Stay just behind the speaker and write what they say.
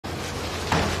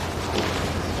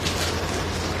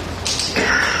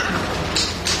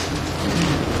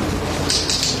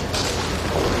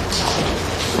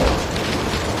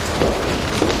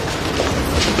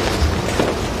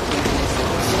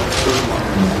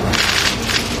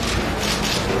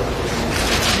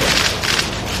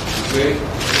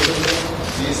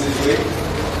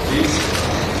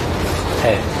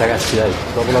Ragazzi, dai,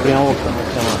 dopo la prima volta non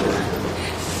chiamate.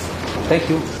 Thank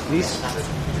you, please.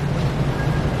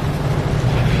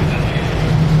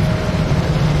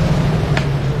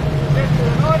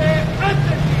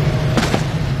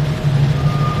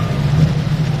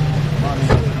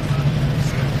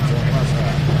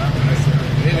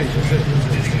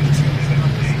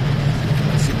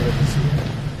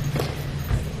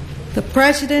 The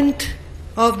President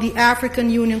of the African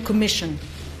Union Commission.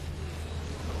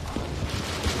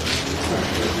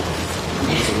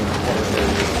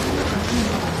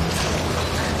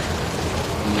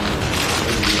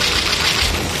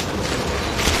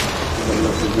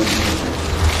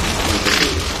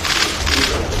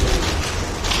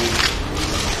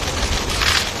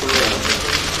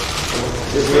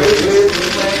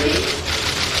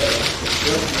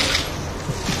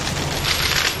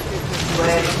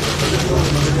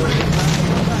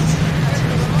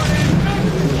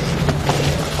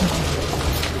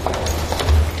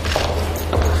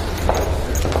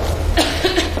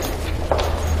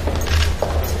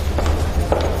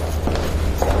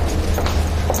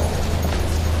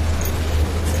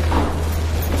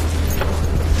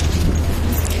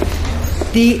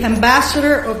 The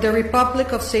Ambassador of the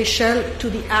Republic of Seychelles to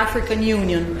the African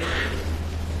Union.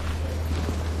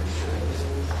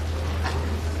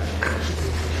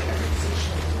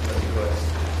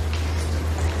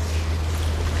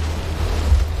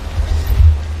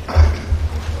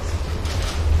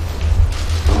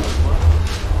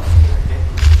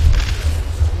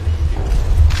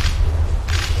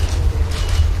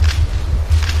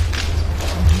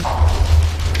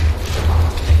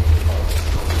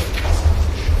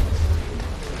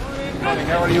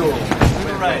 How are you?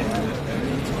 All right.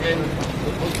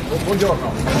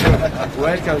 Buongiorno.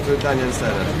 Welcome to Italian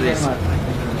Senate, please.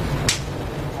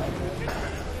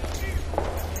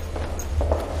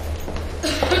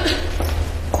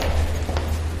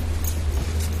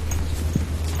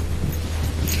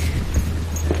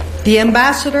 The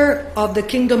Ambassador of the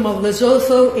Kingdom of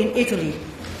Lesotho in Italy.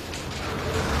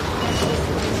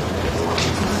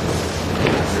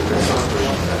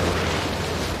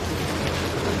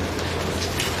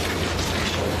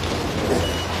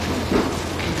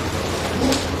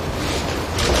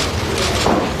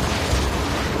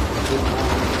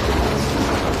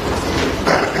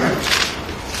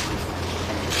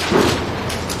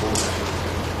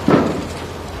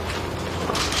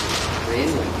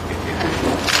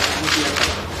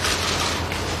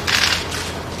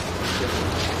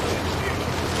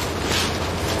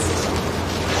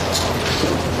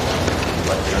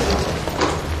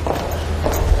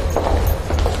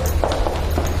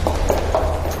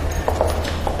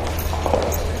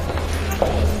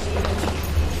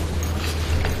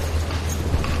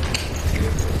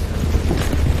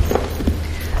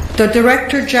 The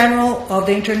Director General of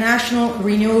the International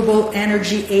Renewable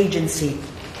Energy Agency.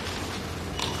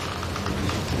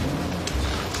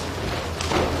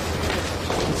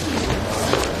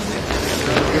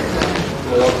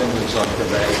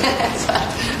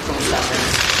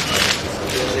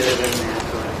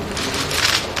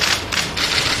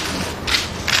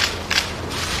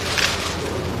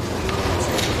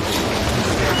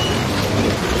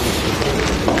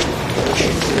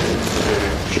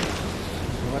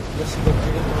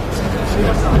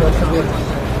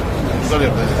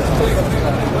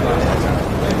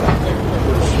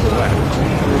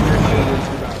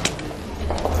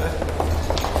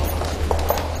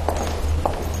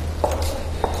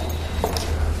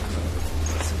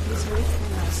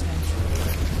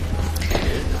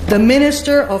 The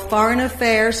Minister of Foreign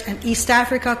Affairs and East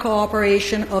Africa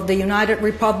Cooperation of the United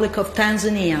Republic of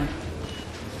Tanzania.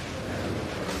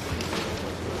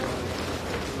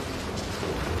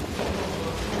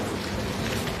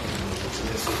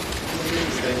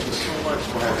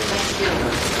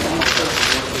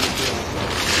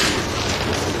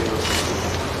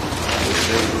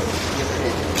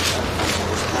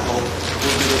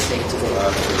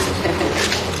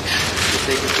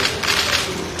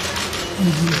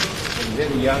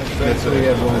 Very young, that's why we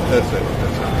have one person.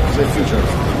 The future.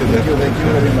 Thank you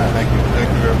very much. Thank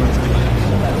you very much.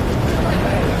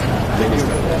 Thank you.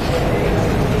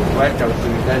 Welcome to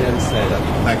Italian Senate.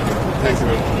 Thank you. Thank you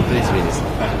very much. Please, Minister.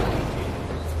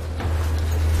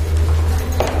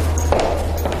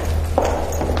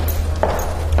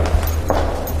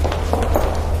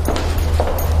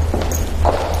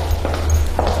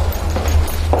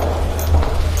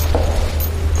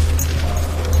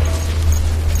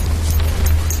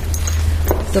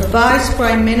 The Vice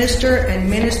Prime Minister and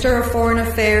Minister of Foreign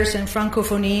Affairs and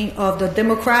Francophonie of the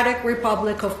Democratic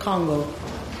Republic of Congo.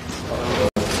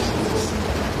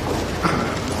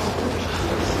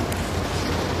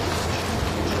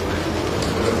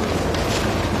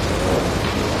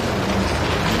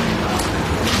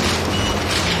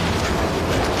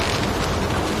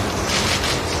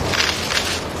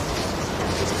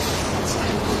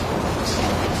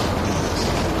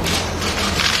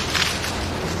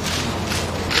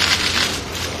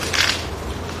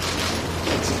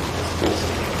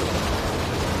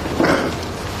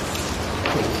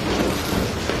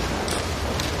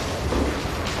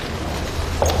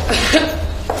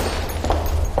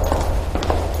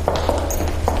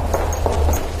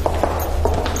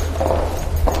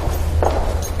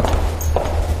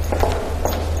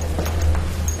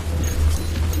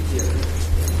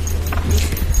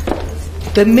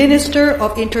 The Minister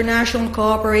of International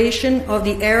Cooperation of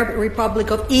the Arab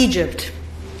Republic of Egypt.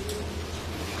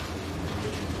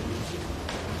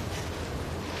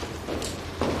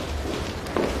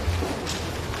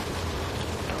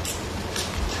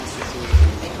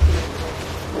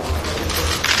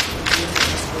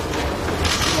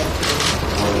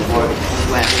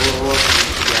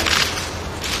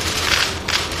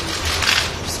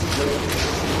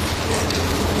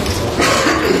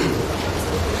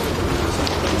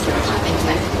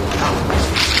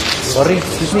 Sorry,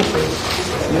 excuse me.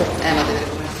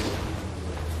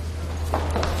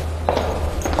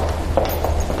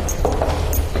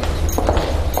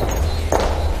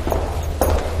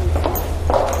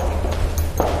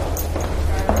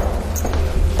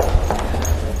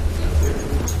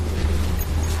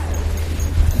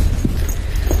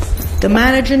 The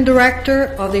Managing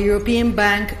Director of the European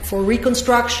Bank for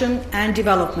Reconstruction and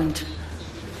Development.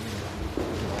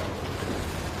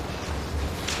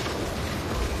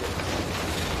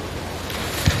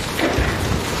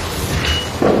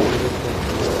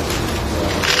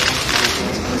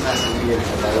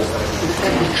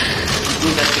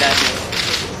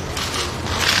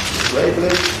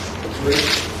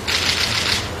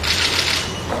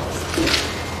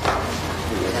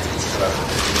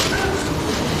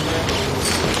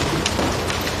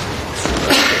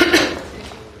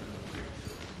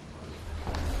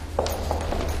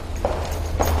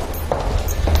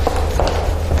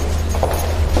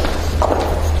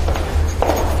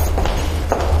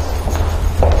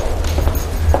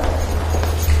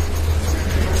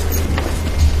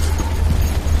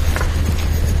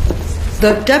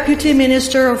 The Deputy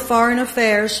Minister of Foreign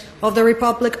Affairs of the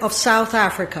Republic of South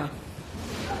Africa.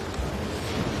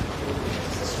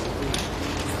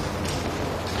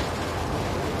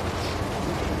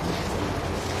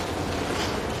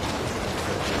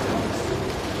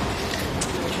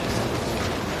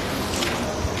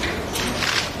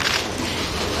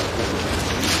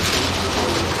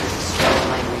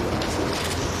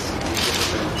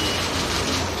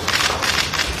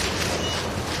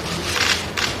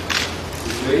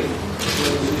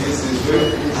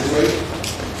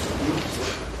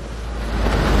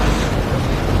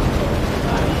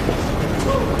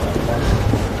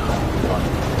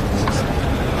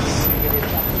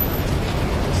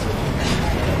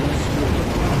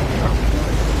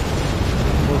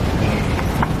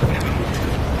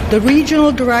 The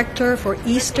Regional Director for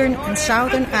Eastern and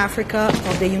Southern Africa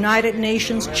of the United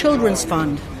Nations Children's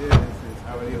Fund.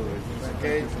 How are you?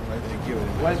 Okay. Thank you.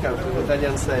 Welcome to the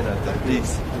Italian Senate,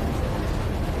 please.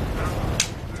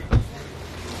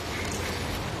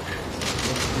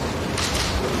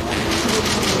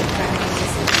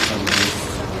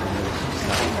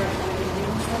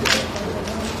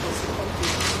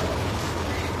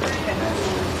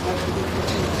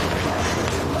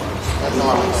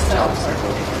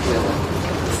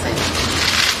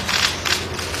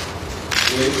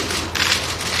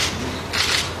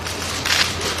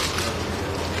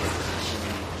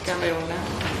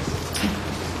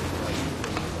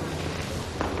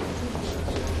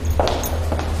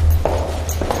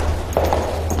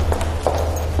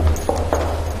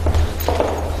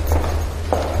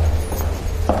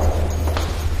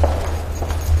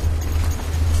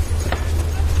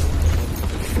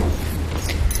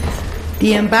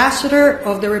 The Ambassador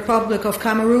of the Republic of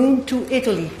Cameroon to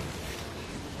Italy.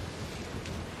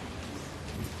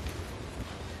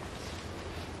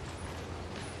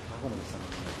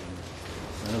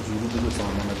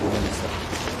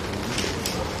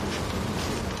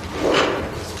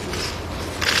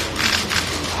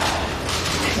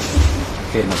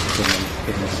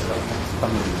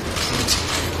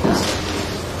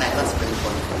 That's pretty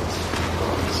important.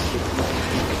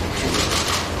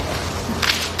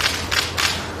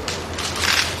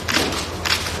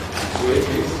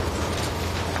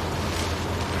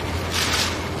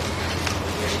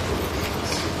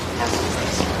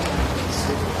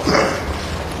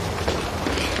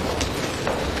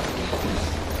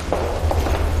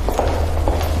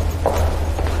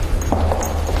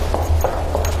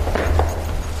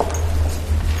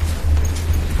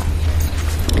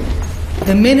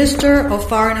 the Minister of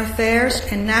Foreign Affairs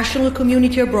and National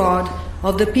Community Abroad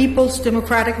of the People's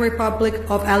Democratic Republic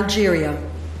of Algeria.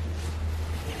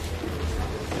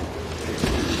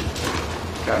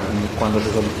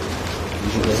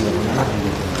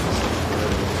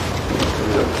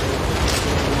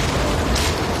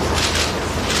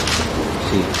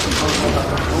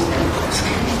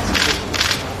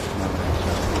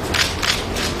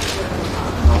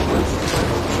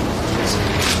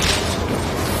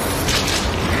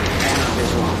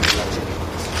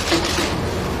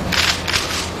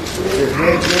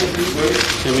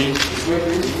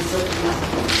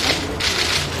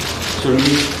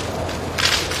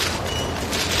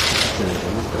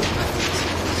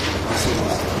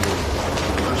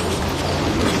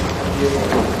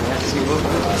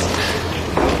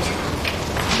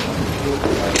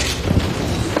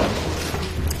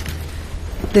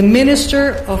 The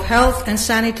Minister of Health and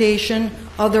Sanitation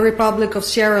of the Republic of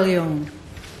Sierra Leone.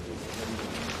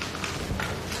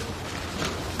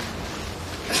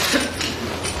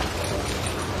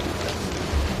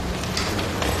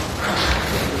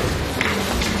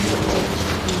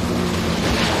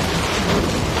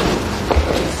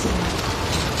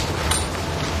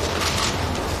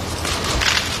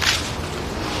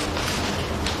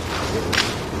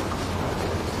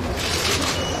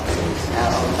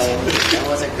 That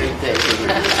was a great day.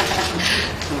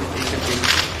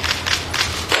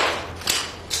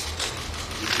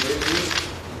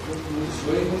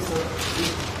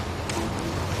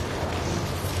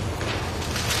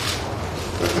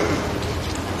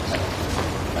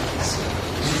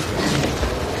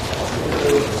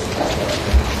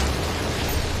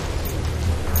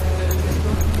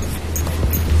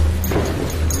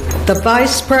 The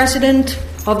Vice President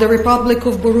of the Republic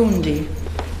of Burundi.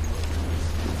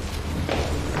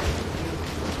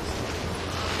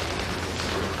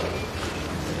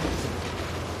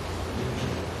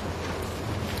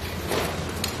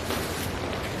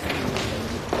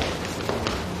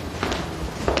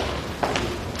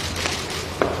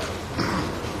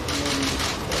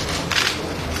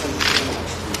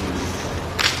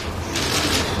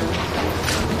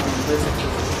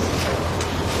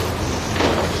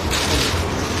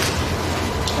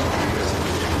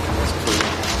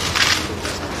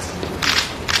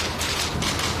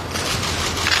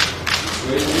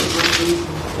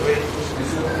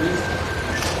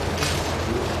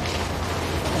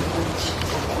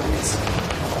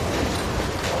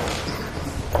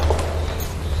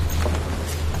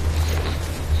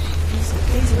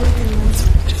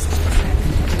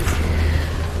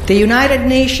 The United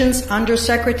Nations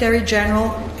Under-Secretary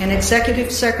General and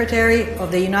Executive Secretary of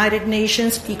the United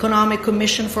Nations Economic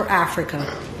Commission for Africa.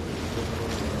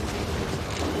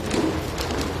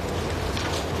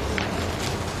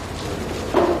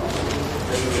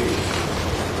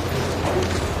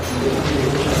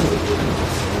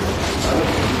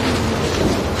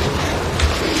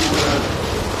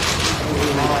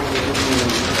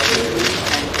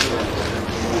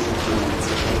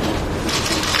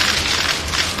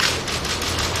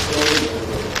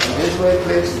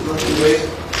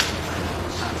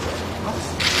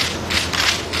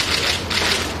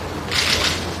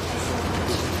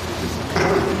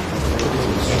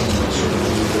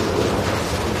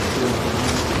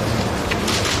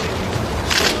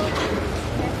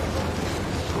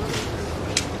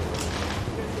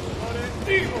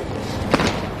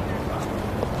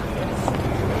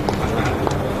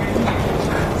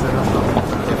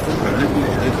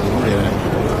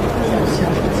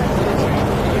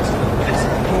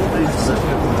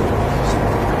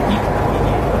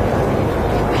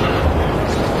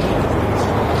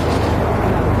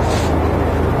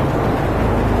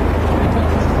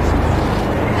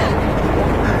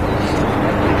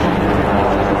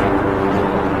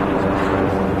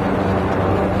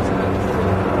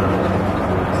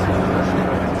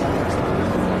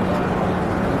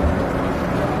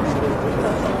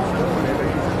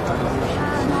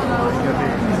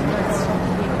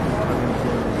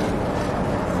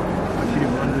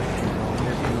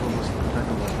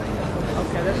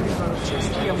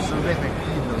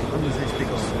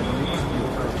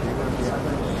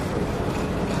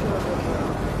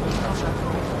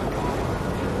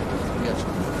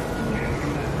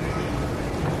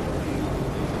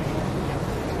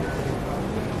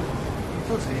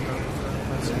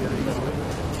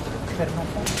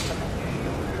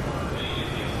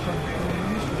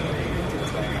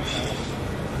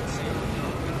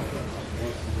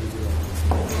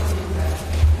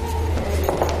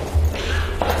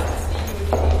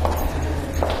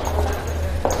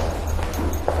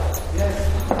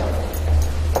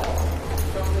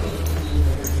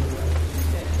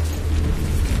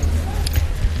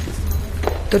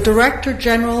 the Director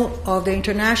General of the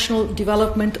International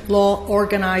Development Law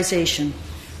Organization,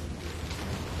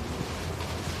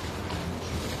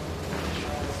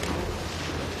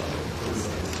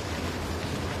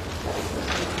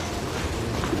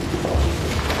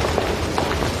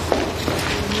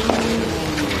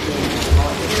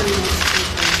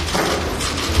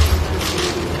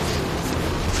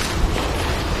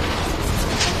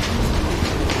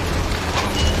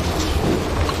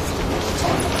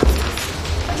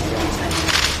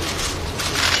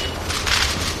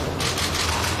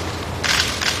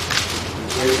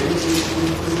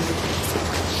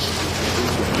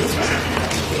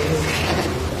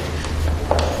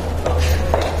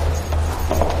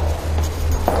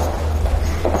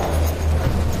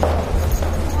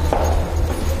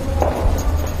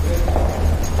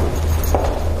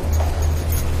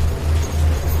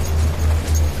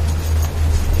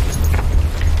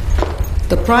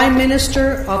 the Prime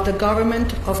Minister of the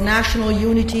Government of National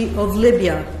Unity of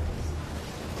Libya,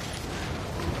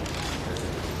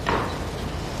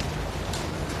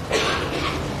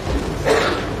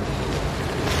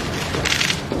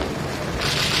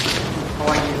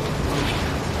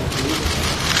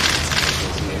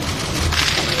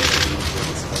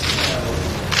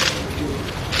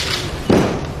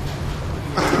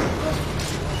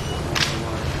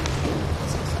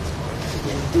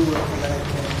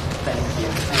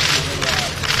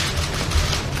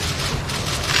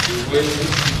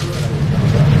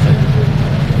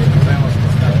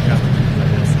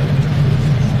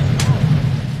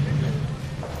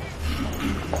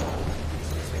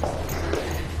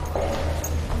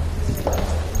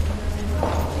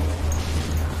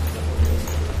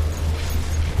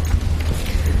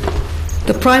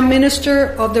 the Prime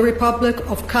Minister of the Republic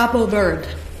of Cabo Verde,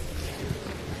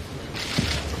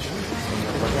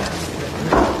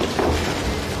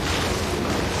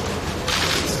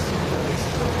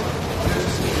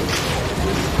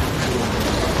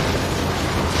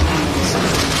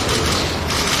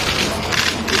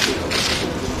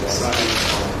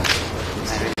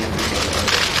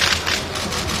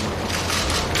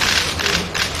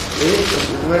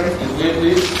 Thank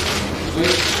you.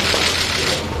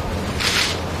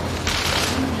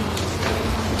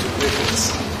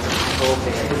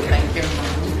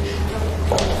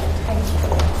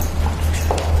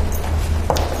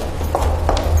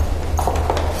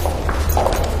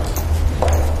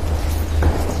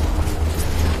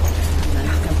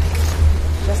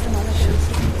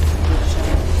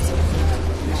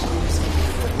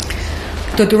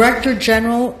 the Director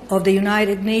General of the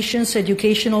United Nations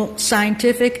Educational,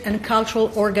 Scientific and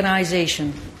Cultural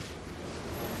Organization,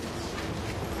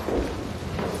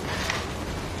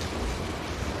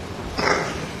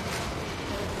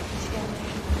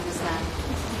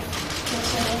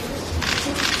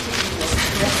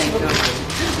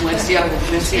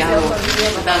 Merci à vous.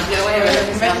 Madame,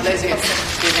 c'est un plaisir.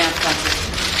 Je viens de passer.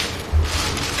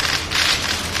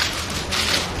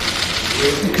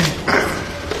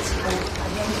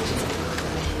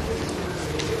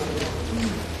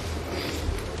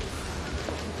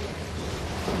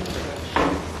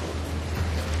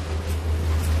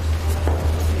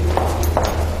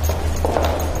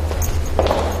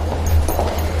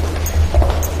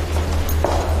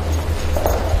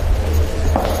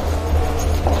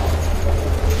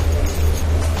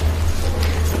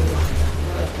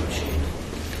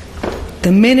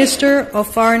 the Minister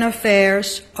of Foreign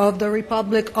Affairs of the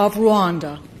Republic of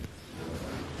Rwanda,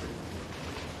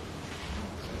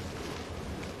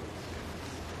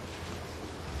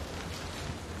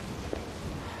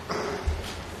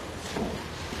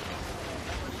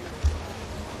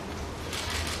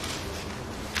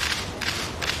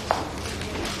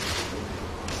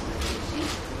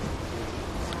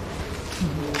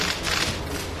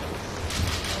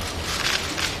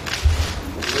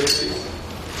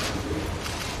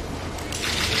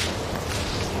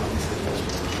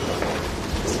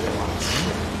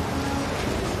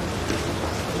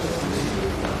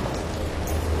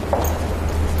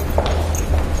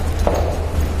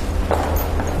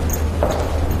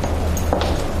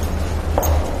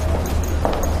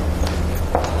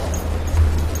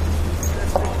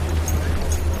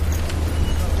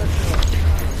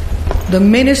 the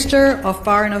Minister of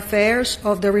Foreign Affairs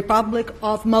of the Republic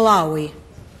of Malawi,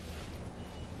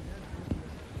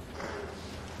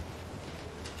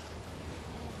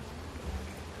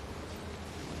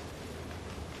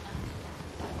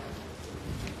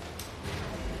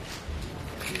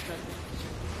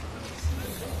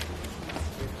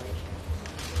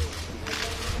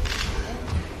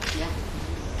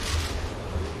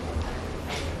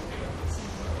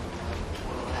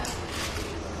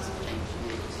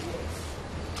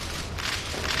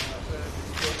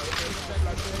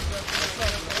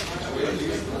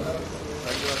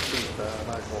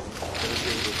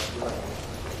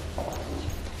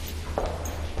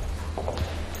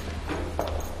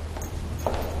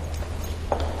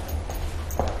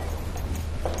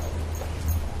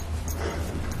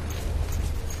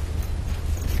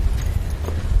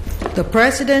 The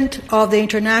President of the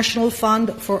International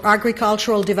Fund for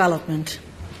Agricultural Development.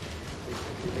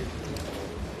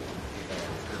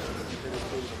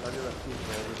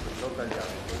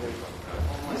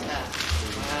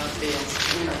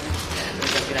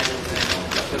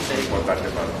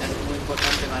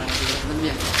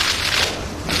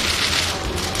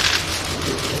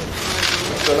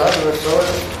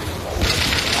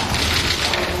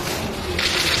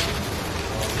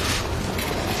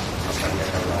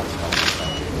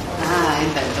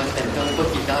 Intentó un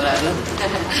poquito hablarlo.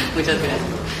 Muchas gracias.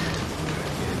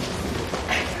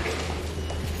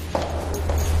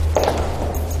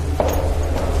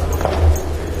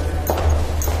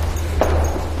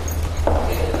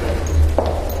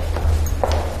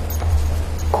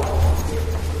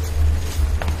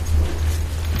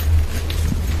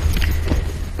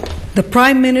 The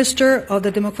Prime Minister of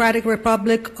the Democratic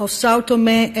Republic of São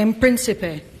Tomé and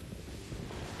Príncipe.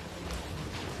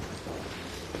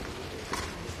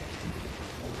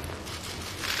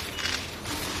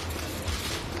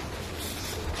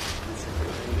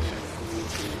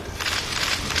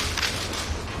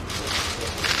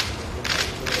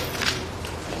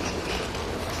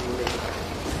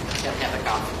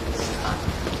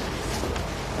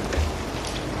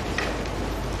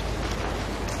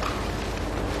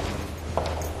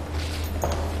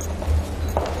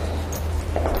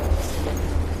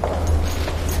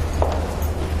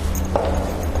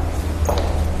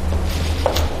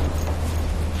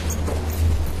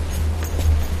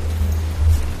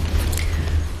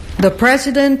 The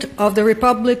President of the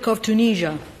Republic of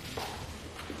Tunisia.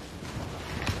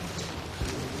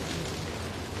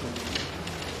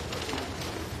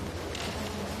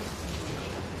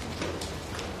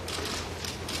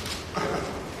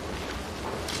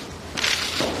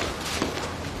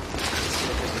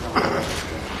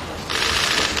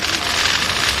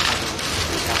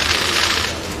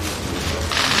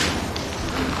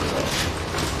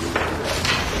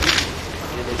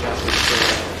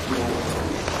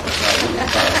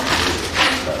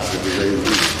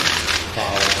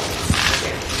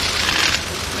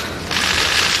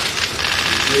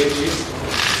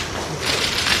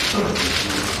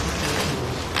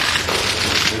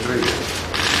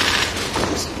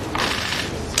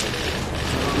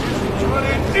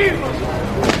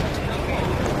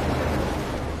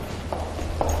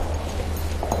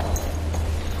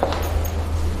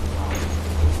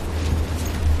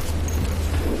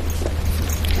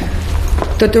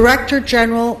 The Director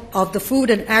General of the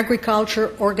Food and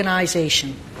Agriculture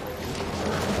Organization.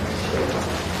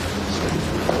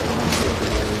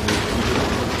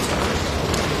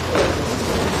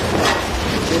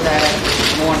 Good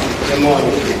morning. Good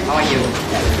morning. How are you?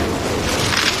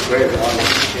 Great.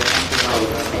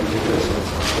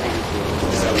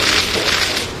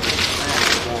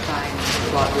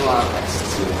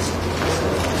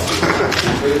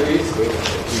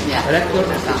 Yeah. Director?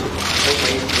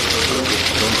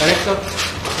 Director?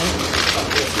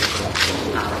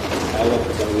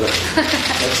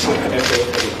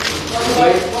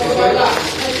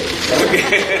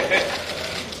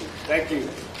 Thank you.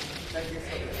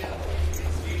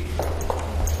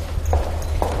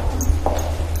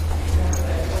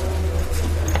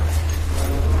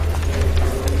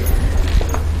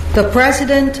 The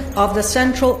President of the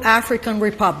Central African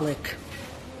Republic.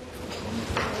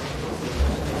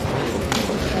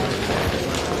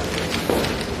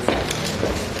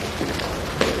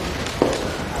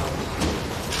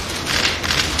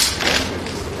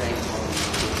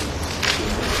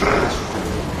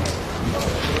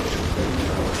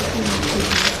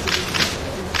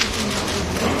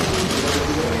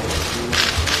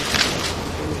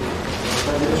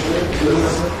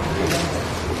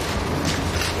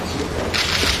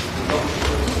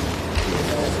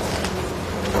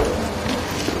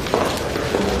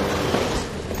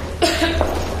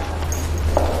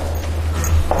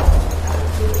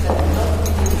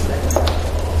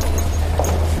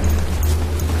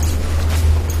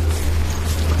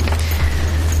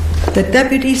 The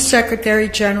Deputy Secretary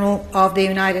General of the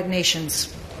United Nations.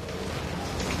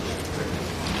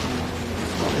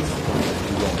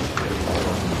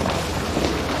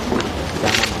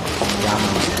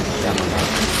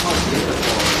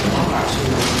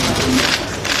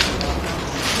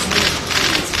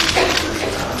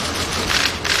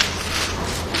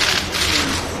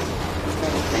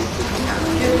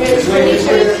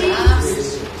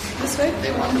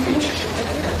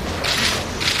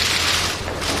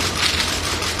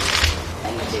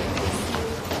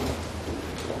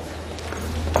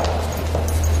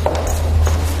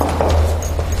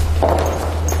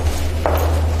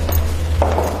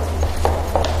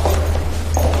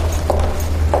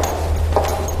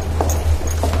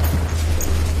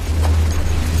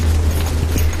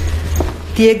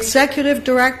 the Executive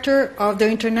Director of the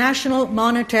International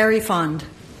Monetary Fund.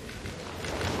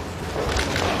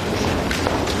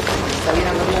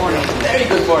 Sabina, good morning. Very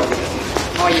good morning.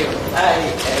 How are you? I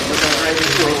was ready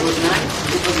to. Good night.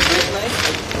 It was a great night.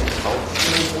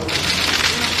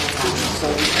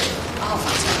 Oh,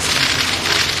 fantastic.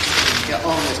 You're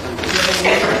always going to be.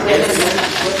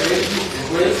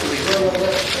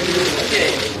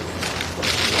 Okay.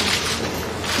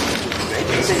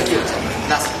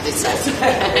 That's what it says.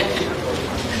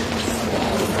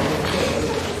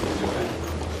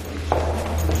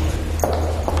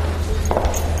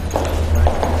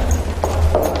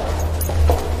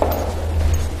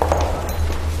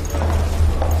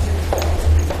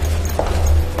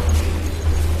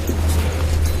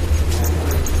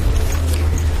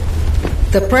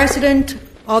 The President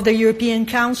of the European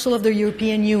Council of the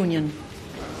European Union.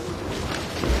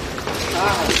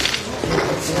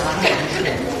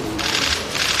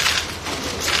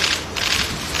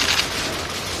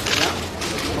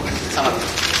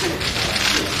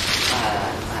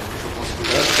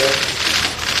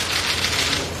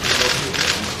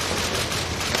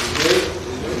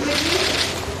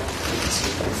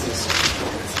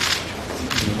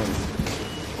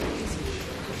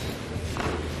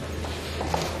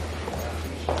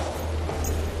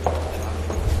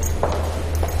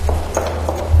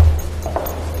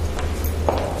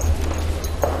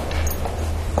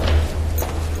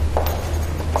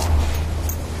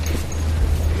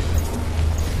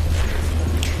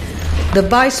 The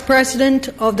Vice President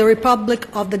of the Republic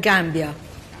of the Gambia.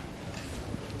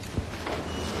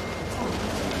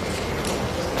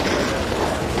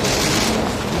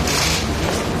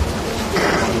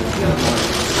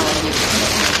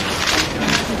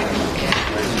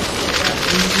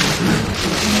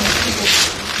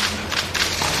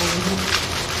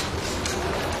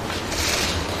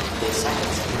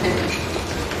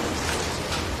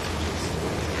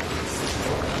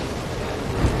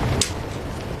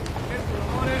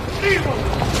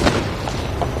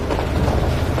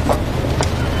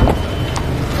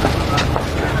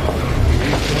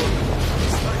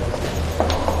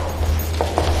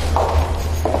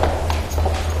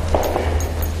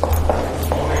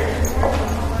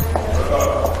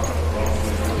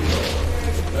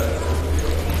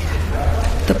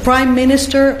 Prime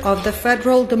Minister of the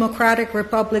Federal Democratic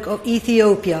Republic of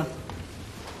Ethiopia.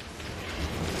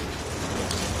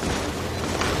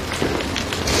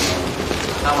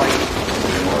 How are you?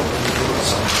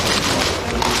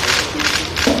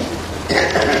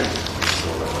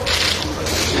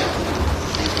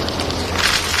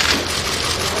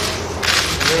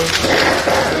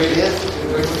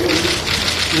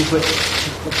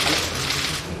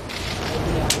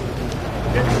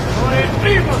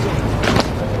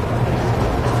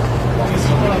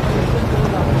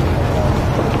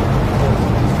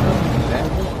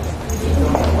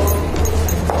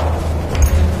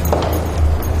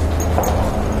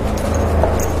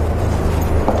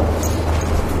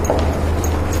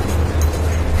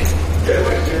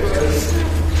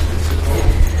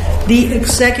 The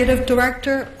Executive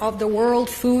Director of the World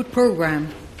Food Programme.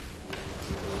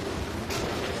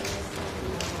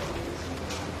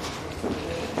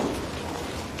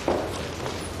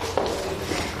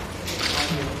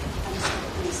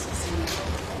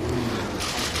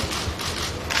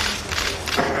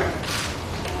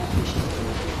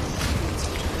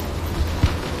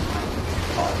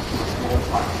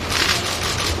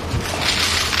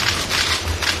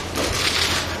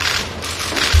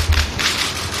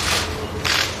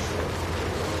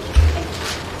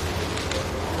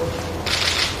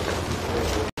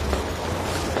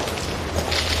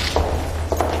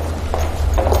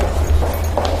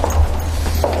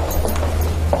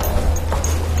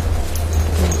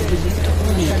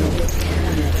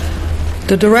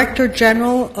 The Director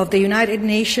General of the United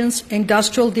Nations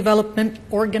Industrial Development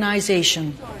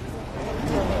Organization. Good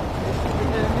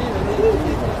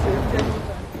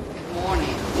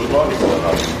morning. Good morning,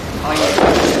 Mohammed. How are you?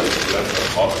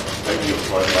 Thank you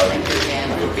for inviting me.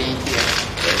 And for being here.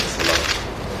 Thanks a lot.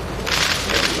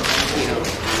 Thank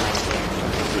you.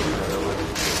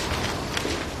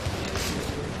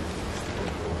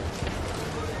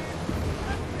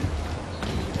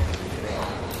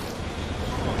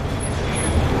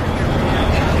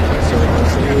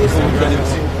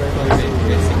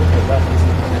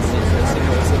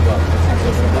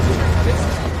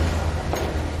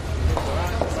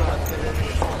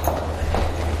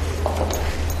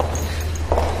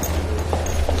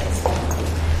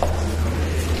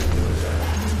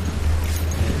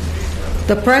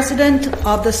 The President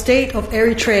of the State of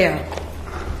Eritrea.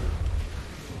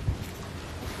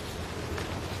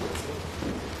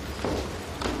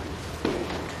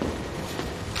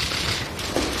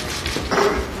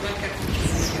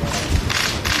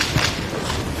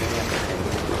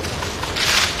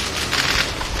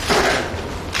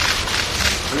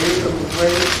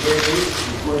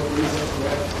 See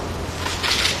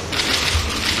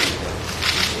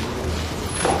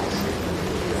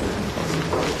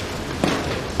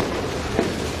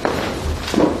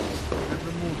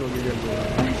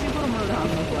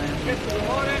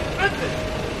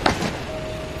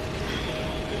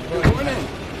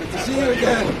you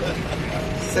again.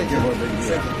 Thank you for being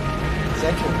here.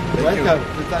 Thank you. Welcome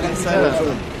to Italian Senate.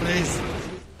 Please.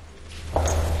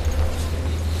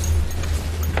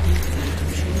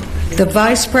 The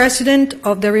Vice President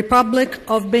of the Republic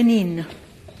of Benin.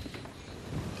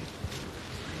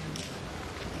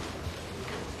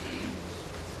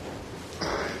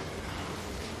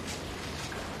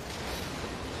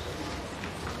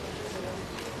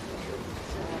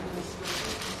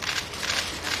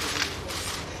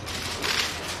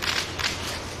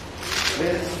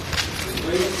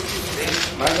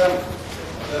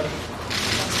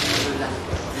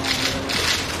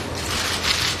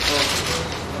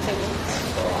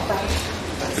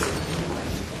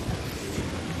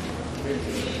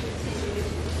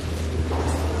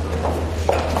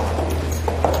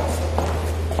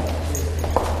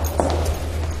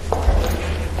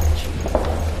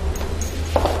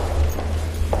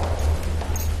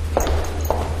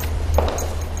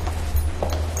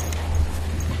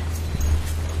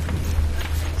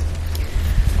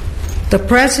 The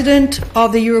President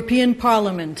of the European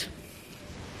Parliament.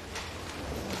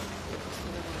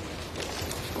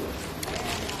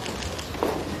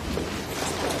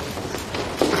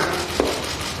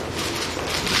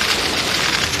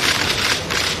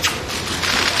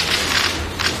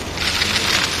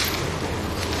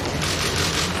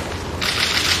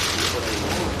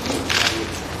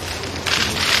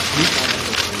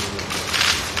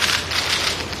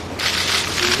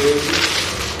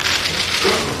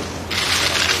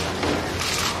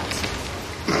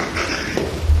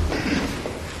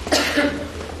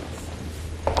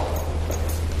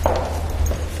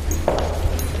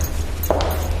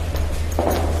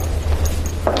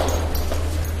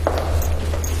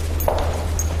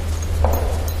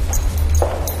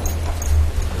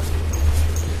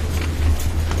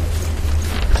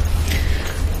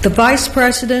 The Vice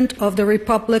President of the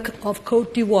Republic of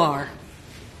Côte d'Ivoire.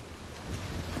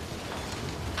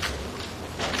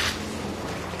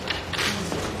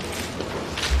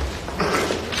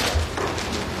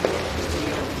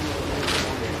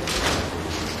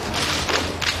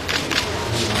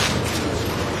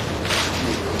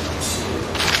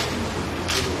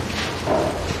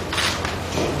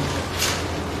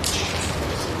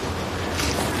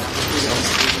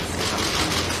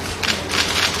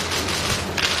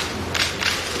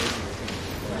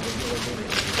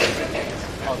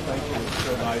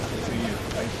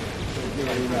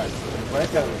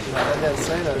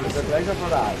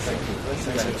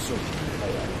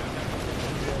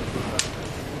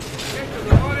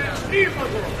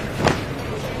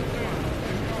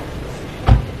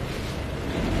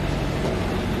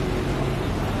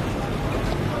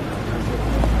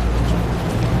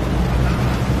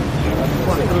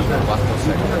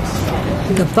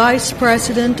 The Vice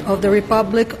President of the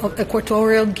Republic of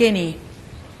Equatorial Guinea.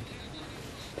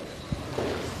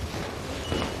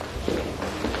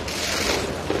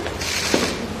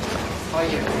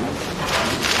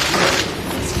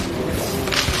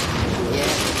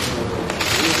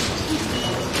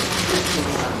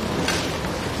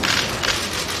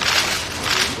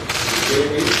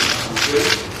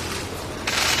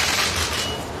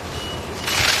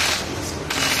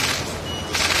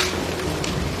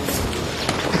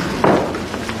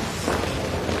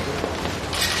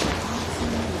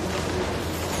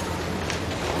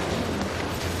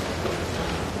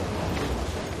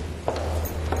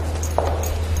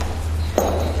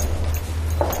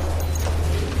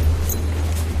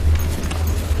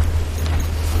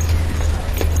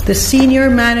 The Senior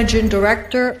Managing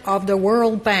Director of the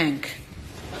World Bank.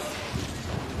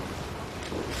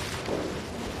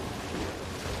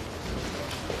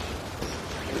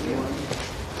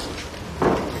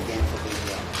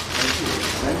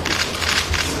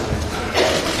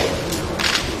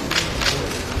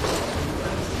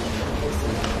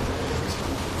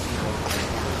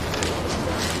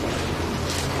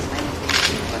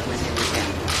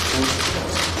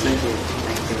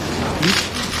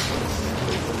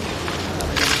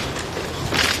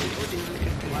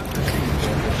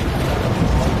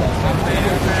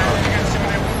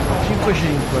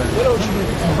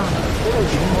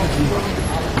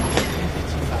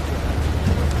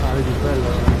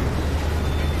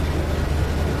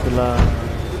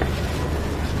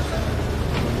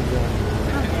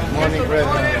 Morning,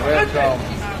 President. Welcome.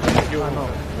 Thank you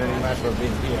very much for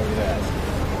being here with us.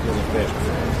 You're the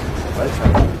best.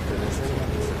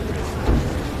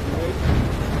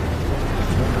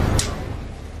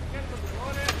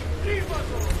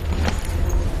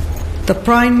 The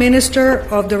Prime Minister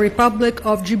of the Republic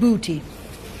of Djibouti.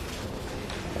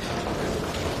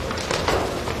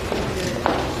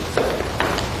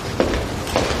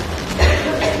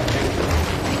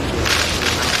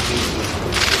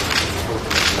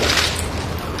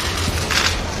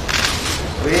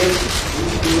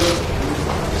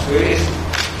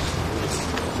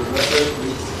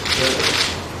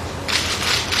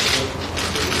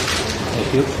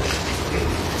 Thank you.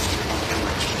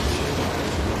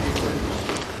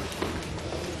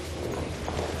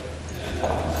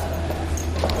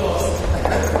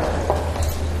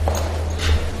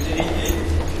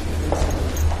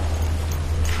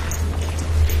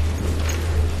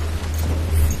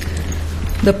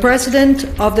 The President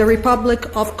of the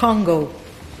Republic of Congo.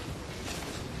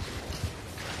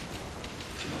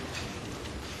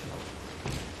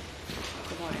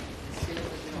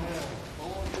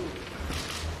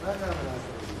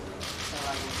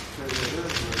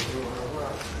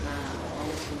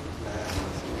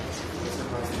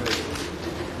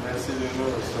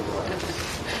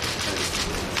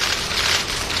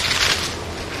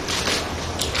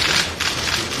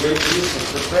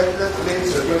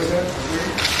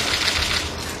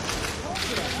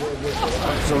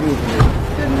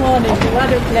 Good morning. What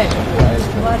a pleasure.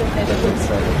 What a pleasure.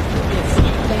 Yes.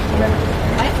 Thank you very much.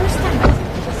 My first time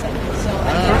visiting the Senate, so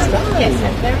yes,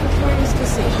 I'm very curious to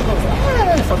see.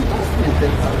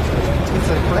 It's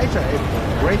a pleasure, a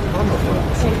great honor for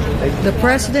us. The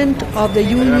President of the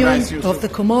Union of the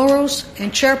Comoros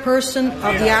and Chairperson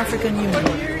of the African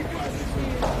Union.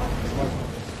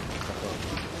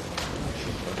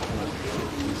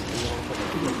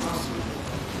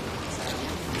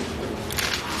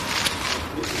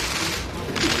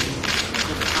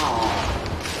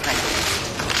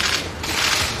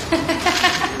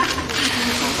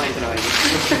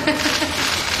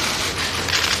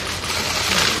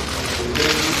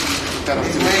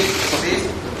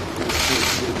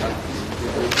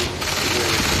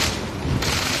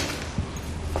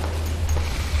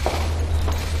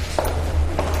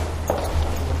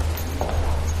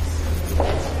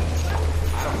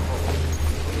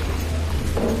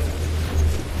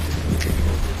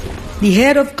 The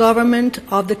head of government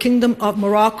of the Kingdom of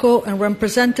Morocco and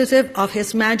representative of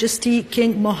His Majesty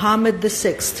King Mohammed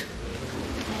VI.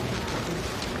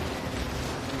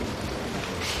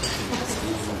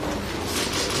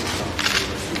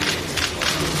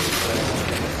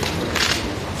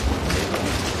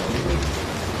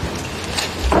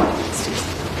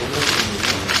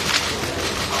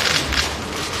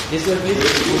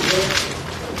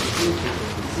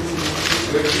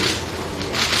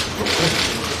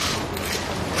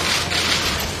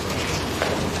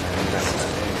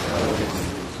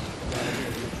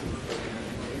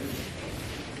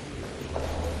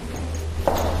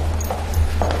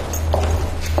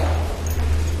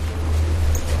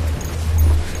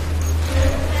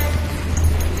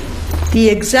 The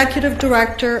Executive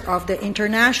Director of the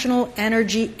International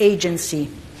Energy Agency.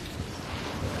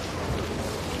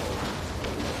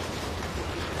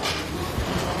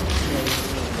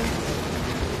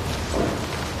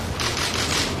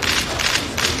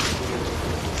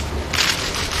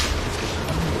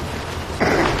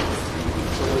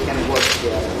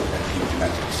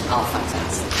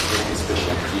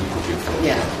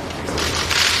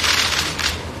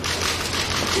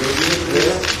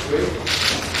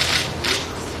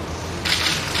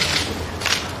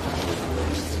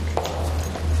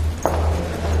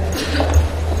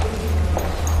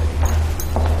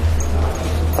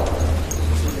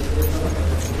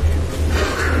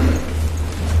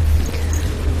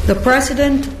 The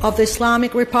President of the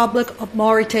Islamic Republic of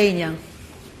Mauritania.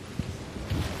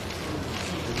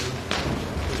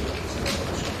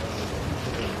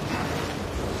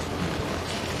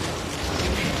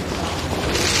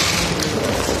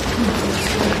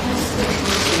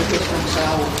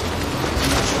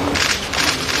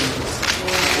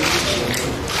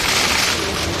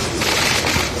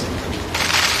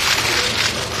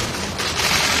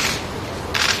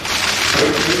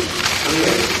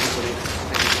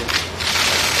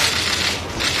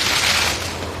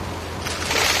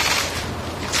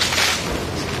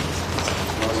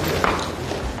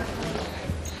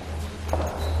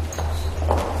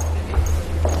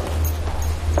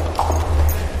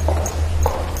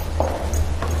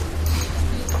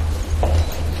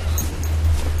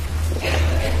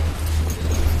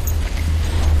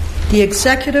 The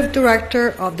Executive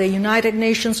Director of the United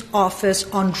Nations Office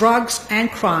on Drugs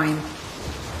and Crime.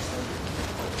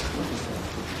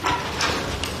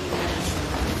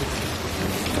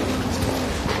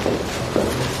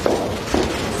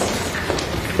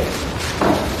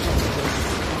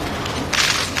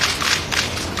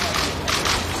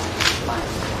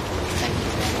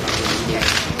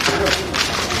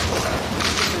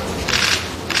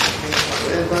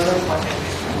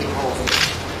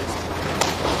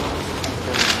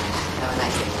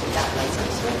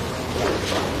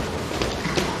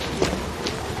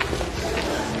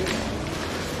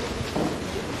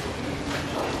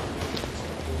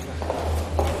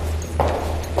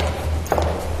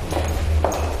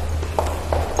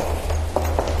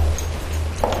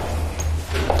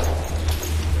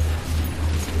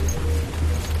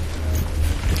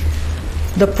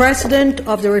 the President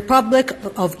of the Republic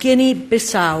of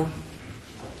Guinea-Bissau,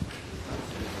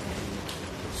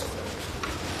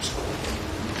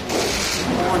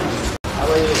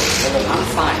 I'm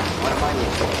fine. What about you?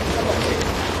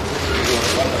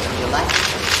 You like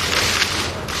it?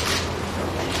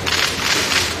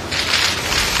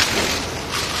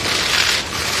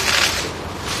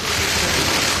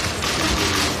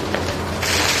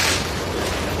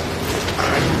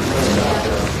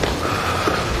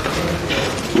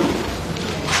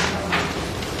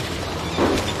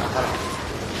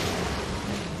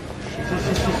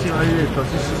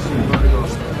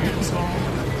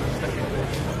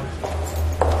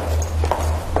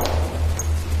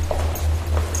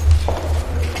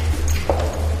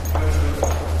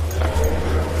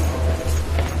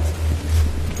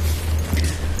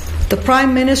 the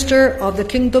Prime Minister of the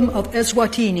Kingdom of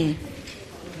Eswatini,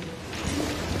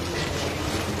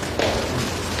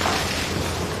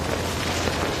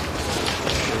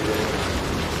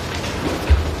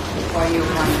 Or you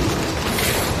want?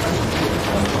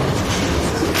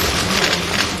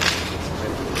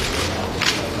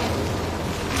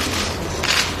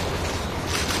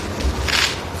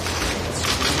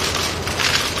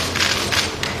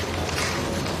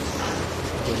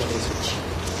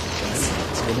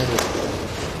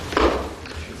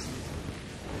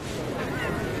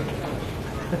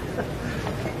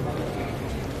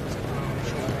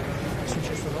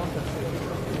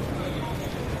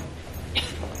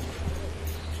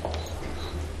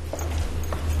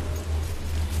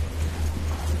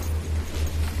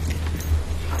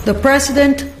 the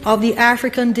President of the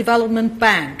African Development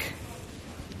Bank,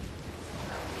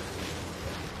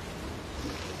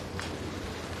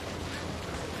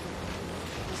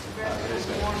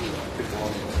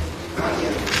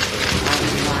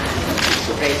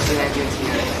 Great to have you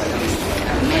here.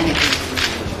 There are many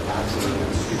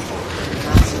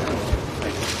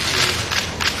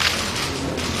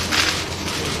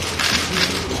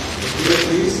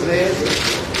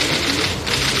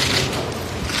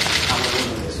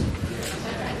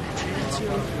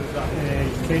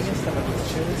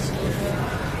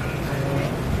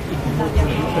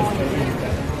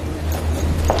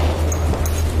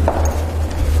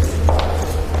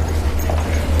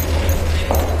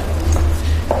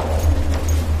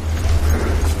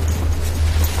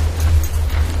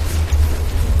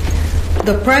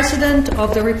the President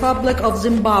of the Republic of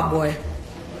Zimbabwe,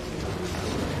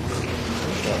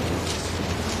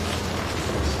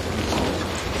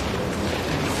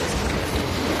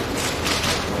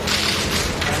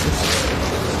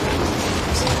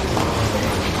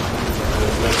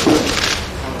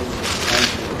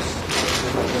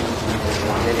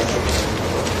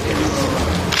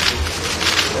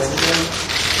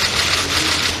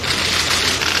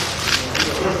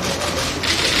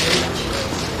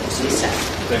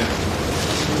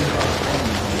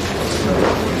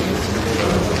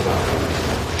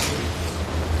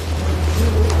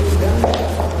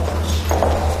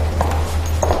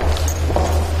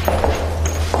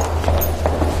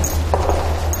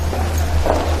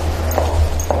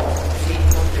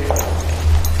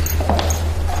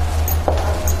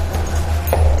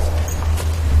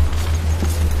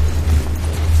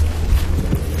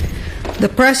 the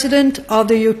President of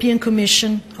the European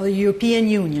Commission of the European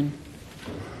Union,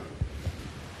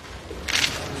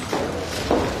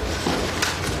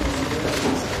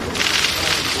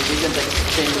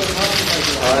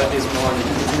 This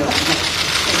morning.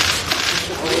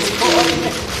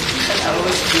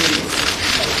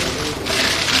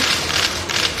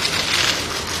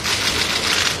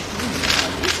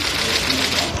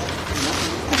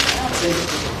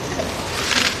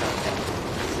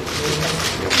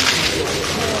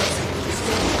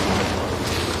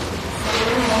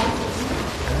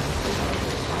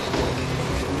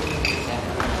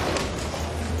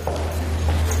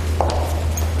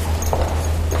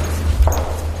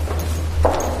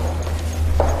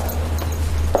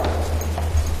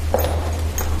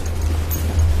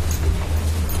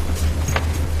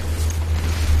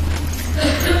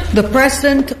 the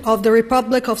President of the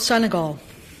Republic of Senegal,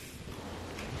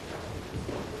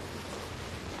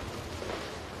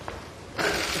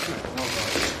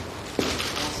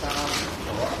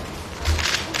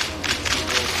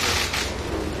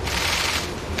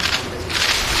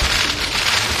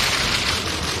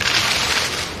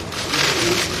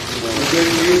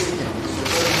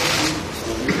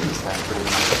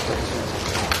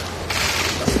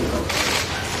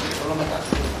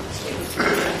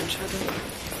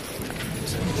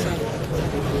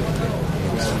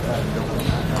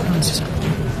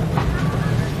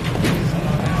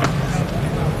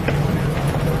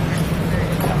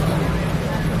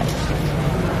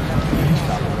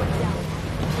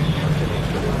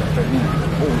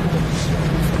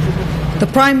 The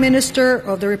Prime Minister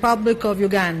of the Republic of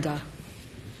Uganda.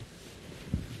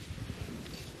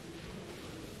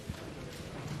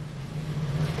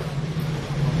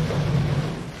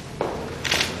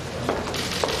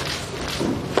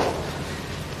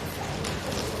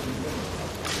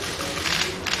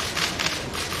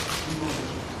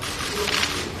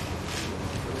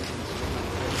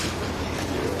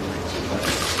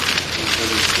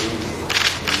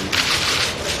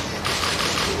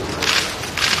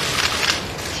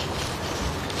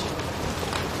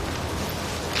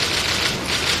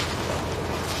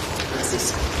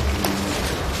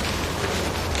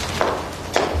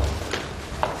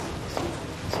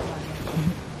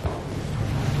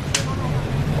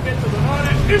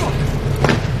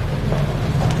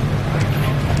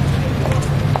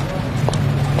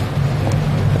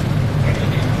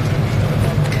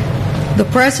 The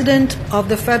President of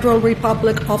the Federal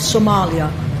Republic of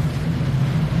Somalia.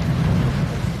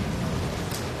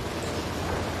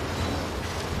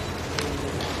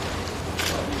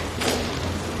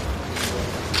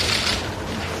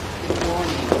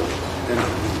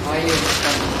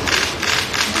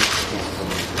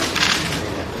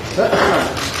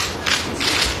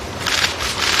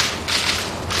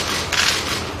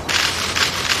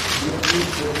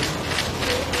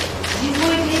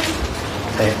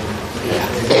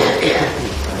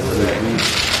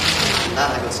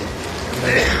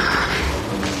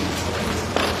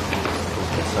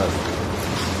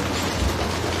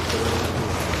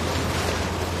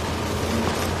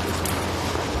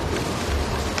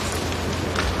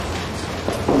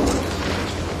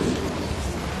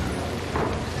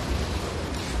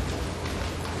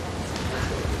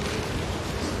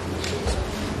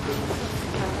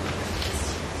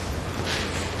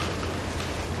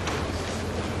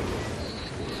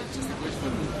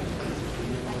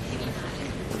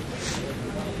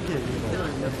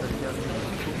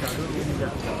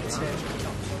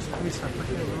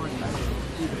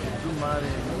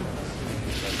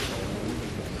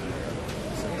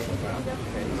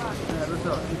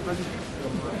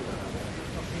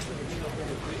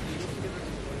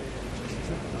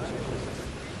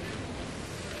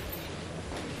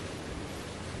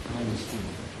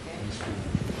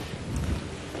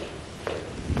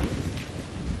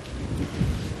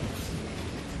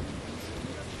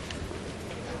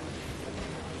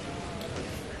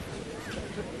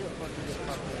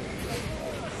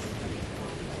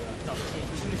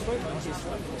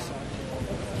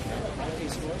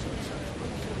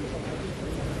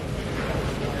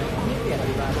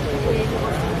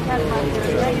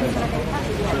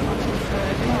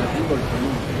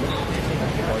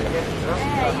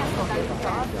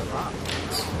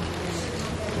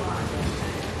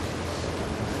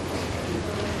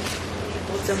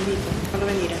 Fallo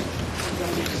venire.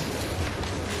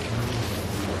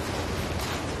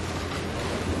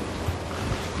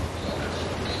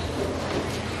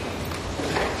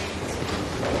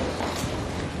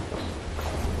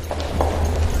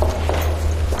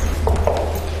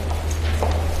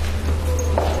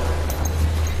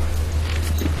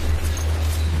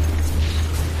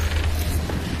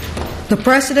 The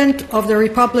President of the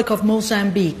Republic of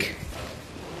Mozambique.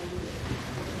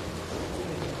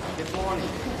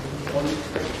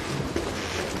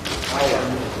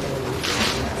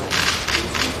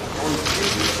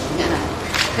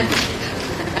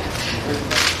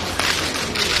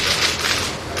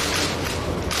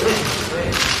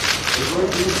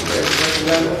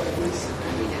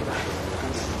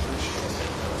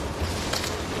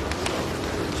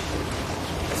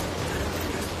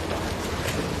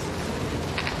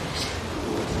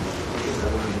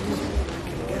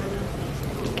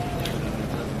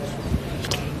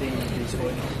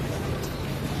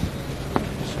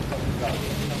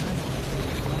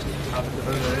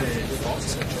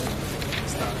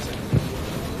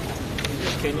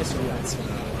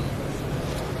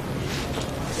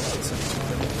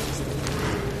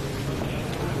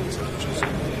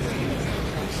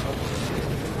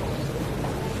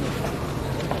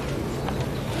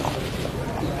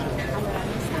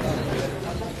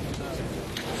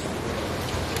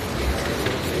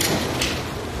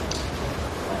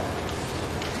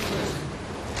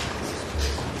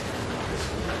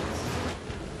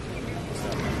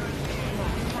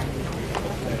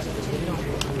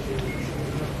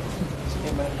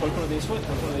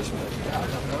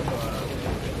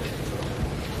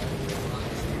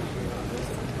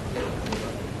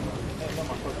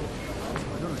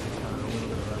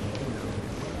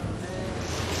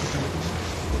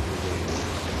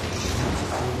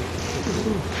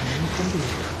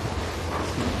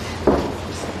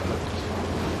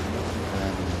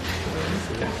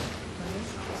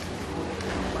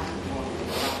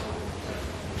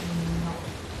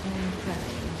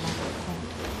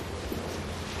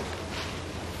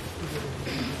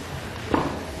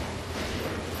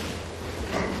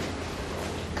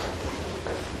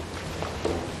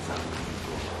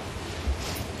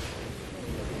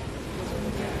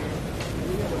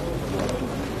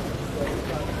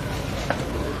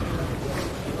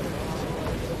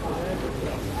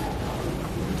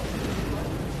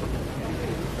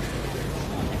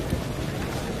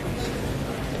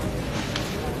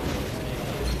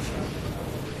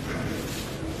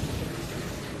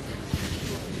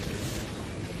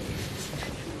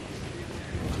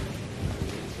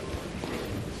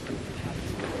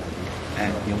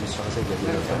 messo la sedia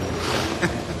dietro.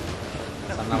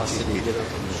 Andava a sedere dietro.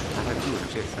 Ha ragione,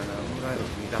 cioè sarà un orario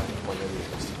limitato un po' di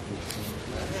questo.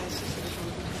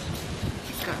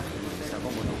 Che cazzo, sta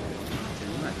comodo.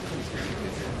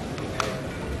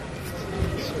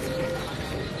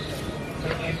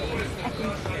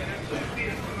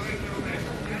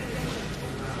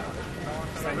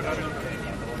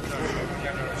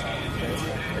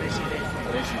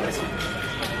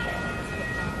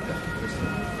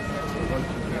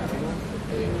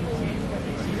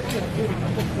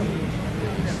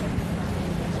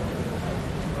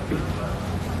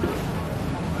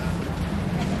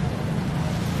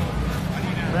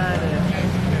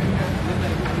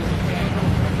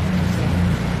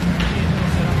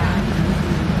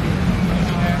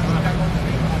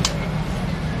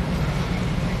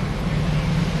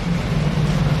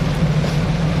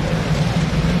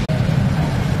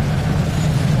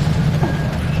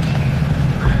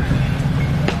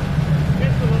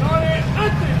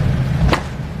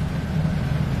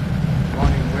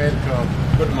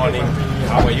 Good morning.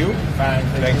 How are you? Fine.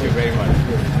 Thank you very much.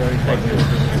 Thank you.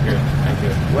 Thank you. Thank you.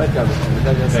 Welcome.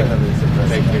 Thank you.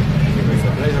 Thank you. It's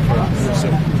a pleasure for us.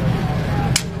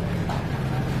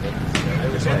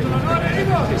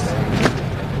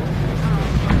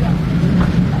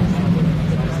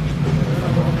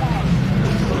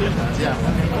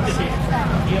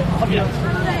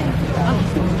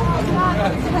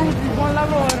 Buon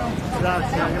lavoro.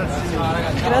 Grazie.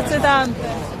 Grazie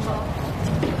tante.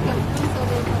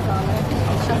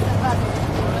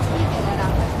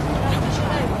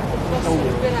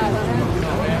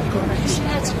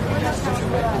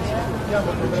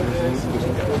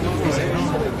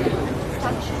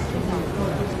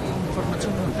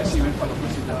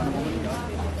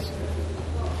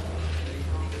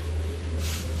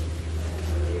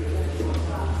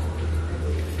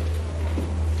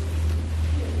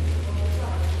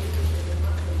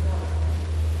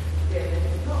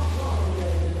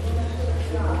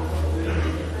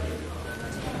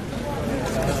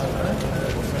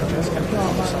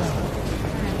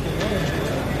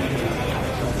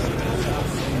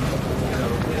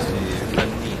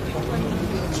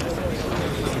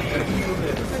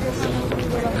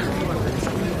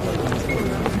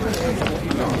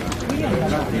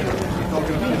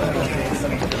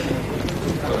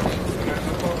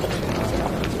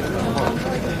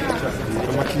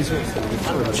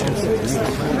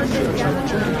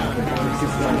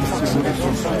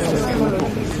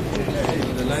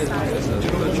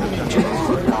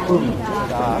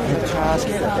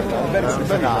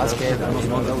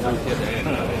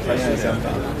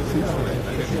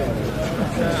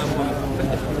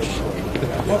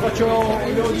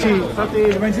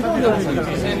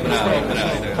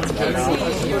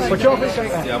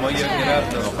 Stiamo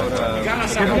chiacchierando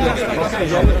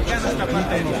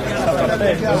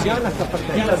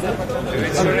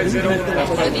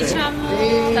Lo diciamo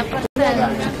da partenza.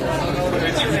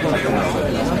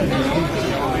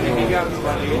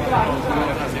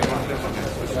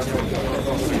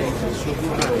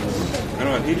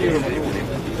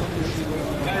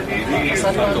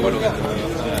 fatto quello che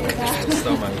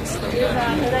sto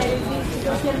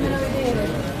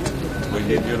vuoi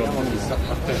dirglielo sta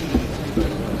partendo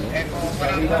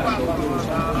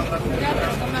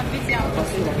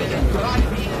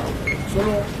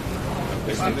solo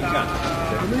questo è del Ghana.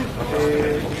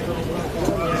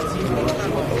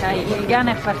 Ok, il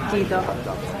Ghana è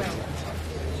partito.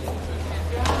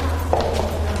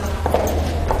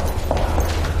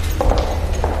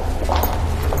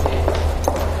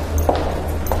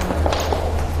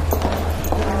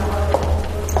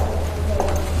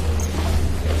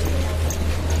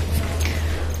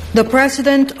 The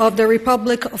President of the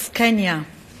Republic of Kenya.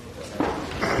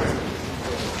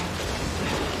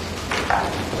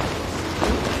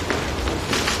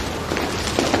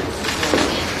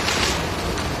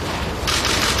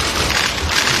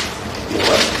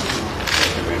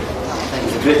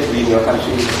 It's great to be in your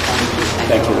country.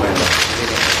 Thank you very much.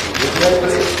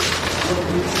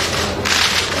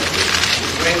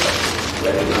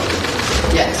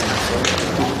 Yes.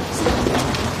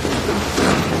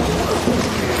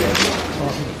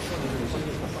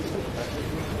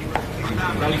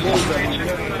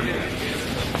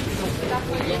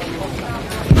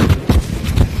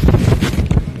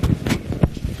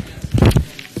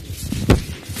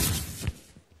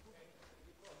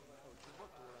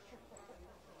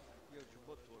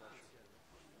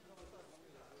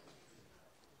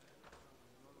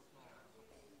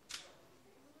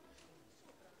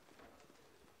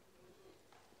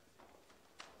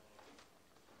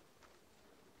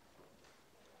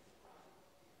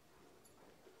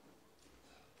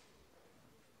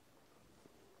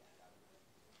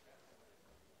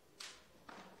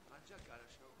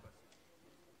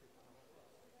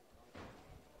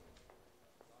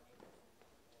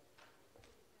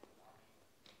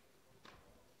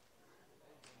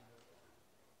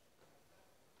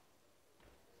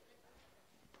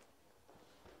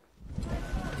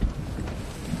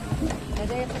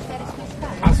 deve portare sui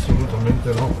spazi?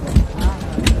 Assolutamente no.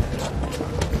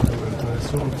 Devo entrare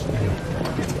solo io.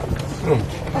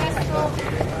 Pronto?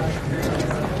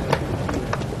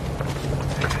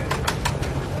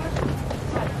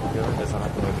 Ovviamente sarà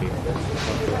come prima.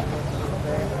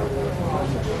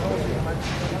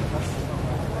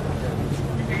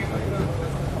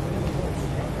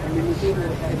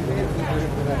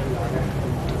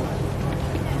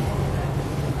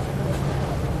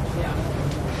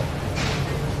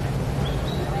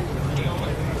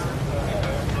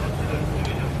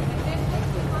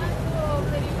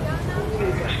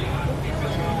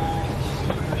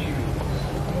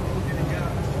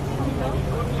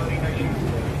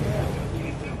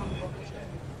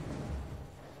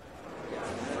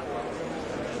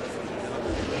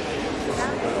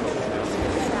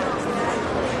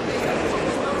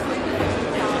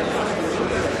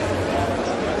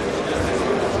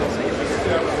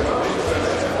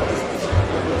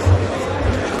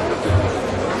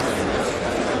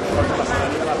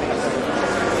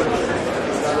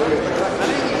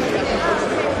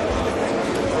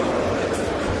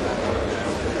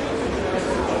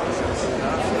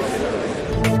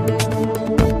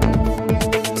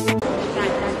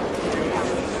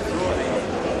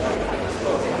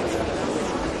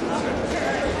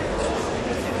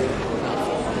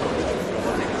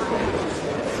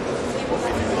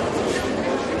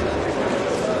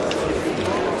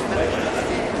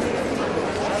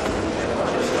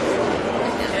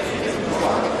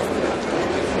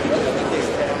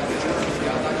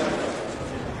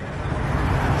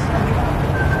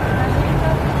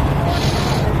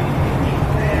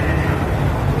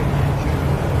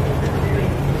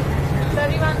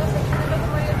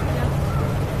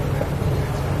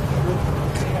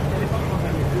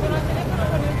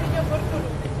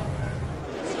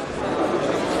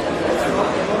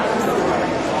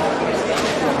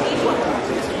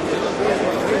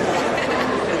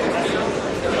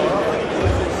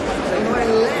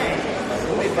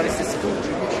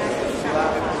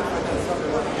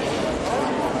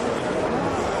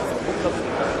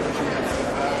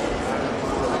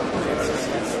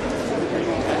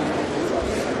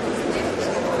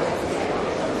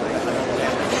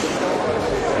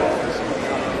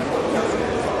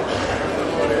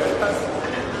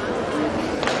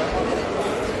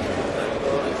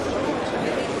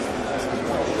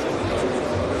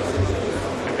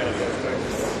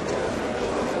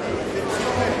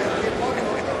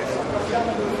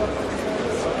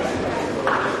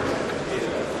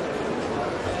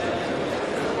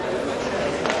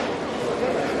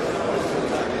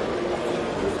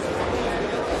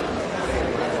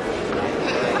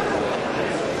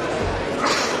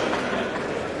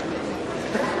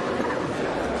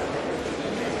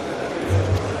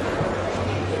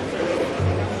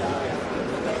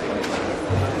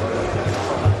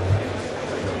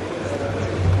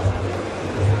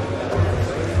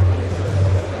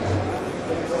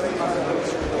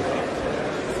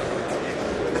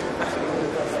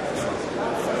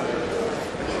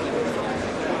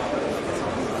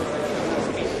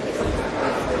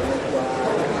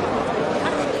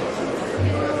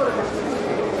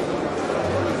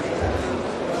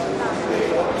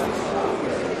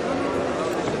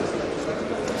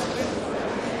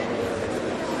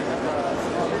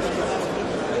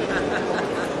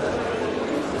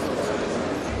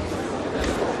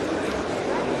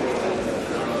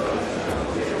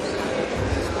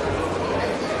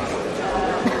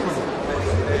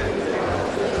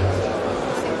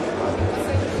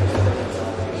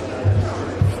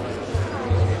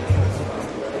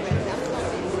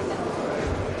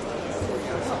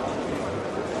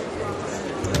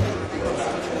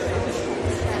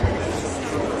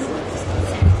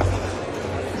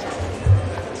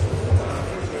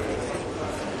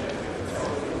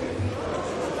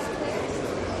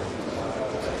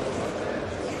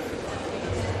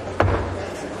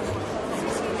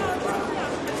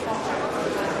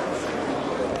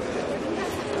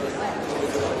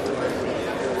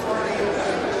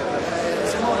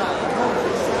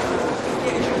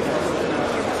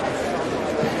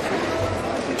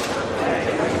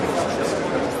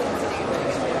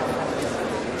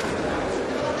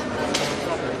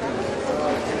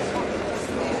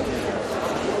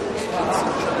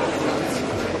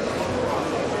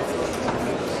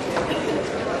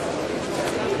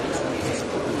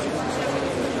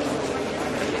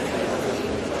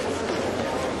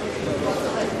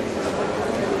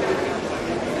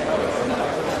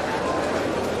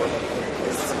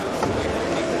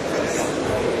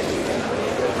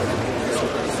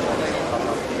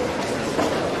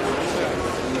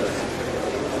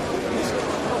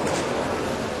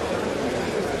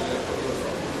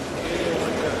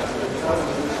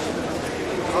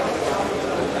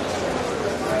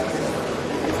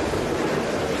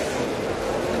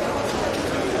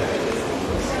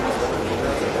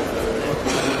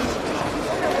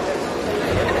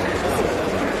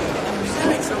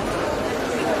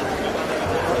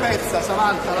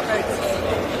 alta la pezza.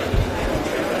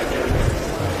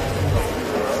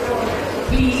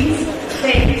 Please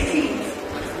take a seat.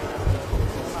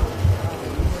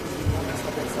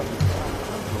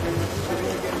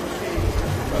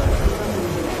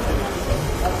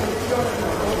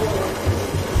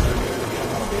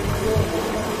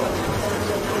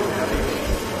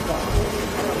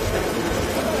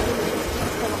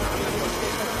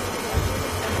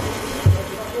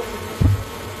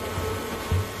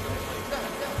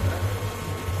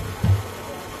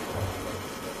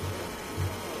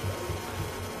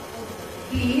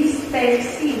 Please take a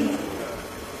seat.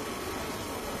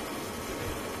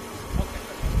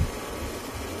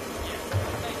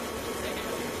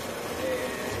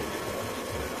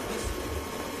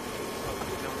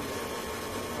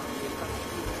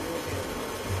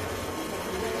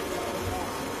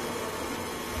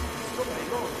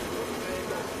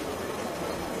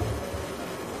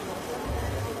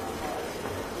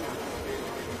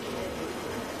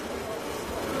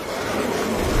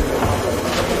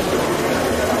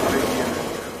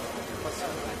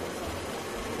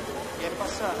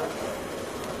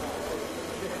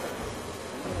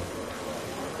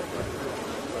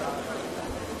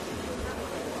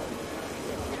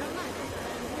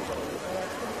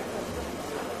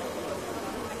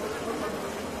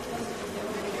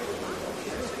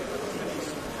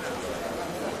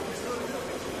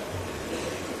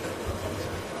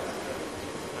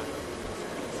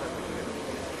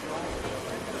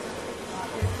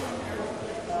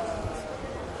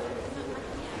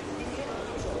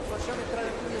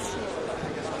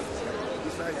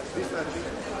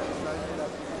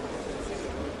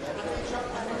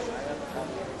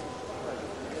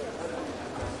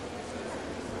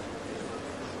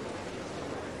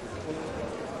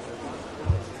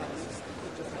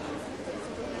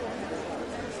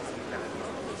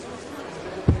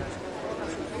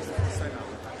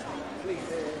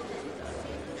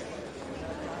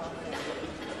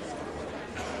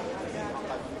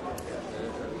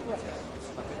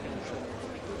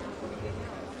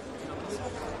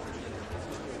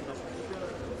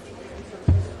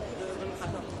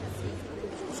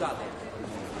 Scusate,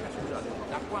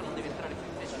 da qua non deve entrare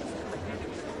più nessuno.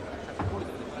 Voi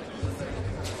dovete fare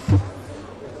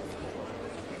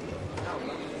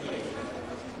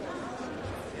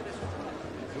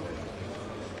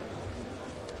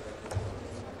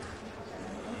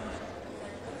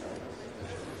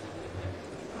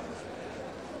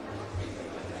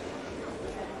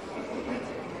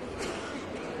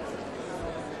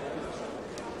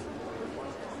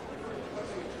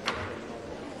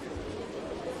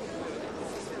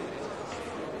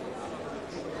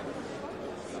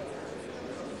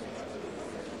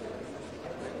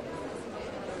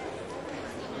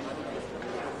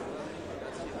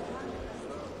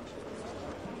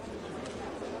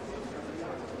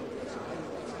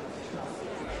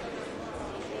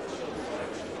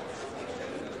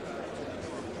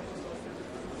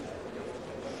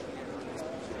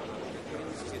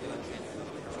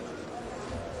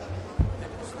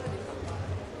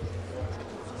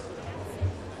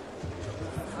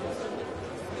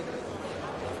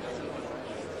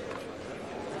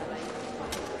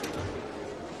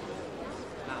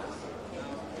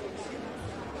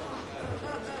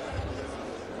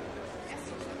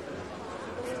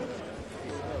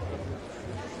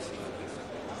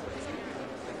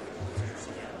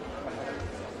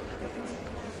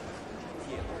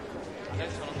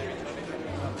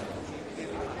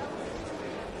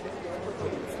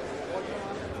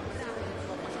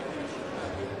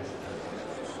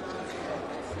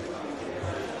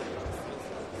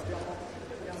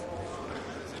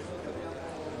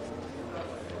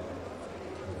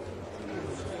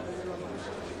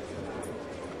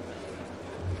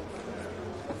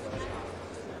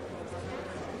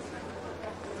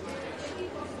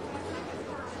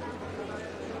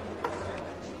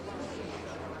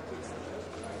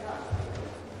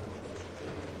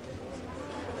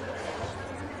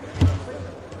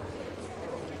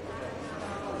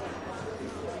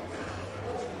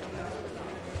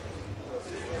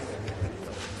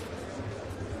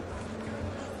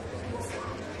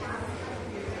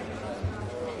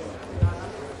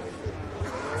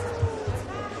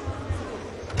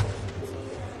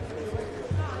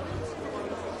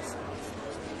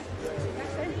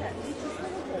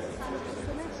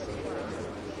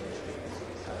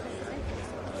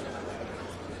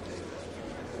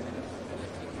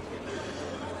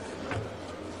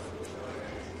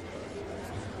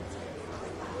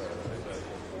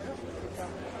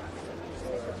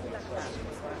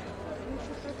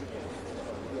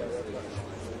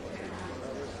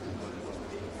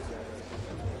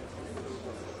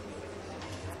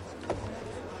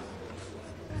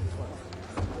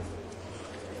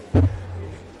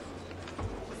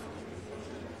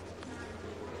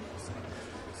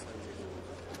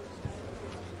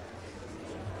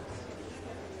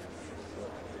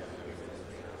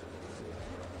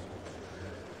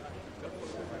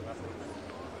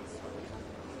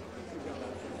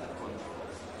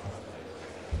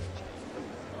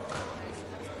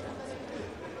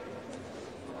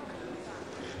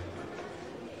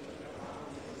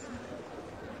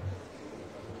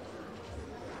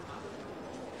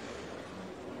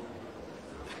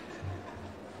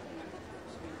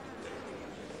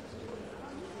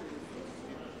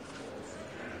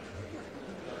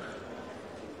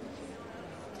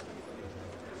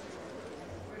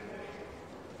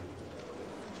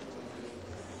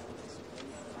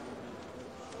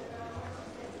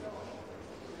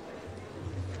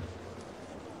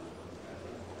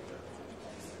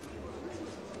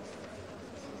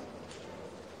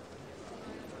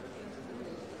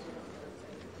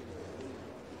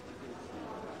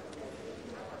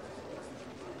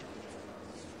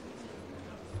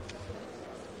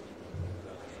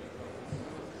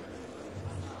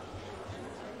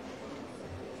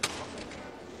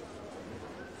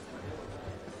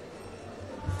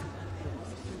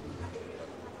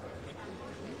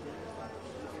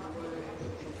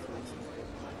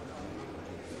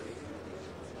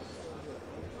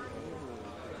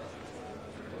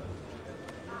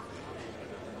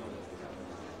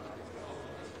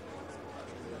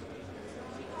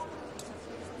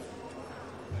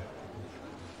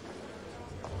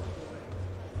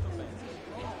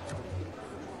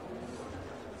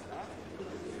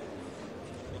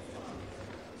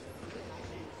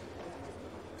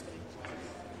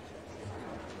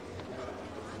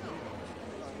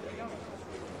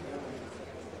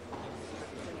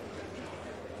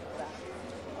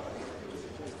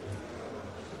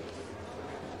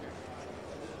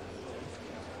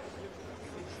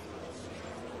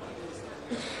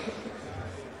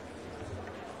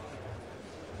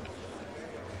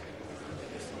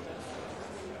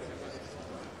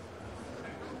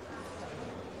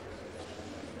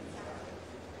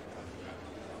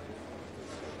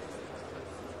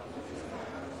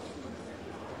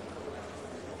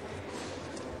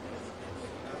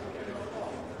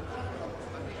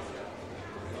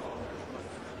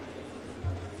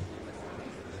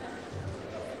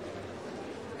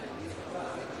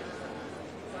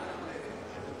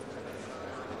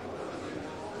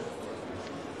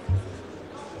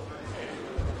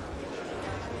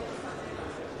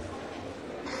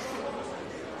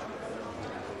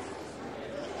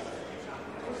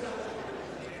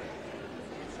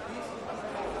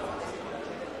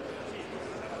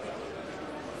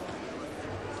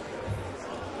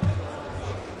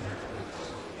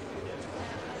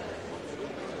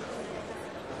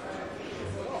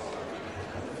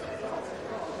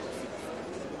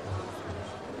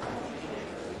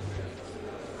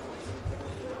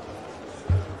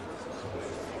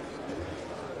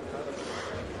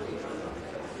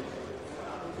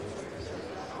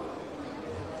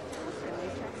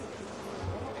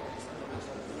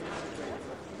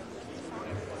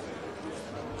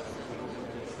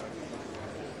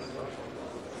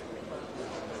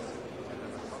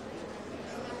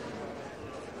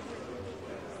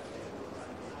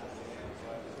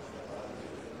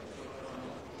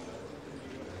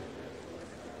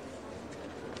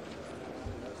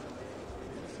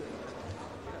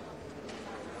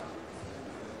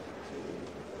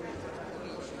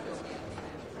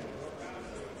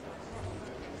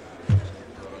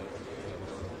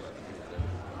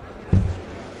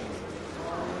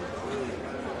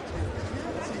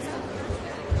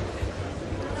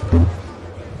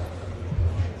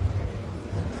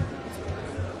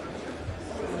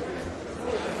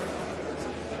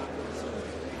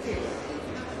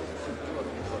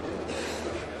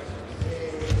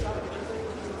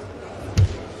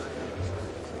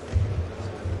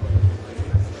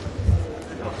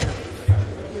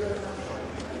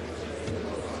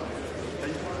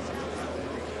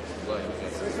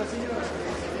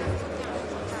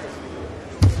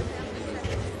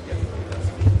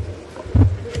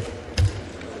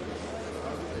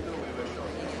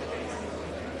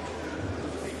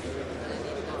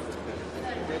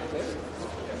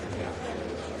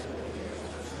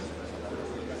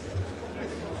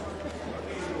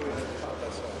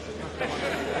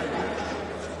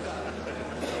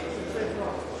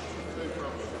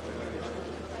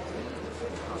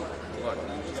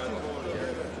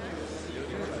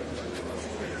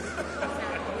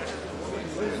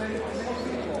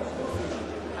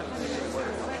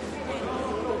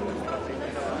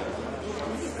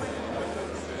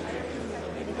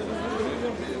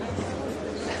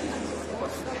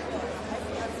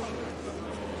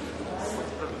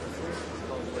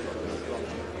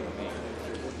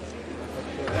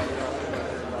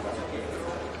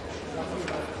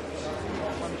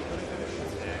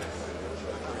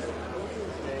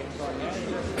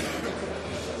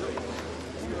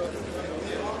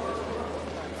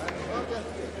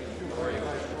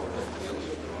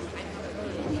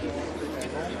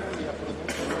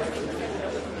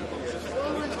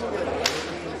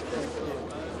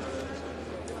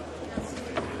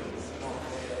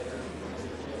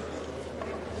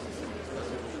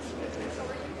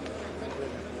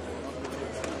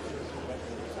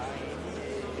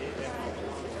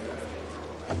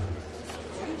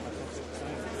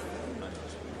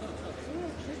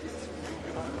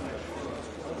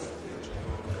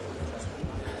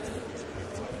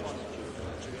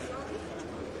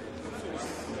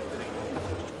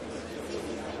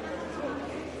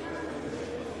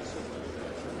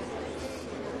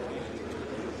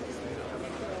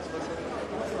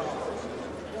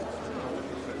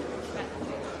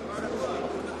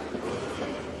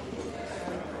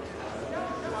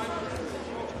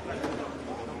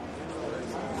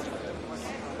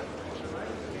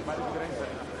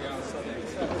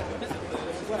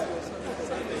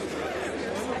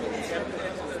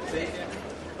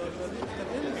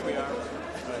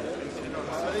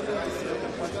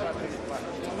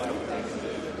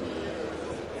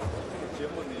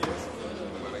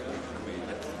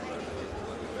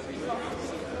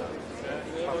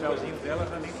dela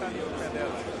já nem tá ali no pé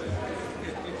dela.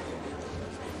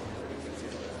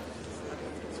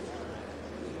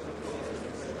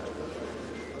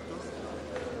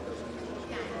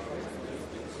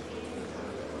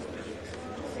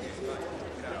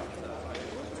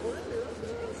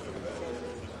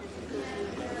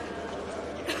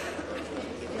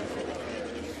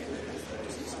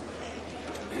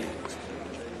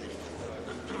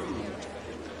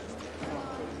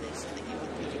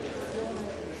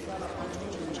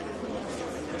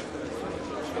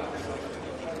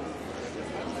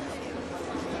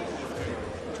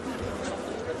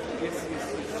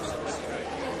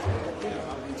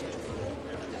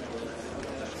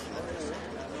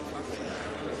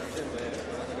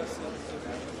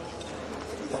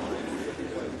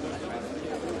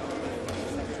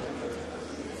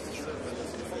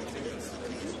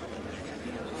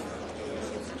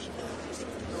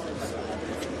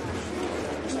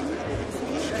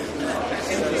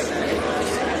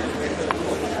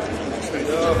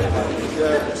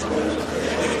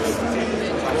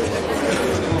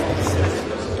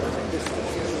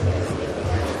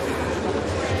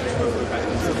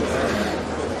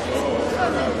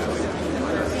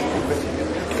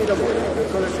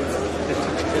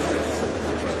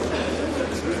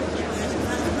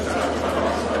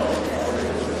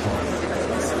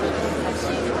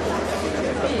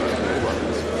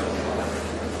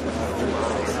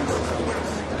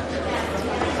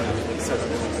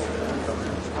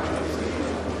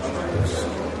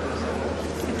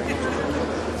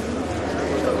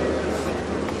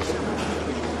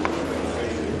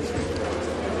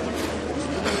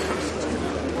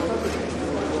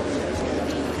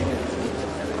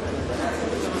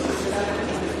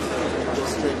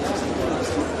 Straight.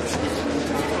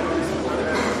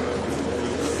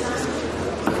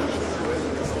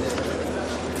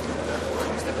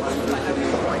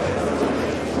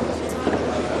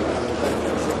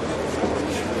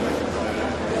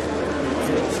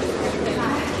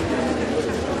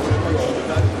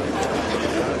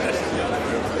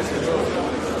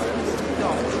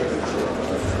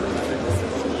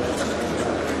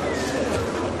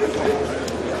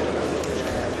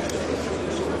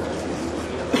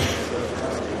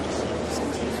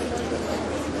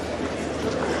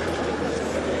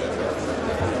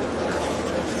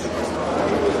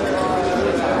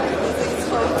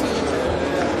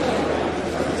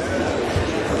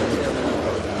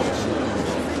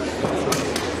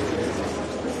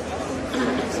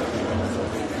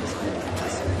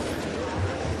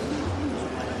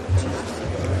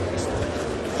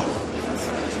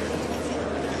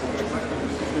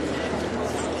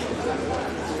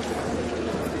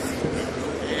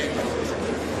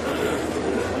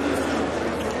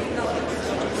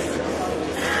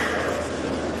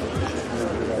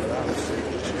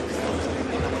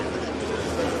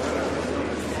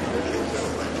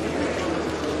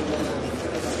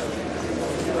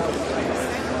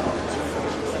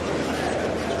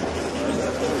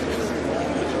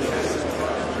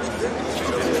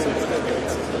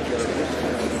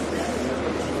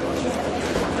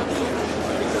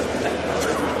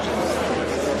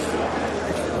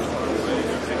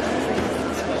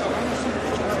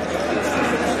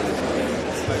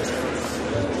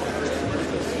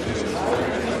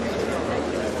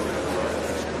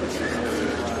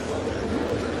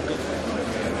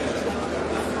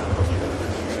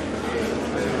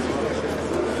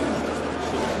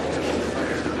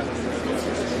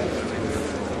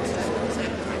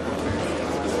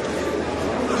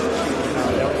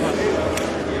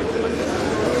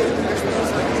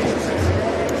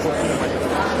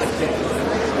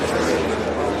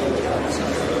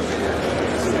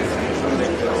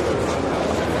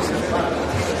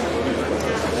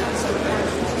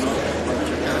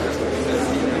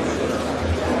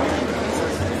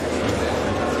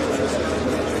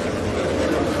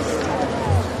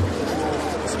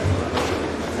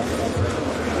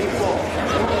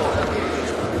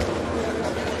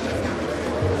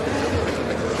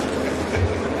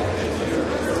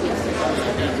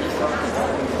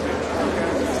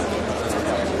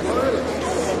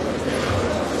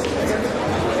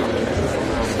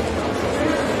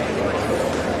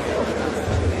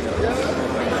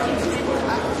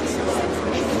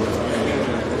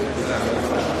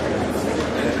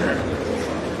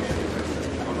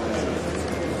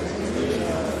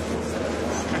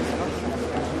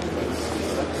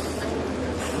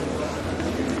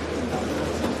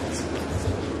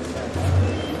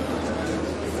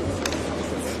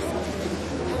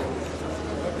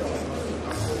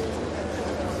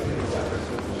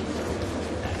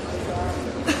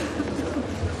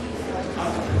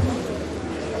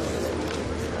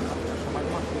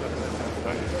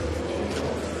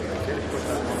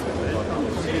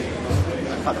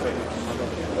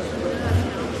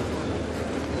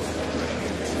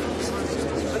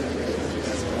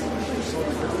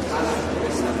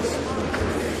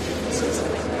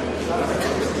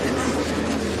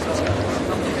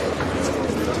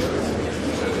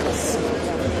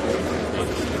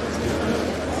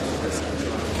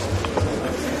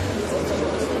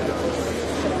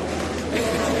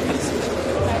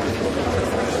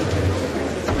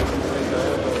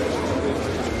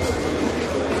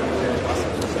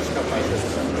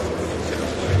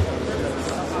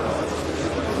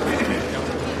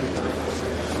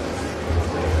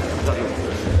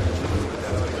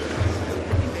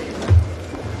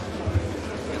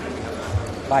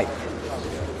 Vai.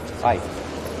 Vai.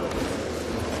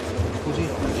 Scusi,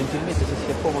 gentilmente se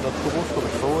si accomoda al suo posto, per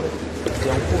favore, si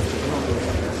ha un posto, se no deve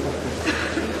fare.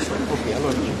 Ok,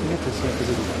 allora gentilmente si mette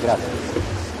seduto. Grazie.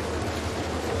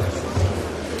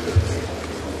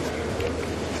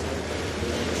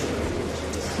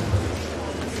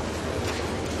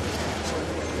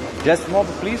 Just move,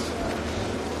 please.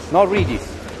 Not ready.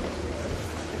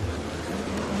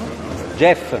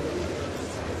 Jeff.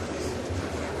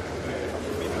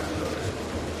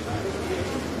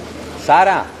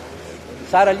 Sara.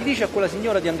 Sara, gli dice a quella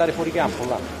signora di andare fuori campo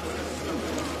là.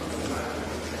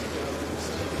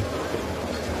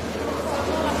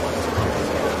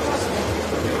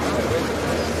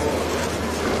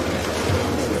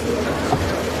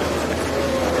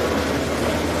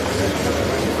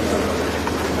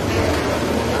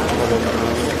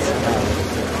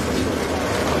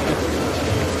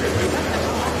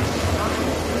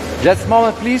 Just a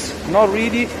moment, please. Not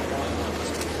ready.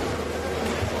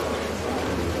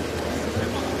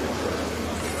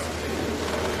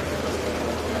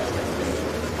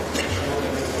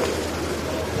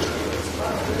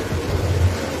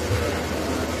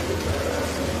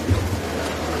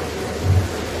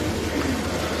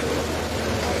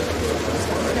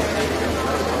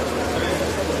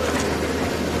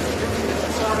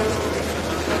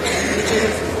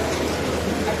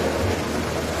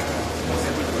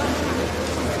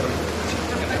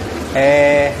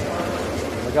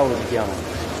 Come cavolo si chiama?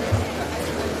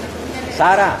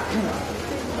 Sara?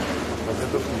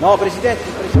 No, Presidente,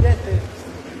 il Presidente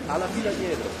alla fila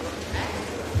dietro.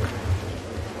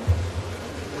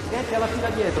 Presidente alla fila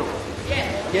dietro.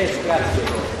 Yes,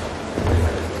 grazie.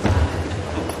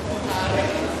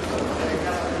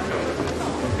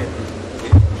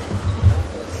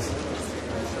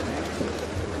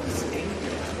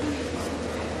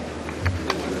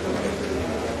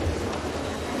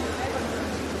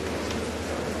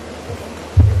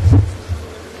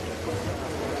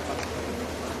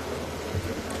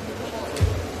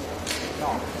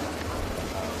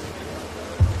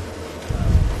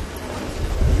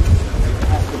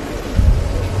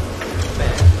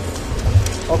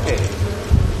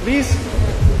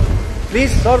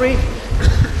 Please, sorry.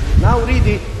 Now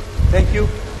ready. Thank you.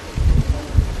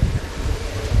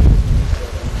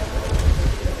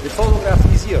 The photograph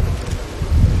is here.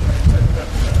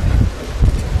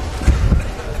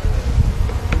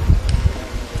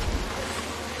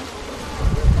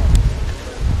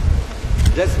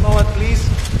 Just a moment, please.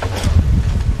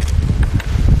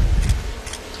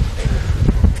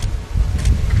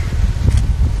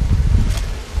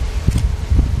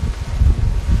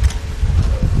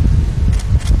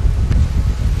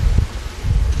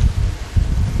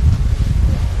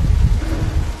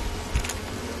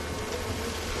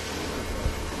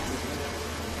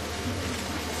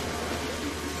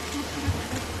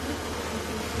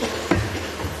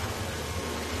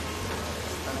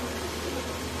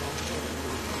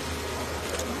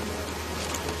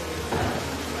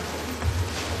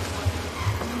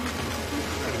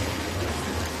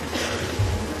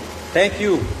 Thank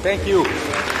you. Thank you.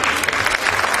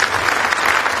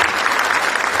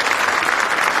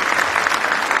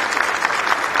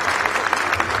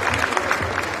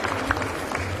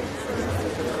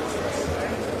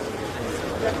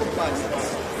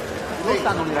 Dove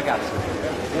stanno le ragazze?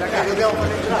 Le ragazze dobbiamo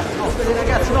maneggiare. No, per le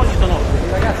ragazze non ci sono.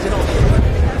 Le ragazze no.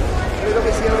 Credo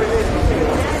che siano le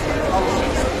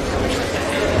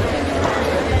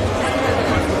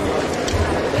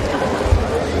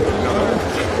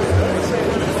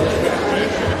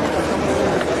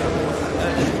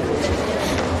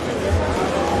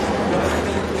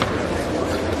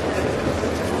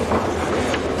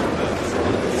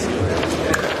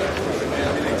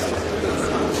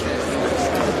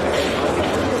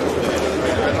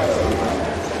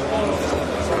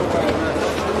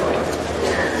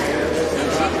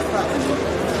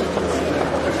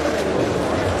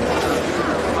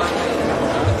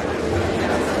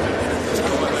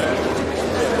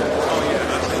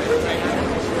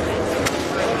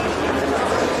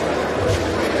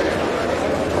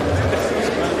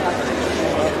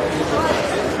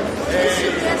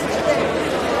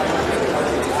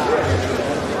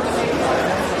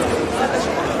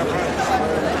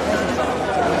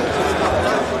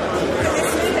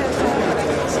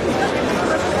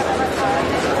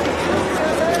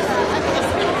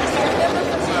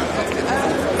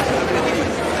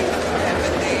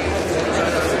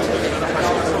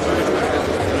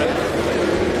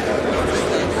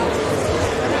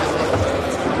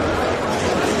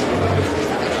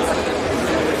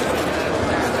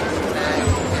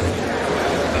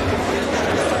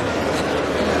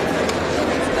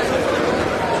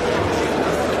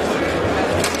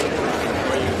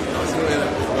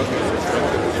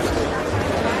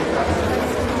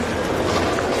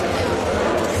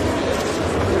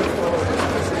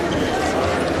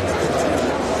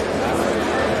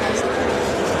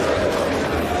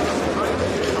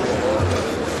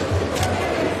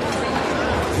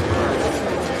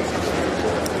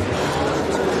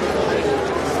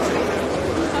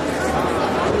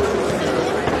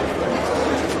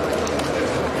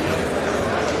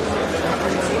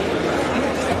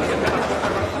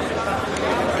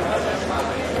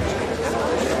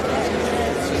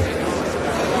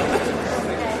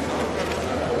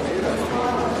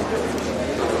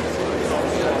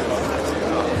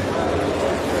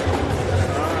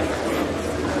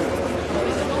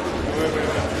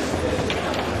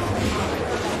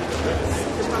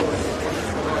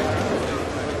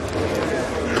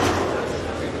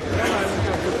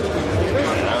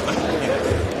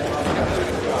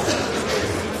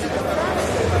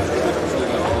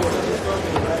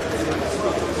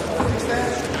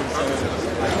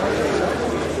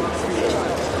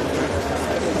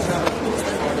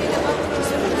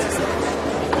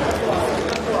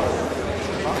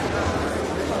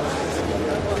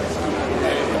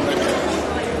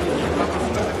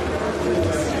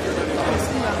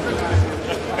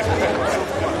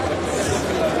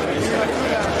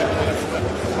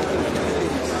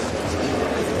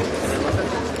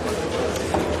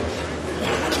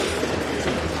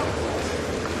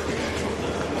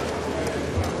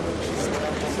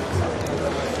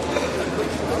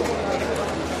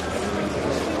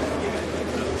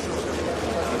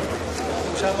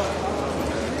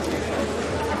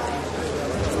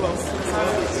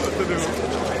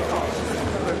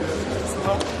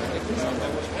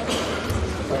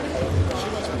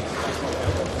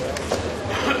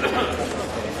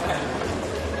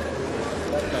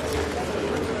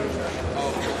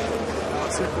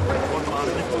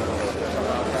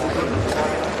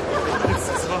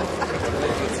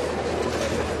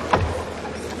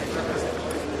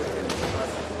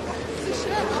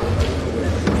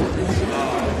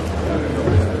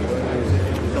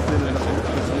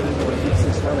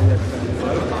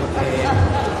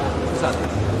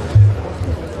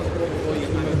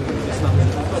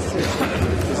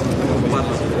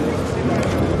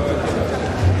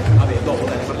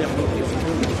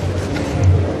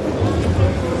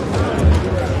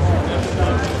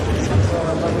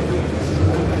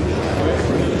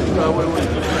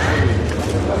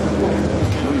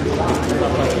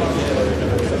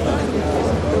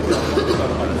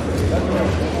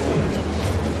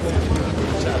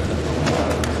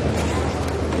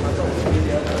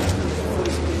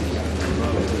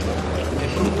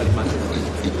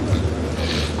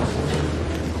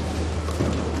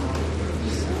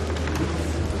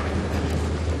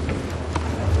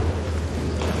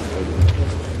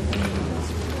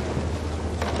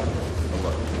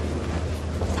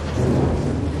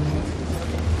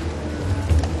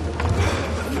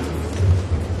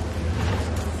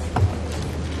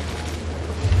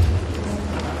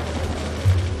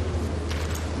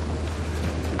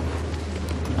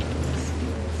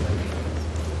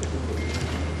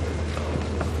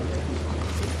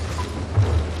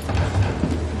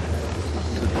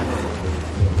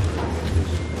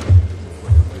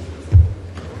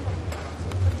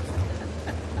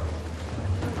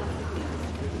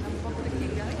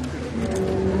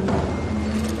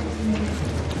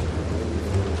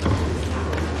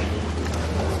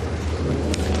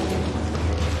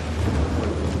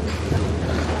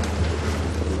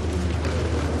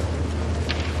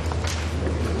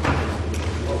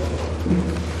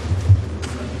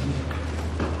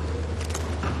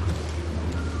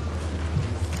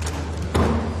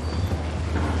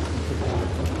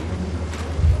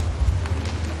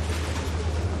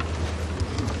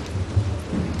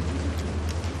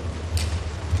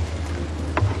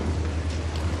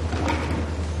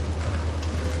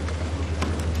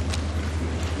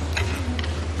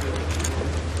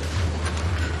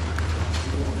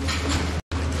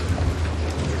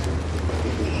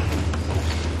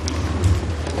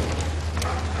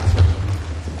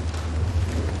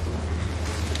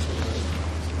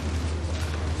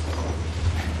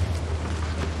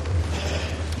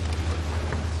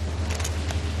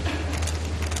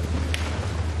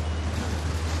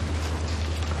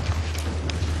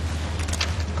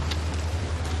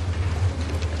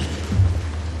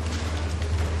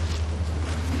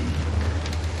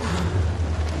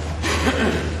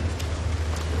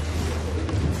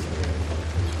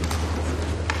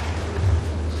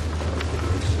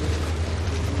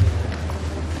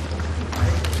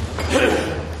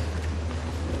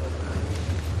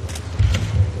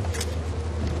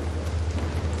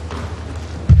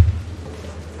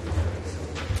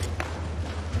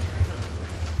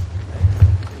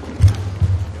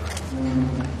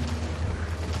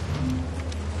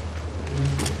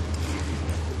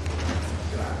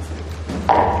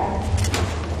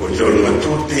Buongiorno a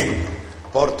tutti,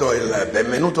 porto il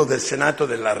benvenuto del Senato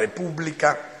della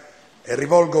Repubblica e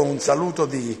rivolgo un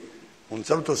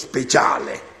saluto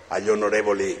speciale agli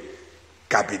onorevoli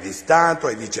capi di Stato,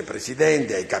 ai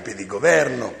vicepresidenti, ai capi di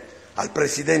governo, al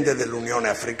Presidente dell'Unione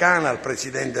Africana, al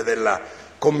Presidente della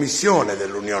Commissione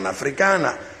dell'Unione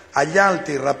Africana, agli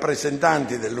alti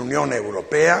rappresentanti dell'Unione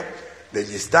Europea,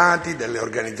 degli Stati, delle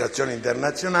organizzazioni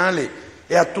internazionali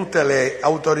e a tutte le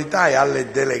autorità e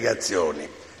alle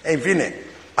delegazioni. E infine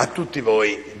a tutti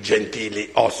voi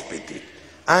gentili ospiti,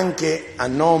 anche a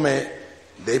nome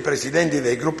dei presidenti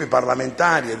dei gruppi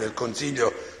parlamentari e del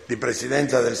Consiglio di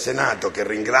Presidenza del Senato, che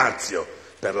ringrazio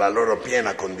per la loro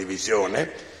piena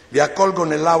condivisione, vi accolgo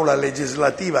nell'Aula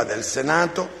legislativa del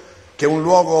Senato, che è un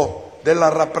luogo della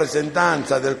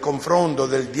rappresentanza, del confronto,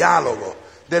 del dialogo,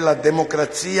 della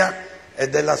democrazia e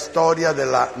della storia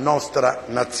della nostra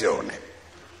nazione.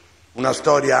 Una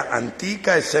storia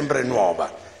antica e sempre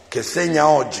nuova, che segna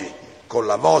oggi, con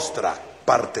la vostra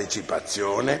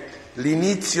partecipazione,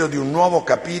 l'inizio di un nuovo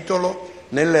capitolo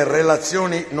nelle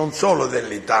relazioni non solo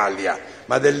dell'Italia,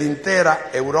 ma dell'intera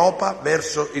Europa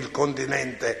verso il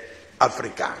continente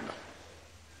africano.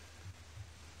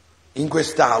 In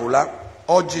quest'Aula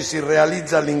oggi si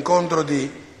realizza l'incontro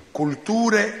di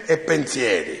culture e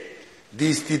pensieri di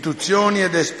istituzioni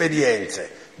ed esperienze,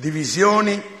 di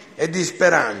visioni e di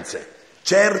speranze,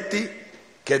 certi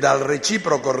che dal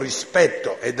reciproco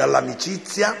rispetto e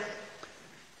dall'amicizia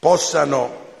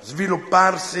possano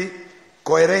svilupparsi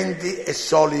coerenti e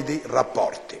solidi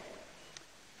rapporti.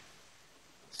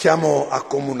 Siamo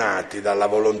accomunati dalla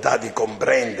volontà di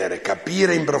comprendere,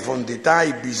 capire in profondità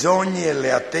i bisogni e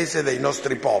le attese dei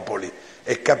nostri popoli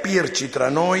e capirci tra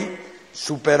noi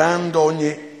superando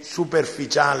ogni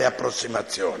superficiale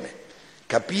approssimazione.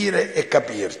 Capire e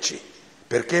capirci,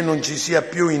 perché non ci sia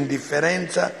più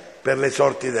indifferenza per le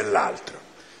sorti dell'altro.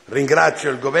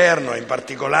 Ringrazio il Governo e in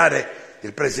particolare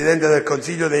il Presidente del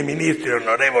Consiglio dei Ministri,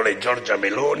 onorevole Giorgia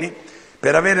Meloni,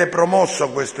 per avere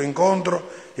promosso questo incontro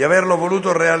e averlo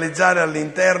voluto realizzare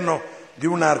all'interno di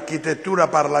un'architettura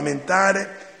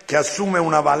parlamentare che assume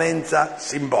una valenza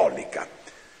simbolica.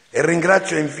 E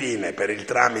ringrazio infine, per il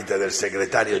tramite del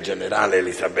Segretario Generale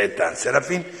Elisabetta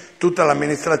Serafin, tutta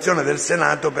l'amministrazione del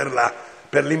Senato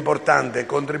per l'importante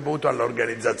contributo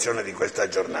all'organizzazione di questa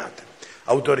giornata.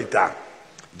 Autorità,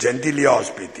 gentili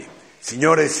ospiti,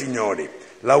 signore e signori,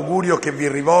 l'augurio che vi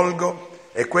rivolgo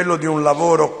è quello di un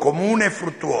lavoro comune e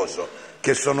fruttuoso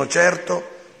che, sono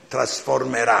certo,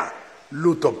 trasformerà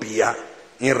l'utopia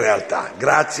in realtà.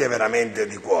 Grazie veramente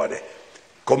di cuore.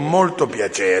 Con molto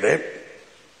piacere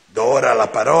do ora la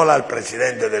parola al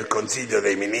Presidente del Consiglio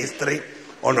dei Ministri,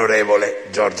 onorevole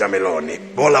Giorgia Meloni.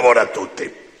 Buon lavoro a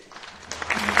tutti.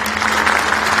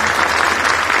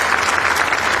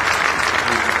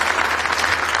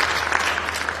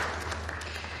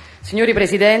 Signori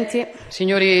Presidenti,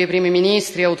 signori Primi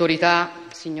Ministri, autorità,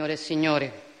 signore e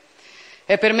signori,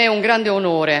 è per me un grande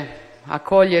onore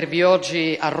accogliervi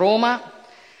oggi a Roma,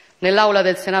 nell'Aula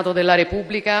del Senato della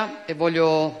Repubblica, e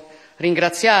voglio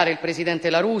ringraziare il Presidente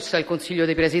La Russa, il Consiglio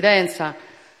di Presidenza,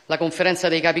 la Conferenza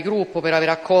dei Capigruppo per aver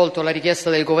accolto la richiesta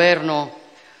del Governo,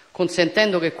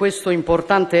 consentendo che questo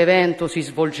importante evento si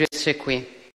svolgesse qui.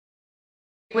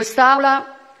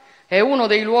 Quest'Aula è uno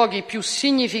dei luoghi più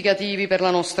significativi per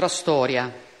la nostra storia.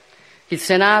 Il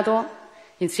Senato,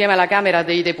 insieme alla Camera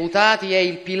dei Deputati, è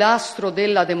il pilastro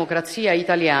della democrazia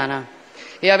italiana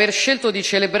e aver scelto di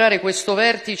celebrare questo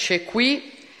vertice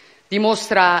qui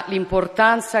dimostra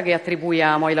l'importanza che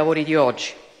attribuiamo ai lavori di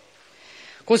oggi.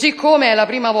 Così come è la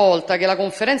prima volta che la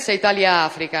Conferenza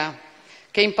Italia-Africa,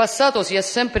 che in passato si è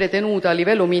sempre tenuta a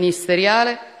livello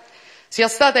ministeriale, sia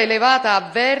stata elevata a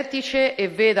vertice e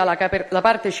veda la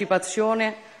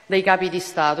partecipazione dei capi di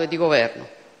Stato e di Governo.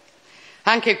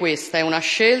 Anche questa è una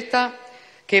scelta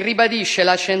che ribadisce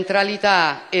la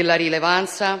centralità e la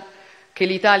rilevanza che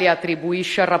l'Italia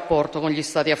attribuisce al rapporto con gli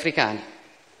Stati africani.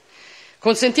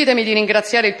 Consentitemi di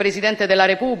ringraziare il Presidente della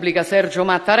Repubblica, Sergio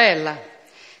Mattarella,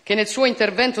 che nel suo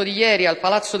intervento di ieri al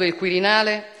Palazzo del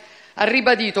Quirinale ha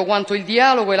ribadito quanto il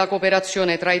dialogo e la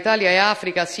cooperazione tra Italia e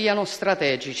Africa siano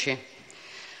strategici.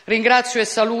 Ringrazio e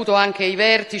saluto anche i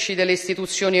vertici delle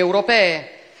istituzioni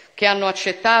europee che hanno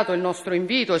accettato il nostro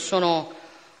invito e sono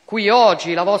qui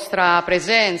oggi. La vostra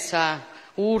presenza,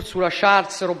 Ursula,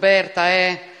 Charles, Roberta,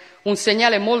 è un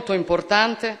segnale molto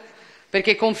importante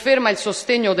perché conferma il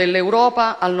sostegno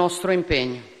dell'Europa al nostro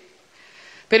impegno.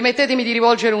 Permettetemi di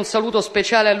rivolgere un saluto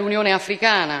speciale all'Unione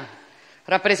Africana,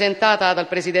 rappresentata dal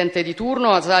Presidente di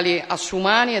turno, Azali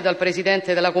Assoumani, e dal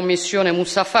Presidente della Commissione,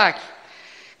 Moussa Faki,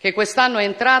 che quest'anno è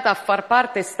entrata a far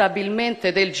parte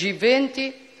stabilmente del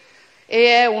G20 e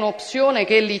è un'opzione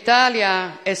che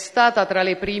l'Italia è stata tra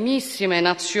le primissime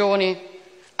nazioni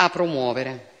a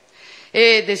promuovere.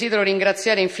 E desidero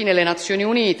ringraziare infine le Nazioni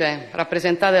Unite,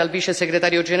 rappresentate dal Vice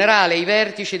Segretario Generale, i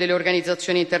vertici delle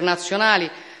organizzazioni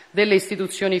internazionali, delle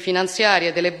istituzioni finanziarie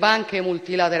e delle banche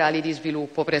multilaterali di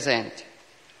sviluppo presenti.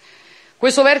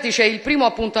 Questo vertice è il primo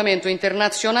appuntamento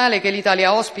internazionale che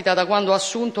l'Italia ospita da quando ha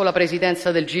assunto la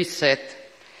presidenza del G7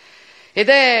 ed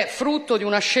è frutto di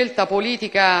una scelta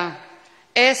politica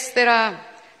estera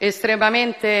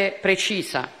estremamente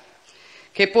precisa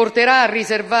che porterà a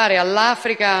riservare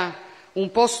all'Africa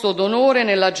un posto d'onore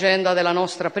nell'agenda della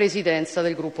nostra presidenza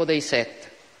del gruppo dei 7.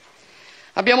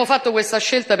 Abbiamo fatto questa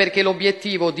scelta perché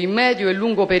l'obiettivo di medio e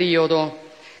lungo periodo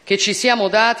che ci siamo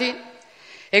dati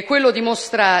è quello di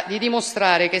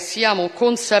dimostrare che siamo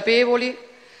consapevoli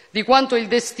di quanto il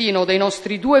destino dei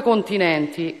nostri due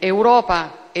continenti,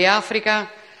 Europa e Africa,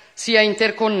 sia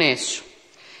interconnesso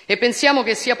e pensiamo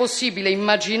che sia possibile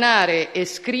immaginare e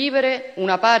scrivere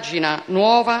una pagina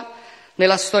nuova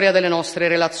nella storia delle nostre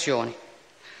relazioni.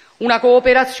 Una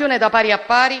cooperazione da pari a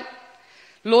pari,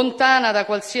 lontana da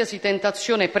qualsiasi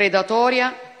tentazione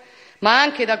predatoria, ma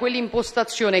anche da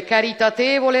quell'impostazione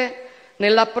caritatevole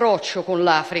nell'approccio con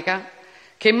l'Africa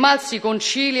che mal si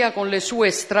concilia con le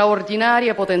sue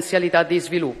straordinarie potenzialità di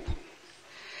sviluppo.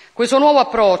 Questo nuovo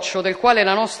approccio, del quale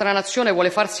la nostra nazione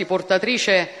vuole farsi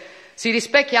portatrice, si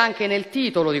rispecchia anche nel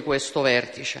titolo di questo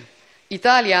vertice: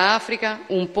 Italia-Africa,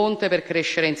 un ponte per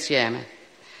crescere insieme.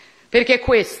 Perché è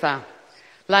questa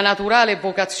la naturale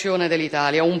vocazione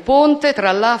dell'Italia, un ponte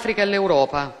tra l'Africa e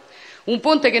l'Europa, un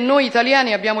ponte che noi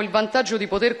italiani abbiamo il vantaggio di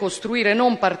poter costruire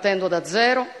non partendo da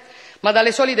zero, ma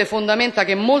dalle solide fondamenta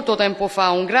che molto tempo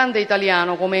fa un grande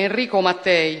italiano come Enrico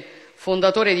Mattei,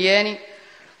 fondatore di ENI,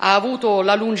 ha avuto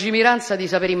la lungimiranza di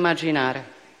saper immaginare.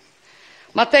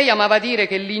 Mattei amava dire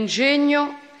che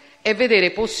l'ingegno è vedere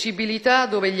possibilità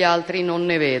dove gli altri non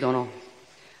ne vedono.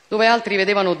 Dove altri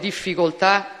vedevano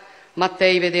difficoltà,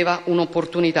 Mattei vedeva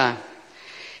un'opportunità.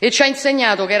 E ci ha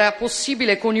insegnato che era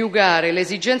possibile coniugare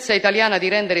l'esigenza italiana di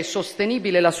rendere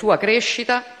sostenibile la sua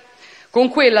crescita con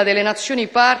quella delle nazioni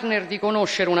partner di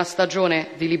conoscere una stagione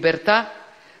di libertà,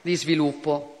 di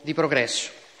sviluppo, di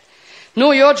progresso.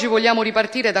 Noi oggi vogliamo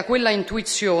ripartire da quella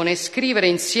intuizione e scrivere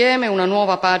insieme una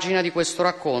nuova pagina di questo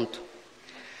racconto.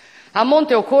 A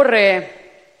monte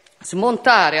occorre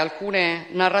smontare alcune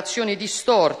narrazioni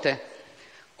distorte,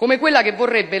 come quella che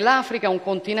vorrebbe l'Africa un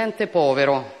continente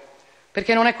povero,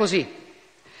 perché non è così.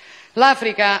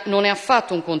 L'Africa non è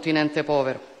affatto un continente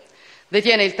povero.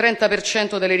 Detiene il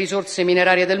 30% delle risorse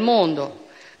minerarie del mondo,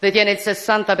 detiene il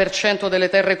 60% delle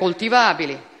terre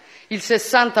coltivabili, il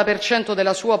 60%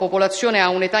 della sua popolazione ha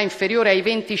un'età inferiore ai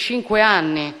 25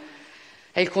 anni,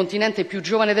 è il continente più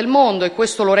giovane del mondo e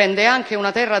questo lo rende anche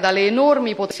una terra dalle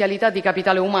enormi potenzialità di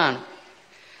capitale umano.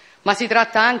 Ma si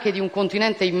tratta anche di un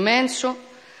continente immenso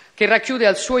che racchiude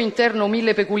al suo interno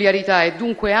 1000 peculiarità e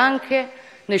dunque anche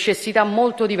necessità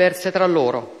molto diverse tra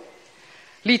loro.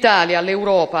 L'Italia,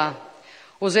 l'Europa,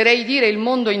 oserei dire il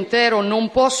mondo intero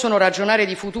non possono ragionare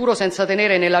di futuro senza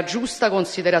tenere nella giusta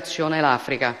considerazione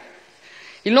l'Africa.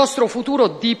 Il nostro futuro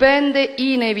dipende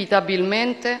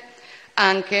inevitabilmente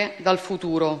anche dal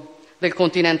futuro del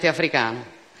continente africano.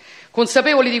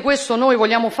 Consapevoli di questo, noi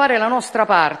vogliamo fare la nostra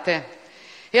parte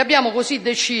e abbiamo così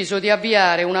deciso di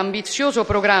avviare un ambizioso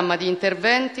programma di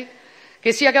interventi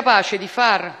che sia capace di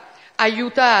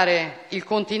aiutare il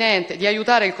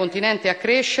continente a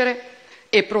crescere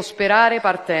e prosperare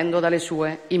partendo dalle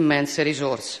sue immense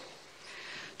risorse.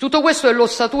 Tutto questo è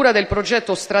l'ossatura del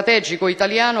progetto strategico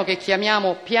italiano che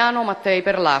chiamiamo Piano Mattei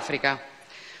per l'Africa,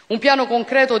 un piano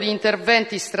concreto di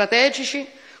interventi strategici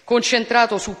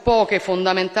concentrato su poche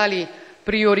fondamentali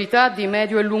priorità di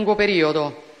medio e lungo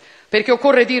periodo, perché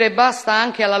occorre dire basta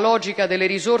anche alla logica delle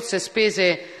risorse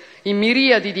spese in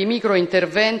miriadi di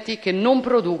microinterventi che non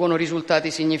producono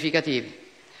risultati significativi.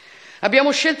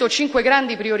 Abbiamo scelto 5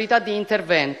 grandi priorità di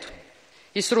intervento: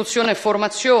 istruzione e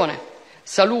formazione,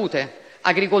 salute,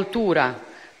 agricoltura,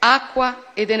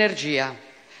 acqua ed energia.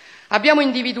 Abbiamo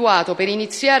individuato per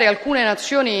iniziare alcune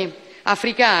nazioni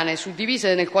africane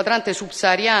suddivise nel quadrante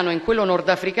subsahariano e in quello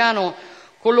nordafricano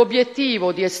con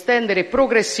l'obiettivo di estendere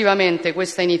progressivamente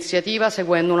questa iniziativa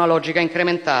seguendo una logica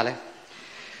incrementale.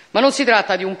 Ma non si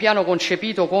tratta di un piano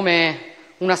concepito come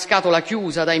una scatola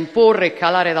chiusa da imporre e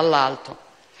calare dall'alto,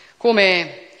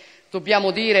 come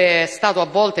dobbiamo dire è stato a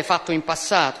volte fatto in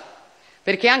passato,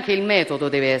 perché anche il metodo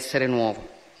deve essere nuovo.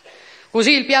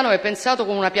 Così il piano è pensato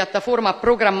come una piattaforma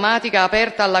programmatica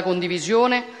aperta alla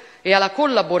condivisione e alla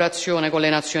collaborazione con le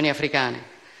nazioni africane,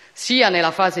 sia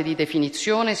nella fase di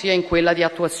definizione sia in quella di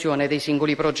attuazione dei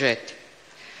singoli progetti.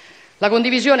 La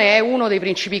condivisione è uno dei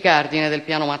principi cardine del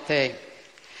piano Mattei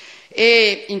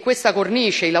e in questa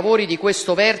cornice i lavori di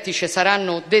questo vertice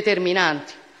saranno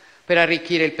determinanti per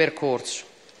arricchire il percorso.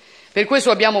 Per questo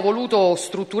abbiamo voluto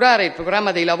strutturare il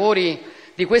programma dei lavori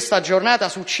di questa giornata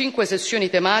su 5 sessioni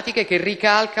tematiche che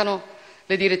ricalcano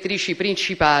le direttrici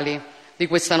principali di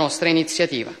questa nostra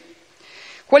iniziativa.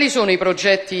 Quali sono i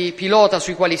progetti pilota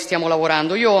sui quali stiamo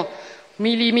lavorando? Io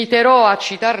mi limiterò a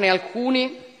citarne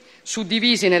alcuni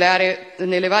suddivisi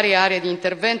nelle varie aree di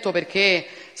intervento perché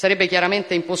sarebbe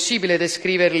chiaramente impossibile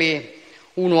descriverli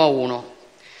uno a uno.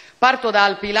 Parto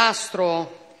dal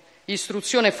pilastro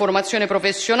istruzione e formazione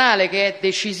professionale, che è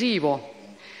decisivo,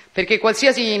 perché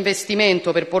qualsiasi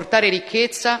investimento per portare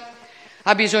ricchezza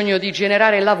ha bisogno di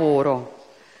generare lavoro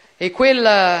e quel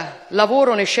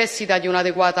lavoro necessita di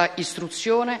un'adeguata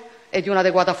istruzione e di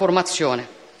un'adeguata formazione.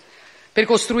 Per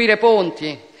costruire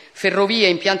ponti, ferrovie,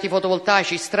 impianti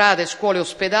fotovoltaici, strade, scuole,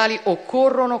 ospedali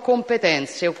occorrono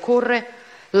competenze, occorre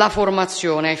la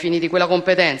formazione ai fini di quella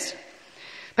competenza.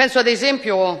 Penso ad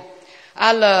esempio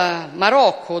al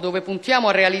Marocco, dove puntiamo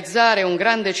a realizzare un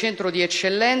grande centro di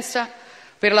eccellenza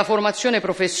per la formazione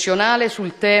professionale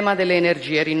sul tema delle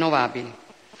energie rinnovabili.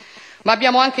 Ma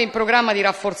abbiamo anche in programma di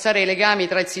rafforzare i legami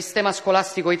tra il sistema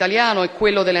scolastico italiano e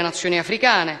quello delle nazioni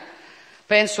africane.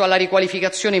 Penso alla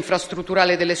riqualificazione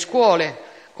infrastrutturale delle scuole,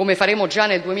 come faremo già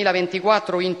nel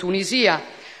 2024 in Tunisia,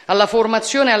 alla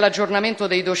formazione e all'aggiornamento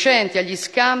dei docenti, agli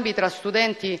scambi tra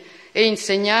studenti e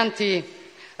insegnanti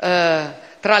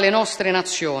tra le nostre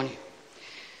nazioni.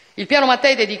 Il piano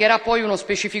Mattei dedicherà poi uno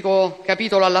specifico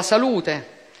capitolo alla salute.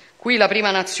 Qui la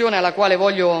prima nazione alla quale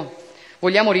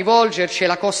vogliamo rivolgerci è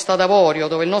la Costa d'Avorio,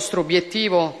 dove il nostro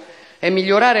obiettivo è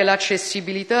migliorare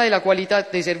l'accessibilità e la qualità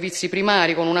dei servizi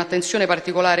primari, con un'attenzione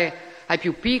particolare ai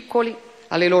più piccoli,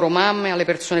 alle loro mamme, alle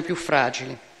persone più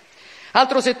fragili.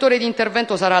 Altro settore di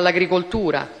intervento sarà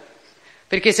l'agricoltura,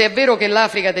 perché se è vero che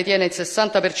l'Africa detiene il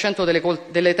 60%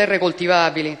 delle terre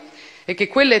coltivabili e che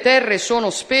quelle terre sono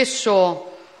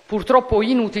spesso purtroppo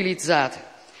inutilizzate,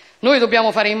 noi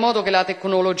dobbiamo fare in modo che la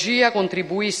tecnologia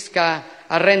contribuisca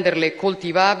a renderle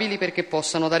coltivabili perché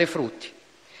possano dare frutti.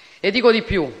 E dico di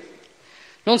più,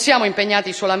 non siamo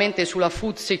impegnati solamente sulla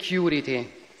food security,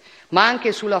 ma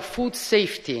anche sulla food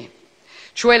safety,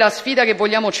 cioè la sfida che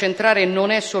vogliamo centrare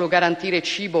non è solo garantire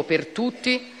cibo per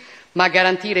tutti, ma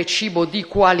garantire cibo di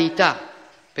qualità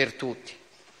per tutti.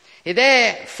 Ed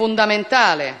è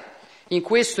fondamentale in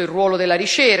questo il ruolo della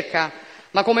ricerca,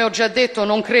 ma come ho già detto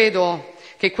non credo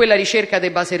che quella ricerca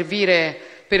debba servire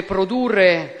per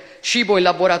produrre cibo in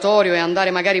laboratorio e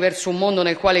andare magari verso un mondo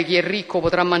nel quale chi è ricco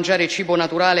potrà mangiare cibo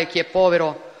naturale e chi è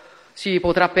povero si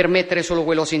potrà permettere solo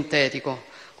quello sintetico,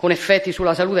 con effetti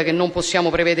sulla salute che non possiamo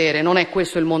prevedere. Non è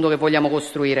questo il mondo che vogliamo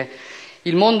costruire.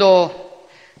 Il mondo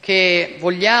che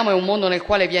vogliamo è un mondo nel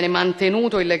quale viene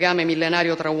mantenuto il legame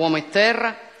millenario tra uomo e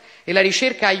terra e la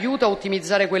ricerca aiuta a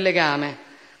ottimizzare quel legame,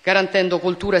 garantendo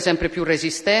colture sempre più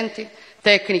resistenti,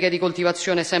 tecniche di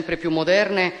coltivazione sempre più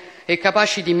moderne e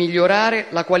capaci di migliorare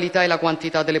la qualità e la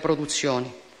quantità delle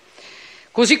produzioni.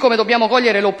 Così come dobbiamo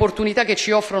cogliere l'opportunità che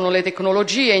ci offrono le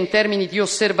tecnologie in termini di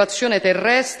osservazione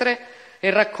terrestre e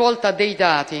raccolta dei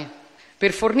dati,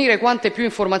 per fornire quante più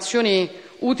informazioni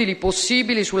utili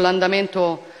possibili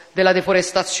sull'andamento della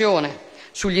deforestazione,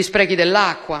 sugli sprechi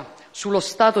dell'acqua, sullo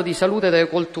stato di salute delle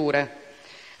colture.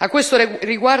 A questo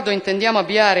riguardo intendiamo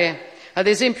avviare, ad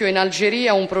esempio in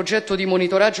Algeria, un progetto di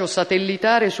monitoraggio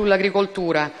satellitare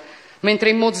sull'agricoltura, mentre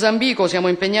in Mozambico siamo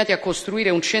impegnati a costruire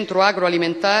un centro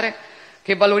agroalimentare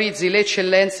che valorizzi le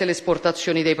eccellenze e le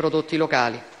esportazioni dei prodotti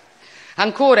locali.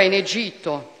 Ancora in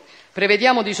Egitto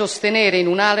prevediamo di sostenere in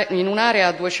un'area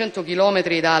a 200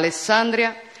 chilometri da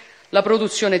Alessandria la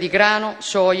produzione di grano,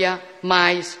 soia,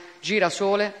 mais,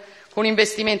 girasole, con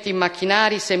investimenti in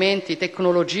macchinari, sementi,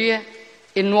 tecnologie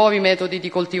e nuovi metodi di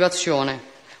coltivazione,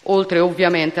 oltre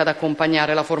ovviamente ad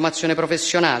accompagnare la formazione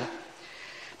professionale.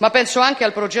 Ma penso anche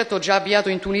al progetto già avviato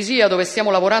in Tunisia, dove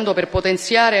stiamo lavorando per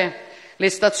potenziare le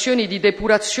stazioni di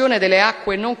depurazione delle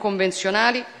acque non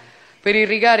convenzionali per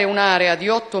irrigare un'area di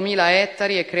 8.000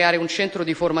 ettari e creare un centro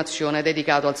di formazione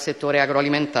dedicato al settore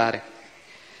agroalimentare.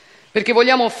 Perché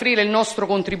vogliamo offrire il nostro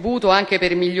contributo anche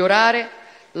per migliorare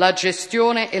la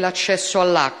gestione e l'accesso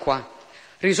all'acqua,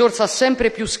 risorsa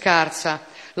sempre più scarsa,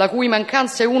 la cui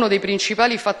mancanza è uno dei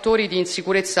principali fattori di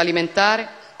insicurezza alimentare,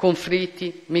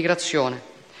 conflitti, migrazione.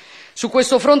 Su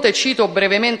questo fronte cito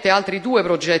brevemente altri 2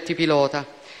 progetti pilota.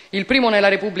 Il primo nella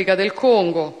Repubblica del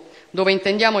Congo, dove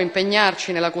intendiamo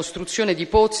impegnarci nella costruzione di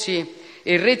pozzi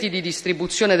e reti di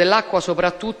distribuzione dell'acqua,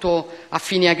 soprattutto a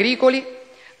fini agricoli,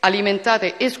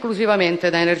 alimentate esclusivamente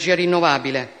da energia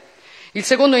rinnovabile. Il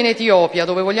secondo in Etiopia,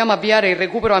 dove vogliamo avviare il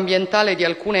recupero ambientale di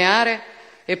alcune aree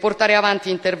e portare avanti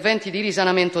interventi di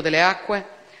risanamento delle acque,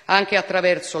 anche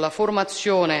attraverso la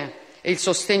formazione e il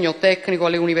sostegno tecnico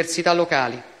alle università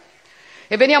locali.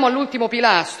 E veniamo all'ultimo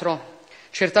pilastro,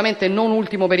 certamente non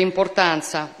ultimo per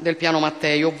importanza, del piano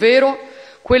Mattei, ovvero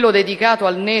quello dedicato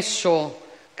al nesso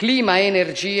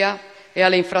clima-energia e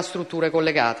alle infrastrutture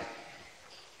collegate.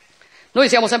 Noi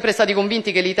siamo sempre stati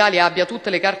convinti che l'Italia abbia tutte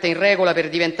le carte in regola per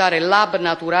diventare l'hub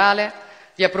naturale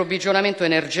di approvvigionamento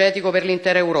energetico per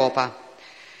l'intera Europa.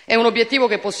 È un obiettivo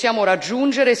che possiamo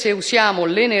raggiungere se usiamo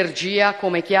l'energia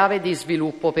come chiave di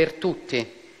sviluppo per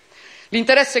tutti.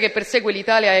 L'interesse che persegue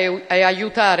l'Italia è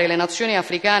aiutare le nazioni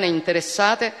africane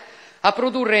interessate a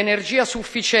produrre energia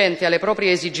sufficiente alle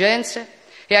proprie esigenze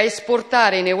e a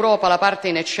esportare in Europa la parte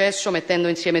in eccesso, mettendo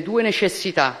insieme 2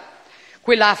 necessità: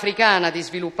 quella africana di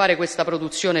sviluppare questa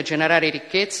produzione e generare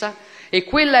ricchezza e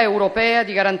quella europea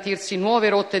di garantirsi nuove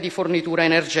rotte di fornitura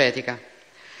energetica.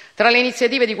 Tra le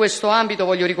iniziative di questo ambito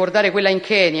voglio ricordare quella in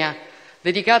Kenya,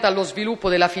 dedicata allo sviluppo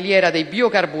della filiera dei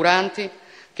biocarburanti,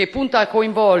 che punta a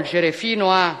coinvolgere fino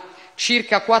a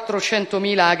circa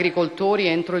 400.000 agricoltori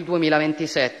entro il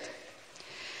 2027.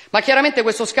 Ma chiaramente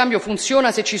questo scambio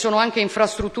funziona se ci sono anche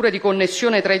infrastrutture di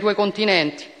connessione tra i due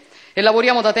continenti e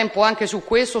lavoriamo da tempo anche su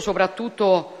questo,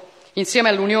 soprattutto insieme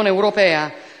all'Unione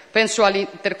Europea. Penso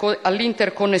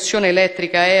all'interconnessione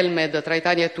elettrica Elmed tra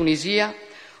Italia e Tunisia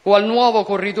o al nuovo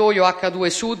corridoio H2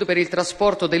 Sud per il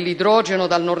trasporto dell'idrogeno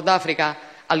dal Nord Africa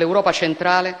all'Europa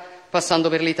centrale, passando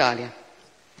per l'Italia.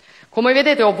 Come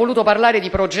vedete, ho voluto parlare di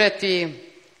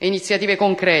progetti e iniziative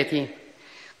concreti,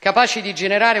 capaci di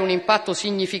generare un impatto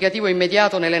significativo e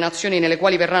immediato nelle nazioni nelle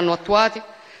quali verranno attuati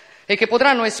e che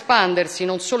potranno espandersi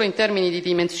non solo in termini di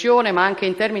dimensione, ma anche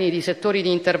in termini di settori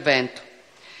di intervento.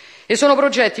 E sono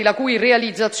progetti la cui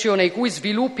realizzazione e i cui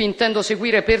sviluppi intendo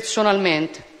seguire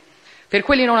personalmente. Per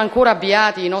quelli non ancora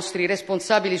avviati, i nostri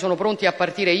responsabili sono pronti a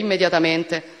partire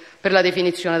immediatamente per la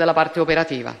definizione della parte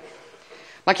operativa.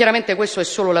 Ma chiaramente questo è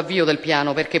solo l'avvio del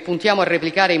piano, perché puntiamo a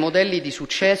replicare i modelli di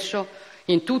successo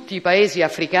in tutti i paesi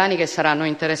africani che saranno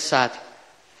interessati.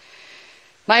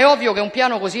 Ma è ovvio che un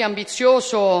piano così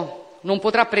ambizioso non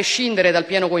potrà prescindere dal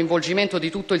pieno coinvolgimento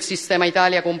di tutto il sistema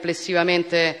Italia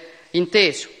complessivamente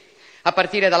inteso, a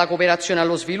partire dalla cooperazione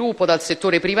allo sviluppo, dal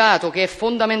settore privato, che è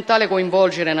fondamentale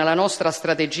coinvolgere nella nostra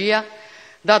strategia,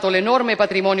 dato l'enorme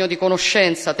patrimonio di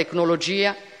conoscenza,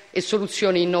 tecnologia e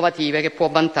soluzioni innovative che può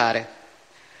vantare.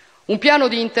 Un piano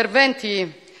di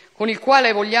interventi con il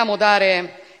quale vogliamo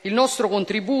dare il nostro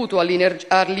contributo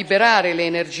a liberare le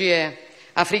energie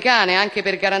africane, anche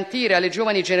per garantire alle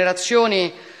giovani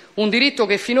generazioni un diritto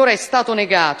che finora è stato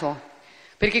negato.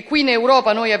 Perché qui in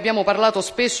Europa noi abbiamo parlato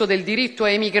spesso del diritto a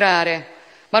emigrare,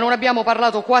 ma non abbiamo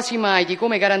parlato quasi mai di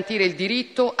come garantire il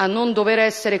diritto a non dover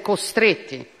essere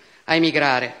costretti a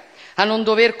emigrare, a non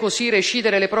dover così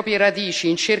recidere le proprie radici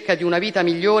in cerca di una vita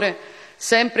migliore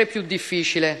sempre più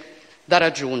difficile da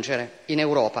raggiungere in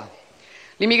Europa.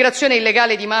 L'immigrazione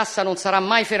illegale di massa non sarà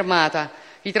mai fermata,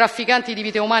 i trafficanti di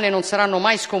vite umane non saranno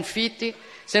mai sconfitti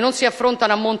se non si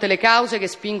affrontano a monte le cause che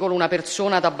spingono una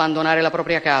persona ad abbandonare la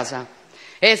propria casa.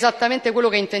 È esattamente quello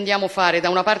che intendiamo fare, da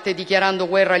una parte dichiarando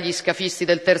guerra agli scafisti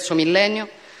del terzo millennio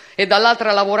e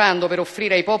dall'altra lavorando per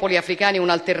offrire ai popoli africani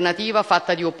un'alternativa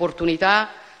fatta di opportunità,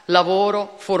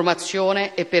 lavoro,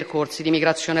 formazione e percorsi di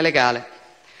migrazione legale.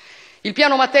 Il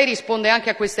piano Mattei risponde anche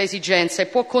a questa esigenza e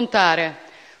può contare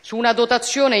su una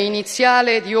dotazione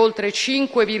iniziale di oltre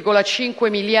 5,5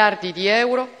 miliardi di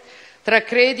euro tra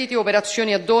crediti,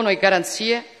 operazioni a dono e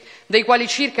garanzie, dei quali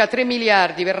circa 3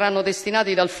 miliardi verranno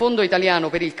destinati dal Fondo italiano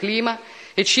per il clima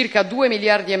e circa 2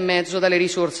 miliardi e mezzo dalle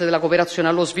risorse della cooperazione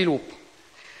allo sviluppo.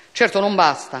 Certo non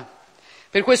basta.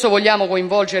 Per questo vogliamo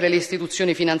coinvolgere le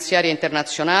istituzioni finanziarie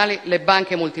internazionali, le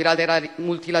banche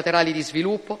multilaterali di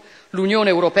sviluppo, l'Unione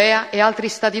Europea e altri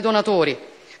Stati donatori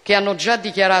che hanno già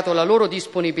dichiarato la loro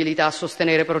disponibilità a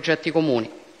sostenere progetti comuni.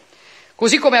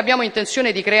 Così come abbiamo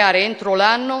intenzione di creare entro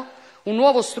l'anno un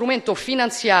nuovo strumento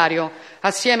finanziario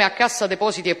assieme a Cassa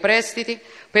Depositi e Prestiti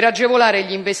per agevolare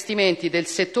gli investimenti del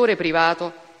settore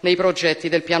privato nei progetti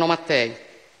del piano Mattei.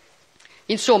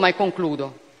 Insomma, e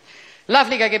concludo,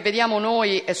 l'Africa che vediamo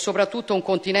noi è soprattutto un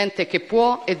continente che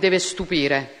può e deve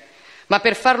stupire, ma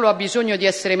per farlo ha bisogno di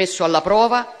essere messo alla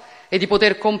prova e di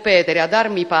poter competere ad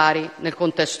armi pari nel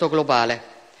contesto globale.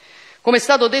 Come è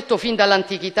stato detto fin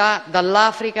dall'antichità,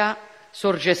 dall'Africa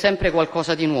sorge sempre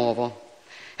qualcosa di nuovo.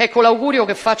 Ecco, l'augurio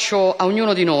che faccio a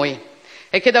ognuno di noi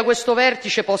è che da questo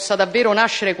vertice possa davvero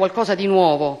nascere qualcosa di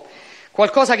nuovo,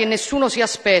 qualcosa che nessuno si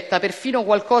aspetta, perfino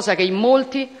qualcosa che in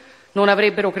molti non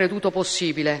avrebbero creduto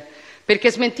possibile,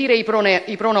 perché smentire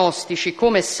i pronostici,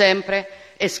 come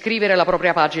sempre, è scrivere la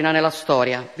propria pagina nella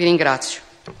storia. Vi ringrazio.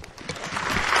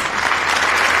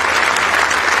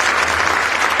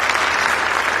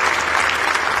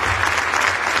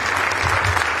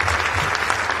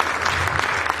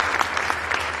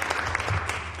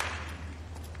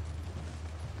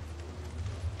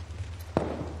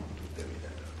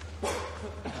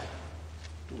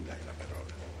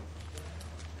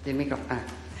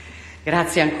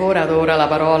 Grazie ancora, do ora la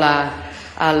parola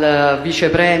al Vice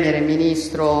Premier e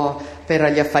Ministro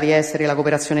per gli Affari Esteri e la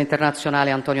Cooperazione Internazionale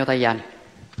Antonio Tajani.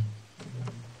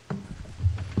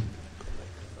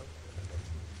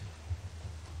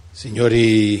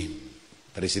 Signori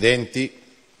Presidenti,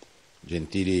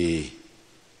 gentili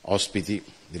ospiti,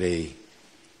 direi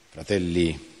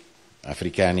fratelli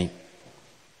africani,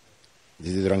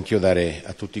 desidero anch'io dare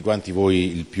a tutti quanti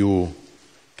voi il più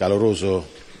caloroso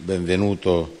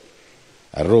benvenuto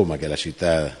a Roma, che è la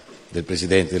città del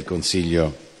Presidente del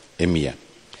Consiglio e mia.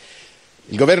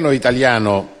 Il governo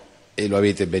italiano, e lo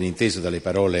avete ben inteso dalle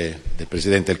parole del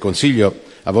Presidente del Consiglio,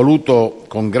 ha voluto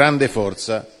con grande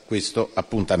forza questo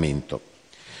appuntamento.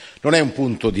 Non è un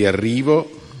punto di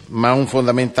arrivo, ma un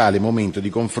fondamentale momento di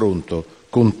confronto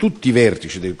con tutti i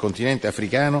vertici del continente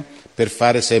africano per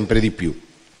fare sempre di più.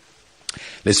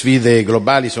 Le sfide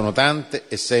globali sono tante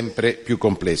e sempre più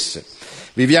complesse.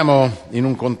 Viviamo in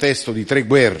un contesto di 3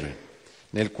 guerre,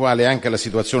 nel quale anche la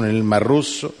situazione nel Mar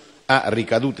Rosso ha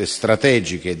ricadute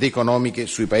strategiche ed economiche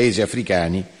sui paesi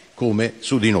africani come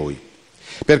su di noi.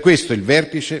 Per questo il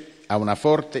vertice ha una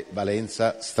forte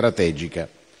valenza strategica.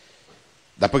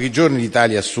 Da pochi giorni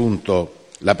l'Italia ha assunto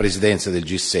la presidenza del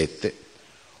G7,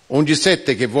 un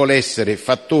G7 che vuole essere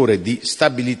fattore di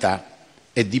stabilità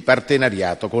e di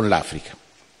partenariato con l'Africa.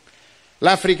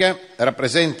 L'Africa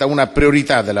rappresenta una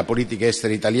priorità della politica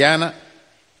estera italiana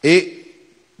e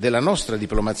della nostra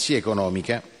diplomazia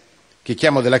economica, che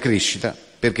chiamo della crescita,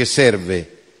 perché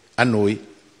serve a noi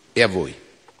e a voi.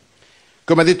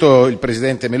 Come ha detto il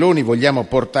Presidente Meloni, vogliamo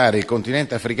portare il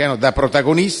continente africano da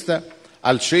protagonista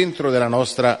al centro della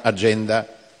nostra agenda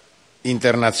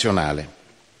internazionale.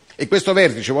 E questo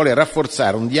vertice vuole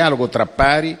rafforzare un dialogo tra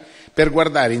pari per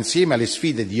guardare insieme alle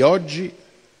sfide di oggi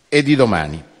e di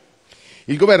domani.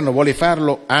 Il governo vuole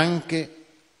farlo anche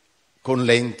con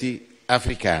lenti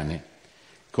africane,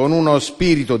 con uno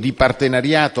spirito di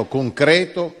partenariato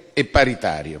concreto e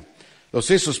paritario. Lo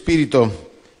stesso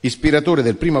spirito ispiratore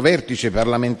del primo vertice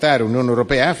parlamentare Unione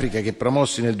Europea-Africa che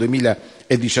promossi nel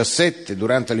 2017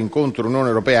 durante l'incontro Unione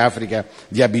Europea-Africa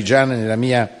di Abidjan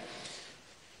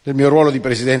nel mio ruolo di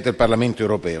Presidente del Parlamento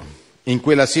Europeo. In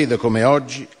quella sede, come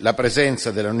oggi, la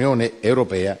presenza dell'Unione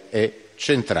Europea è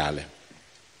centrale.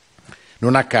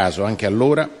 Non a caso, anche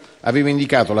allora, avevo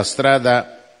indicato la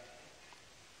strada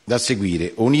da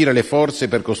seguire, unire le forze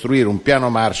per costruire un piano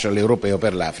Marshall europeo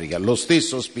per l'Africa, lo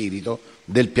stesso spirito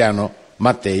del piano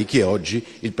Mattei che oggi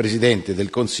il Presidente del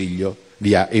Consiglio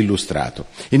vi ha illustrato.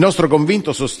 Il nostro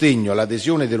convinto sostegno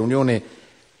all'adesione dell'Unione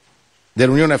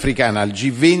Africana al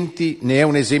G20 ne è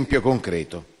un esempio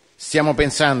concreto. Stiamo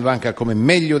pensando anche a come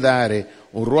meglio dare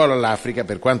un ruolo all'Africa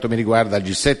per quanto mi riguarda al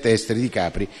G7 esteri di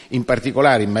Capri, in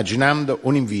particolare immaginando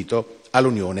un invito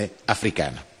all'Unione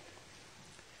Africana.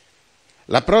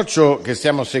 L'approccio che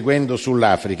stiamo seguendo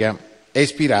sull'Africa è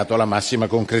ispirato alla massima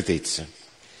concretezza.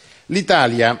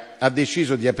 L'Italia ha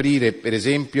deciso di aprire, per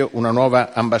esempio, una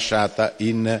nuova ambasciata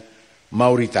in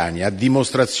Mauritania, a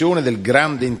dimostrazione del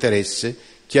grande interesse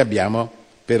che abbiamo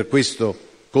per questo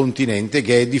continente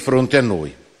che è di fronte a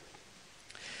noi.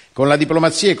 Con la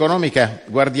diplomazia economica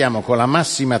guardiamo con la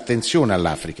massima attenzione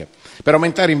all'Africa. Per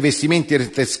aumentare investimenti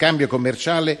e scambio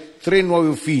commerciale, 3 nuovi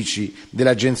uffici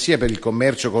dell'Agenzia per il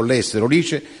commercio con l'estero,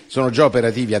 l'ICE, sono già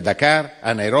operativi a Dakar,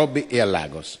 a Nairobi e a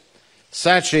Lagos.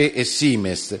 SACE e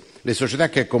Simest, le società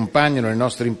che accompagnano le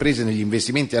nostre imprese negli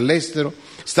investimenti all'estero,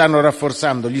 stanno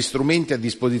rafforzando gli strumenti a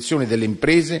disposizione delle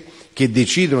imprese che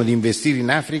decidono di investire in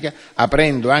Africa,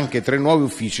 aprendo anche 3 nuovi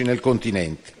uffici nel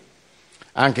continente.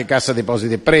 Anche Cassa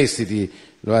Depositi e Prestiti,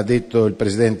 lo ha detto il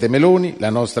Presidente Meloni, la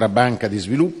nostra banca di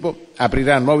sviluppo,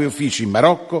 aprirà nuovi uffici in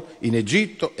Marocco, in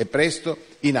Egitto e presto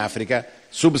in Africa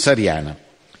subsahariana.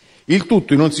 Il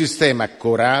tutto in un sistema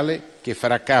corale che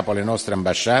farà capo alle nostre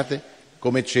ambasciate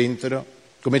come centro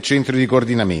di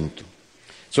coordinamento.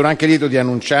 Sono anche lieto di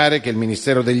annunciare che il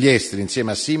Ministero degli Esteri,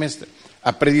 insieme a Simest,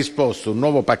 ha predisposto un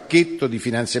nuovo pacchetto di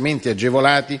finanziamenti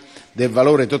agevolati del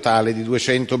valore totale di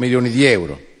 200 milioni di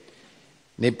euro.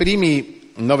 Nei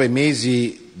primi 9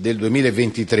 mesi del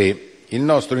 2023 il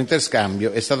nostro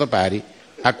interscambio è stato pari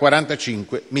a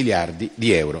 45 miliardi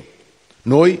di euro.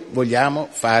 Noi vogliamo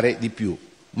fare di più,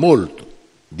 molto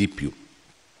di più.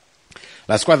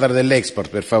 La squadra dell'Export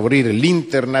per favorire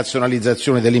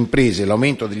l'internazionalizzazione delle imprese e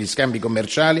l'aumento degli scambi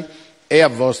commerciali è a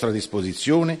vostra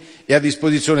disposizione e a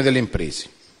disposizione delle imprese.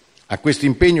 A questo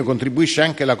impegno contribuisce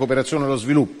anche la cooperazione allo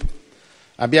sviluppo.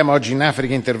 Abbiamo oggi in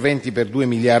Africa interventi per 2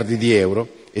 miliardi di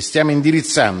euro e stiamo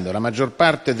indirizzando la maggior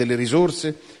parte delle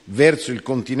risorse verso il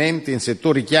continente in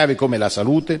settori chiave come la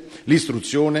salute,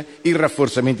 l'istruzione, il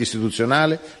rafforzamento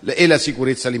istituzionale e la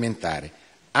sicurezza alimentare,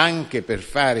 anche per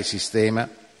fare sistema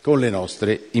con le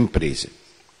nostre imprese.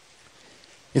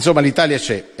 Insomma, l'Italia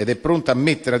c'è ed è pronta a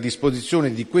mettere a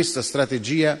disposizione di questa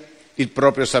strategia il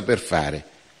proprio saper fare,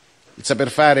 il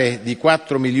saper fare di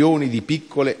 4 milioni di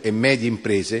piccole e medie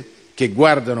imprese che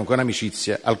guardano con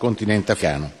amicizia al continente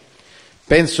africano.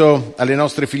 Penso alle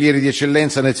nostre filiere di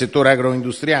eccellenza nel settore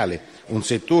agroindustriale, un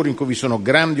settore in cui vi sono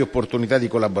grandi opportunità di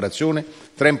collaborazione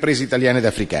tra imprese italiane ed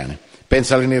africane.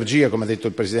 Penso all'energia, come ha detto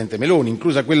il Presidente Meloni,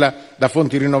 inclusa quella da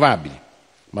fonti rinnovabili,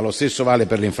 ma lo stesso vale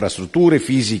per le infrastrutture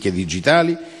fisiche e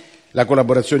digitali, la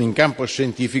collaborazione in campo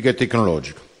scientifico e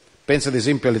tecnologico. Penso ad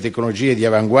esempio alle tecnologie di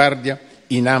avanguardia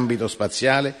in ambito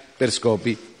spaziale per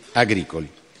scopi agricoli.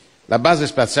 La base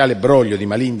spaziale Broglio di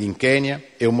Malindi in Kenya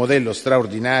è un modello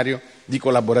straordinario di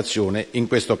collaborazione in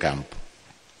questo campo.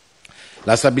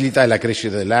 La stabilità e la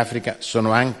crescita dell'Africa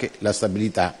sono anche la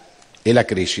stabilità e la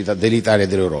crescita dell'Italia e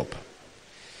dell'Europa.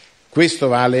 Questo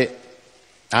vale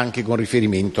anche con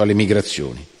riferimento alle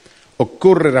migrazioni.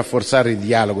 Occorre rafforzare il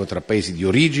dialogo tra paesi di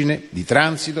origine, di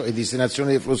transito e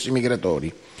destinazione dei flussi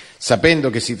migratori,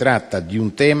 sapendo che si tratta di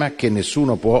un tema che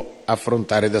nessuno può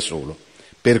affrontare da solo.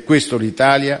 Per questo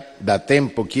l'Italia da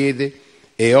tempo chiede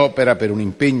e opera per un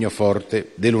impegno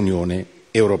forte dell'Unione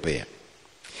Europea.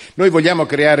 Noi vogliamo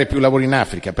creare più lavoro in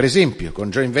Africa, per esempio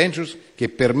con joint ventures che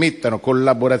permettano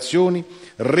collaborazioni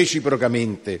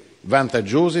reciprocamente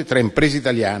vantaggiose tra imprese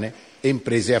italiane e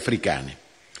imprese africane.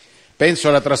 Penso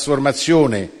alla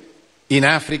trasformazione in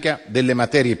Africa delle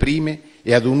materie prime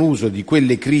e ad un uso di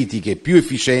quelle critiche più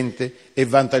efficiente e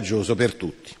vantaggioso per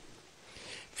tutti.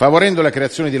 Favorendo la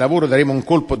creazione di lavoro daremo un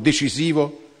colpo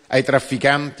decisivo ai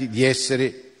trafficanti di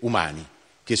esseri umani,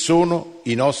 che sono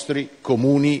i nostri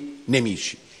comuni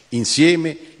nemici.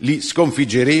 Insieme li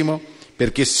sconfiggeremo,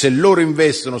 perché se loro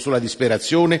investono sulla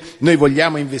disperazione, noi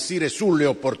vogliamo investire sulle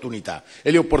opportunità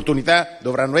e le opportunità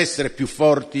dovranno essere più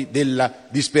forti della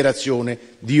disperazione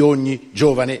di ogni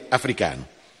giovane africano.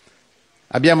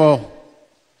 Abbiamo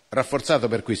rafforzato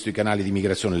per questo i canali di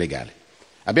migrazione legale.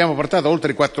 Abbiamo portato a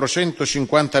oltre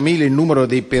 450.000 il numero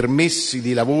dei permessi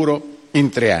di lavoro in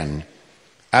 3 anni.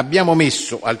 Abbiamo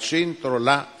messo al centro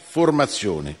la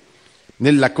formazione,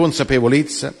 nella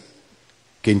consapevolezza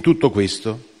che in tutto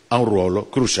questo ha un ruolo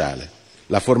cruciale,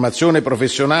 la formazione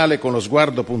professionale con lo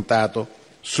sguardo puntato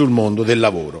sul mondo del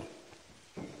lavoro.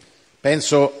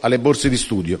 Penso alle borse di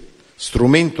studio,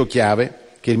 strumento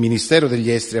chiave che il Ministero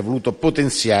degli Esteri ha voluto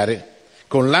potenziare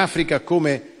con l'Africa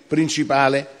come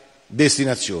principale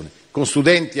destinazione. Con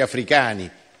studenti africani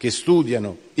che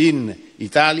studiano in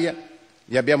Italia,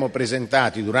 li abbiamo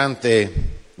presentati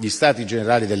durante gli stati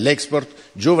generali dell'Export,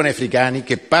 giovani africani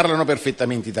che parlano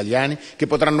perfettamente italiani, che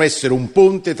potranno essere un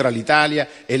ponte tra l'Italia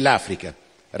e l'Africa.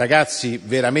 Ragazzi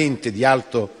veramente di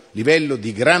alto livello,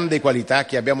 di grande qualità,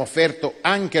 che abbiamo offerto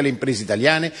anche alle imprese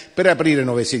italiane per aprire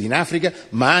nuove sedi in Africa,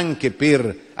 ma anche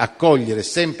per accogliere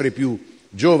sempre più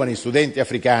giovani studenti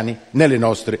africani nelle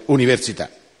nostre università.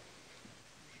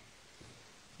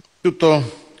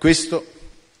 Tutto questo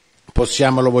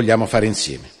possiamo e lo vogliamo fare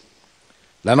insieme.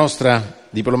 La nostra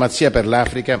diplomazia per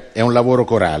l'Africa è un lavoro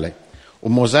corale,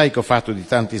 un mosaico fatto di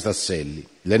tanti tasselli,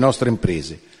 le nostre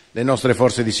imprese, le nostre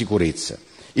forze di sicurezza,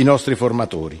 i nostri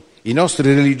formatori, i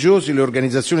nostri religiosi e le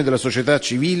organizzazioni della società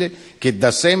civile che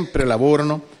da sempre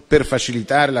lavorano per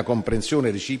facilitare la comprensione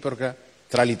reciproca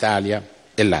tra l'Italia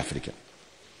e l'Africa.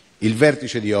 Il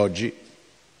vertice di oggi,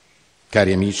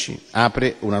 cari amici,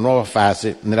 apre una nuova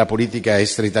fase nella politica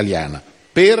estera italiana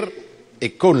per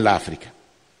e con l'Africa.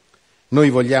 Noi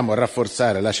vogliamo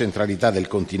rafforzare la centralità del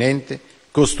continente,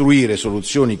 costruire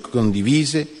soluzioni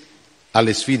condivise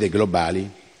alle sfide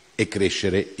globali e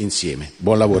crescere insieme.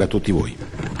 Buon lavoro a tutti voi.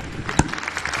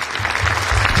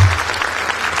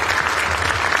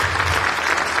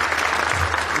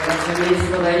 Grazie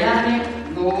Ministro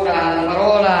Tajani. Do ora la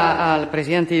parola al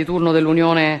Presidente di turno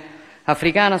dell'Unione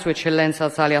Africana, Sua Eccellenza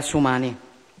Azali Assoumani.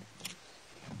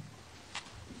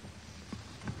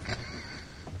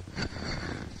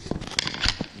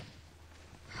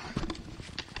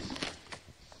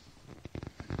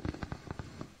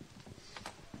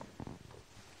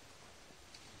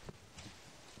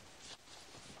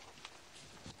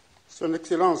 Son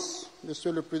Excellence,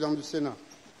 Monsieur le Président du Sénat,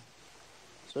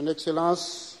 Son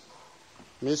Excellence,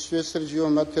 Monsieur Sergio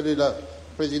Mattarella,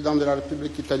 Président de la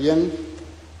République italienne,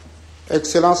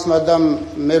 Excellence Madame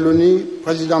Meloni,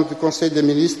 Présidente du Conseil des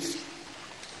ministres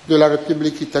de la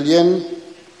République italienne,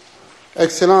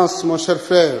 Excellence mon cher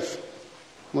frère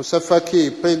Moussa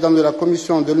Faki, Président de la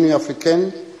Commission de l'Union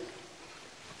africaine,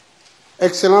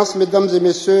 Excellences, Mesdames et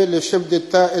Messieurs les chefs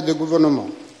d'État et de gouvernement,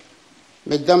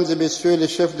 Mesdames et Messieurs les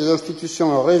chefs des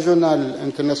institutions régionales et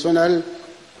internationales,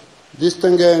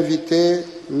 distingués invités,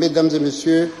 Mesdames et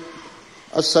Messieurs,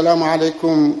 Assalamu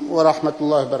alaikum wa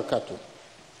rahmatullahi wa barakatuh.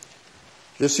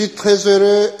 Je suis très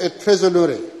heureux et très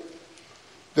honoré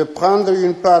de prendre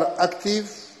une part active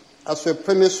à ce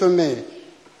premier sommet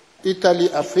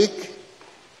Italie-Afrique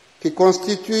qui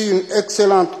constitue une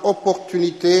excellente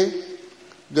opportunité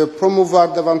de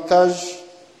promouvoir davantage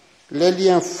les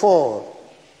liens forts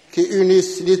qui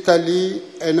unissent l'Italie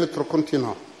et notre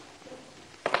continent.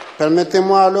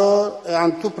 Permettez-moi alors, et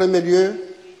en tout premier lieu,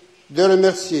 de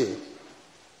remercier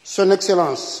Son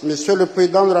Excellence, Monsieur le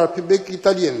Président de la République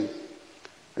italienne,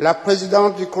 la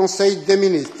Présidente du Conseil des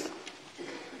ministres,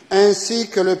 ainsi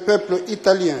que le peuple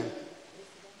italien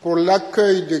pour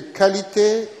l'accueil de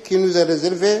qualité qui nous est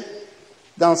réservé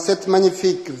dans cette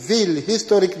magnifique ville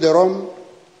historique de Rome,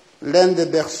 l'un des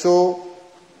berceaux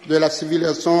de la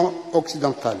civilisation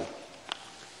occidentale.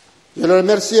 Je le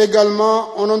remercie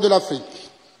également au nom de l'Afrique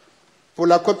pour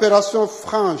la coopération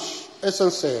franche et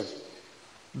sincère,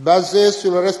 basée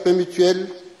sur le respect mutuel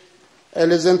et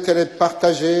les intérêts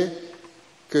partagés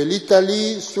que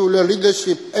l'Italie, sous le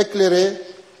leadership éclairé,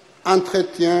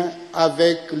 entretient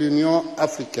avec l'Union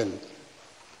africaine.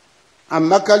 En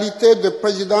ma qualité de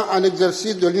président en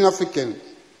exercice de l'Union africaine,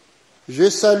 je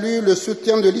salue le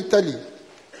soutien de l'Italie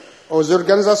aux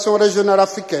organisations régionales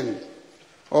africaines,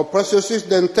 au processus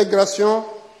d'intégration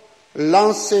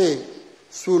lancé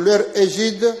sous leur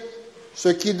égide, ce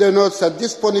qui dénote sa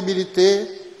disponibilité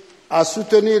à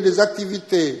soutenir les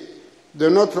activités de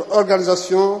notre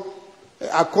organisation et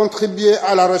à contribuer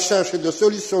à la recherche de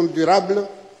solutions durables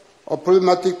aux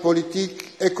problématiques politiques,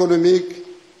 économiques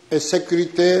et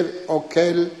sécuritaires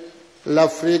auxquelles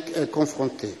l'Afrique est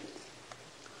confrontée.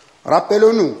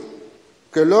 Rappelons-nous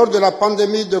que lors de la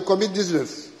pandémie de Covid-19,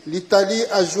 l'Italie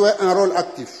a joué un rôle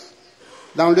actif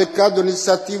dans le cadre de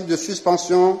l'initiative de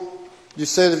suspension du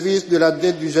service de la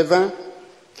dette du G20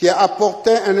 qui a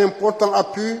apporté un important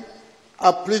appui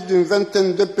à plus d'une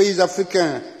vingtaine de pays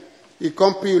africains, y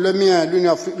compris le mien,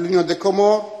 l'Union des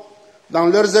Comores, dans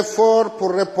leurs efforts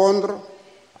pour répondre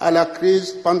à la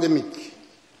crise pandémique.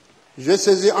 Je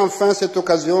saisis enfin cette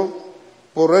occasion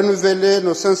pour renouveler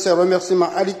nos sincères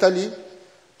remerciements à l'Italie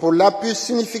pour l'appui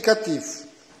significatif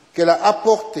qu'elle a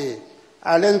apporté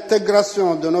à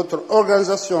l'intégration de notre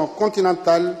organisation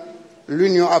continentale,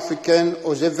 l'Union africaine,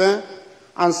 au G20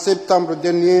 en septembre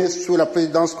dernier sous la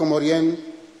présidence comorienne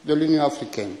de l'Union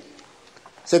africaine.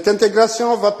 Cette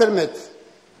intégration va permettre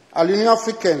à l'Union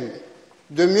africaine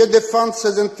de mieux défendre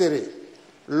ses intérêts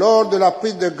lors de la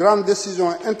prise de grandes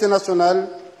décisions internationales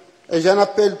et j'en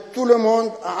appelle tout le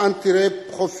monde à en tirer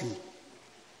profit.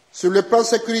 Sur le plan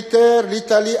sécuritaire,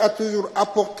 l'Italie a toujours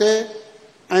apporté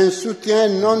un soutien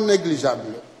non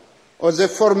négligeable aux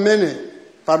efforts menés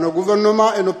par nos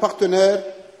gouvernements et nos partenaires,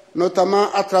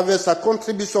 notamment à travers sa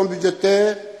contribution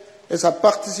budgétaire et sa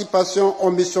participation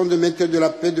aux missions de maintien de la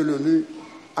paix de l'ONU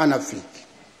en Afrique.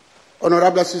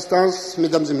 Honorable assistance,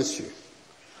 Mesdames et Messieurs,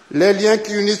 les liens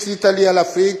qui unissent l'Italie à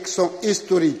l'Afrique sont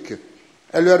historiques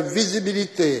et leur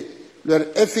visibilité, leur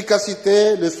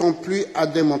efficacité ne sont plus à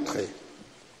démontrer.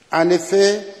 En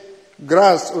effet,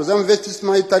 grâce aux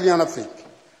investissements italiens en Afrique,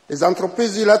 les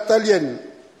entreprises italiennes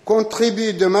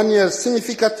contribuent de manière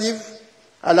significative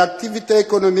à l'activité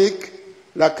économique,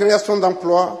 la création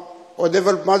d'emplois, au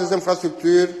développement des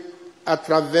infrastructures à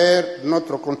travers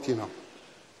notre continent.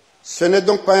 Ce n'est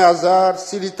donc pas un hasard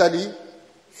si l'Italie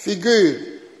figure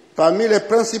parmi les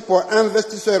principaux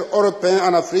investisseurs européens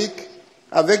en Afrique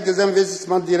avec des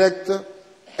investissements directs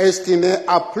estimés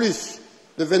à plus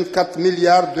de 24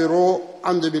 milliards d'euros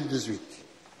en 2018.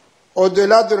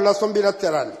 Au-delà de relations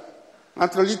bilatérales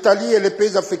entre l'Italie et les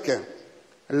pays africains,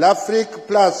 l'Afrique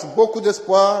place beaucoup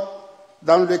d'espoir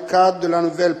dans le cadre de la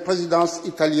nouvelle présidence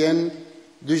italienne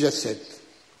du G7.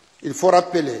 Il faut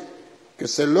rappeler que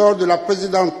c'est lors de la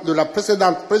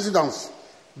précédente présidence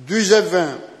du G20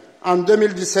 en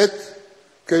 2017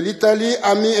 que l'Italie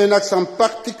a mis un accent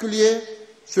particulier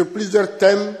sur plusieurs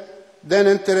thèmes d'un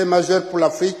intérêt majeur pour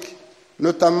l'Afrique,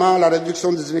 notamment la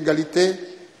réduction des inégalités,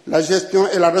 la gestion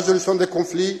et la résolution des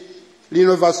conflits,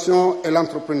 l'innovation et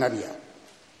l'entrepreneuriat.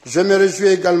 Je me réjouis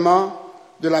également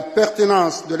de la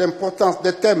pertinence, de l'importance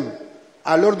des thèmes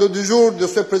à l'ordre du jour de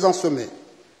ce présent sommet.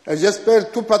 Et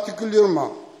j'espère tout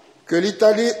particulièrement que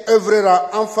l'Italie œuvrera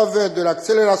en faveur de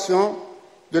l'accélération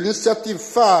de l'initiative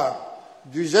phare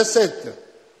du G7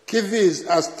 qui vise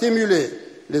à stimuler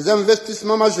les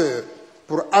investissements majeurs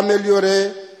pour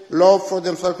améliorer l'offre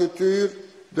d'infrastructures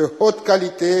de haute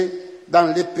qualité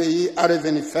dans les pays à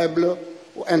revenus faibles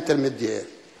ou intermédiaires.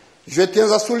 Je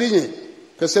tiens à souligner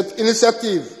que cette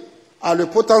initiative a le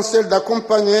potentiel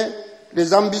d'accompagner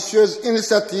les ambitieuses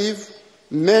initiatives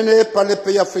menées par les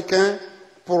pays africains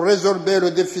pour résorber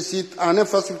le déficit en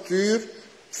infrastructures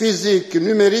physiques,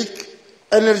 numériques,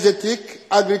 énergétiques,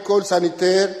 agricoles,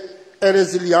 sanitaires et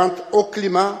résilientes au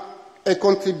climat et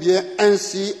contribuer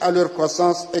ainsi à leur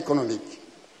croissance économique.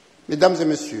 Mesdames et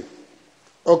Messieurs,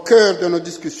 au cœur de nos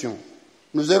discussions,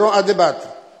 nous aurons à débattre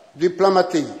du plan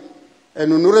Mattei et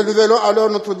nous nous renouvelons alors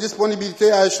notre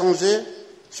disponibilité à échanger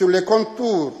sur les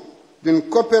contours d'une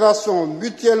coopération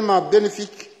mutuellement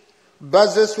bénéfique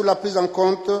basée sur la prise en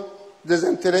compte des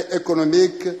intérêts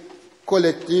économiques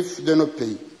collectifs de nos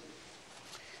pays.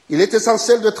 Il est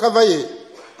essentiel de travailler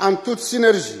en toute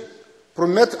synergie pour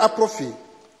mettre à profit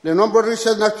les nombreuses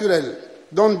richesses naturelles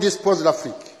dont dispose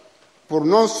l'Afrique, pour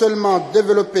non seulement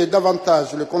développer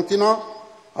davantage le continent,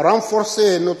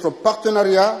 renforcer notre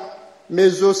partenariat,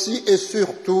 mais aussi et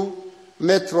surtout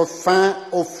mettre fin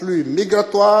aux flux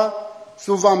migratoires,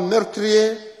 souvent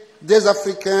meurtriers, des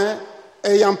Africains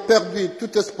ayant perdu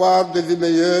tout espoir de vie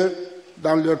meilleure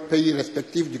dans leurs pays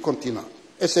respectifs du continent.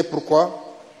 Et c'est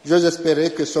pourquoi j'ose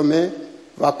espérer que ce sommet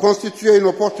va constituer une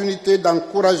opportunité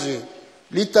d'encourager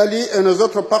l'Italie et nos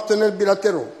autres partenaires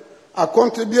bilatéraux à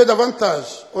contribuer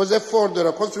davantage aux efforts de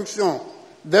reconstruction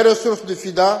des ressources du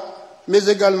FIDA, mais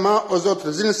également aux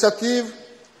autres initiatives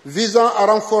visant à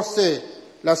renforcer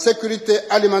la sécurité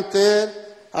alimentaire,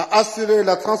 à assurer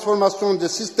la transformation des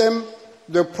systèmes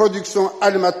de production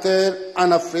alimentaire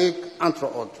en Afrique, entre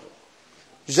autres.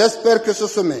 J'espère que ce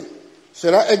sommet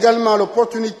sera également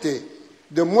l'opportunité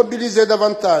de mobiliser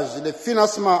davantage les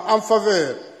financements en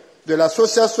faveur de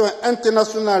l'Association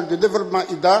internationale de développement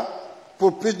IDA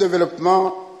pour plus de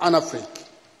développement en Afrique.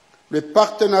 Le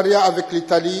partenariat avec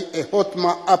l'Italie est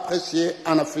hautement apprécié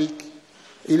en Afrique.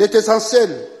 Il est essentiel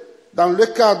dans le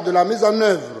cadre de la mise en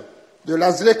œuvre de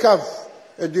la ZLECAf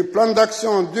et du plan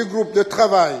d'action du groupe de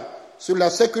travail sur la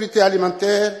sécurité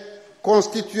alimentaire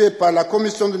constitué par la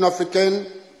Commission de l'Union africaine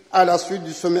à la suite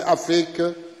du sommet Afrique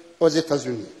aux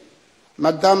États-Unis.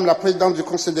 Madame la Présidente du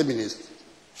Conseil des ministres,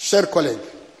 chers collègues,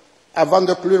 avant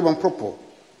de conclure mon propos,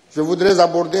 je voudrais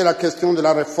aborder la question de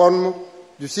la réforme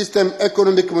du système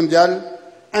économique mondial,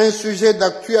 un sujet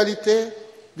d'actualité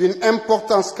d'une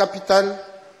importance capitale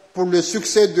pour le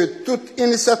succès de toute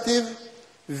initiative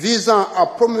visant à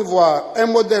promouvoir un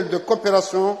modèle de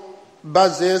coopération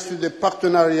basé sur des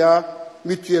partenariats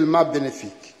mutuellement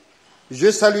bénéfiques.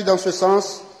 Je salue dans ce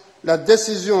sens la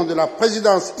décision de la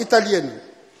présidence italienne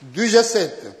du G7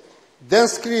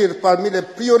 d'inscrire parmi les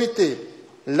priorités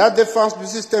la défense du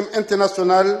système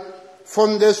international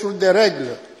fondé sur des règles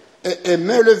et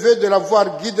main levée de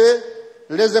l'avoir guidé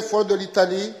les efforts de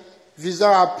l'Italie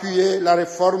visant à appuyer la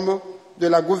réforme de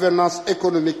la gouvernance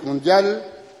économique mondiale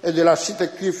et de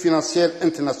l'architecture financière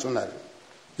internationale.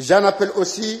 J'en appelle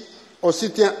aussi au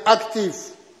soutien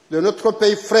actif de notre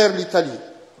pays frère l'Italie,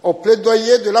 au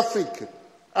plaidoyer de l'Afrique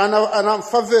en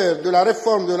faveur de la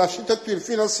réforme de l'architecture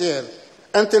financière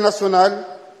internationale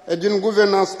et d'une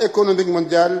gouvernance économique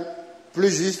mondiale plus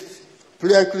juste,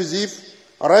 plus inclusive,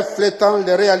 reflétant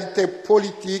les réalités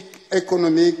politiques,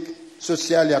 économiques,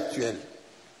 sociales et actuelles.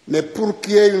 Mais pour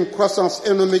qu'il y ait une croissance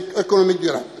économique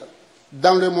durable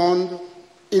dans le monde,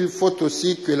 il faut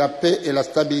aussi que la paix et la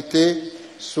stabilité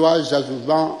soient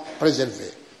jalousement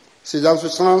préservées. C'est dans ce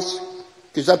sens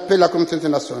que j'appelle la communauté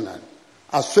internationale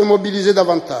à se mobiliser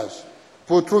davantage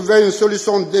pour trouver une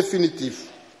solution définitive,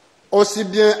 aussi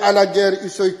bien à la guerre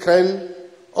russo-ukraine,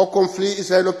 au conflit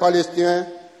israélo-palestinien,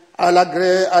 à la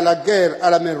guerre à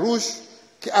la mer Rouge,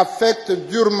 qui affecte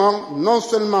durement non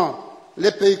seulement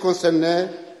les pays concernés,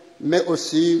 mais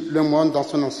aussi le monde dans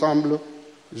son ensemble.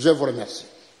 Je vous remercie.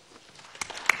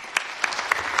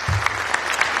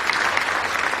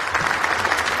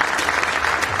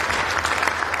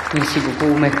 Merci beaucoup,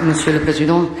 Monsieur le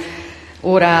Président.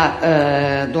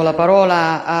 Ora do la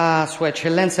parola a Sua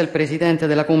Eccellenza il Presidente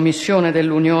della Commissione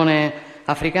dell'Unione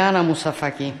Africana, Moussa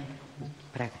Faki.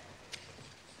 Prego.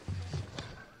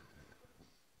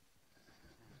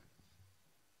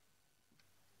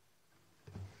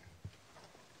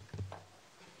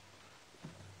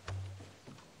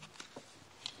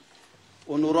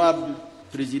 Honorable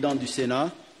Président du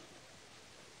Sénat,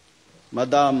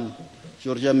 Madame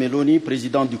Giorgia Meloni,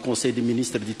 Présidente du Conseil des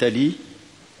ministres d'Italie,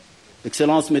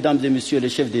 Excellences, Mesdames et Messieurs les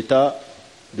chefs d'État,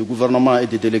 de gouvernement et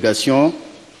de délégation,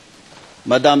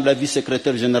 Madame la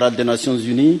Vice-Secrétaire générale des Nations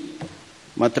Unies,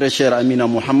 ma très chère Amina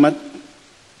Mohammed,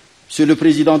 Monsieur le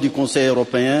Président du Conseil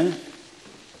européen,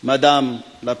 Madame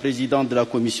la Présidente de la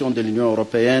Commission de l'Union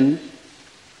européenne,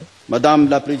 Madame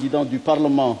la Présidente du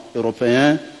Parlement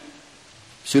européen,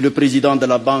 Monsieur le Président de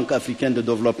la Banque africaine de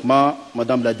développement,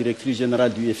 Madame la Directrice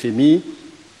générale du FMI,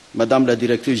 Madame la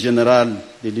Directrice générale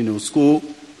de l'UNESCO,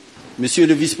 Monsieur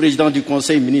le Vice-président du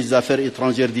Conseil, ministre des Affaires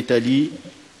étrangères d'Italie,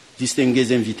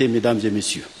 distingués invités, Mesdames et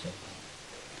Messieurs.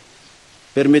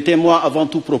 Permettez-moi, avant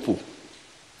tout propos,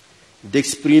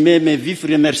 d'exprimer mes vifs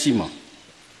remerciements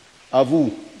à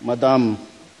vous, Madame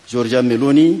Giorgia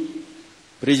Meloni,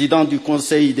 Présidente du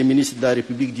Conseil des ministres de la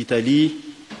République d'Italie,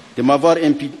 de m'avoir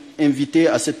invité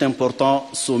à cet important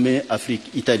sommet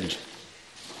Afrique-Italie.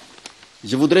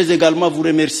 Je voudrais également vous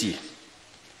remercier,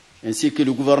 ainsi que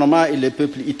le gouvernement et le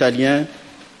peuple italien,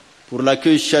 pour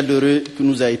l'accueil chaleureux qui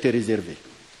nous a été réservé.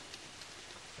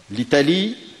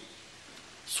 L'Italie,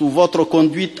 sous votre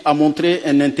conduite, a montré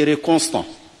un intérêt constant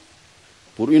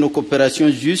pour une coopération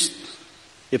juste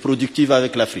et productive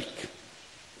avec l'Afrique.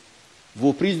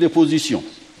 Vos prises de position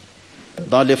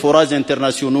dans les forats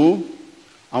internationaux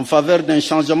en faveur d'un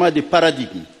changement de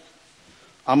paradigme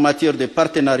en matière de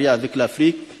partenariat avec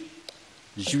l'Afrique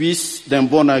jouissent d'un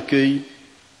bon accueil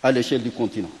à l'échelle du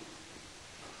continent.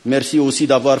 Merci aussi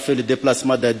d'avoir fait le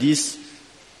déplacement d'Addis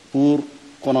pour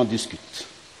qu'on en discute.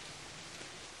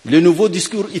 Le nouveau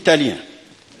discours italien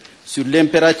sur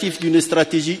l'impératif d'une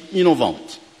stratégie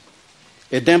innovante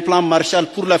et d'un plan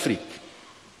Marshall pour l'Afrique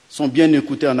sont bien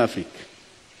écoutés en Afrique.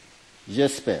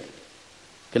 J'espère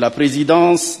que la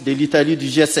présidence de l'Italie du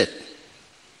G7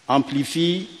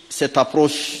 amplifie cette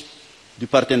approche du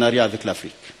partenariat avec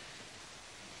l'Afrique.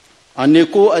 En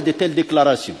écho à de telles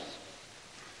déclarations,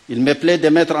 il me plaît de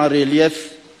mettre en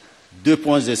relief 2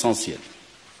 points essentiels.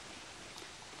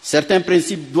 Certains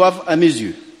principes doivent, à mes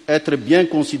yeux, être bien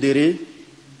considérés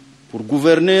pour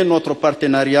gouverner notre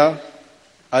partenariat,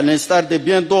 à l'instar de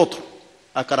bien d'autres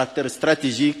à caractère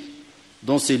stratégique,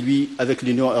 dont celui avec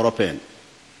l'Union européenne.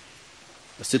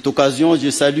 À cette occasion, je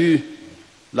salue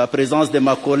la présence de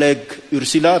ma collègue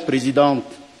Ursula, présidente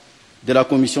de la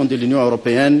Commission de l'Union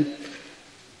européenne,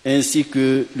 ainsi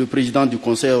que le président du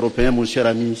Conseil européen, mon cher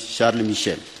ami Charles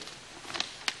Michel.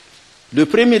 Le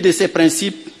premier de ces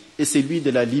principes est celui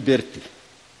de la liberté.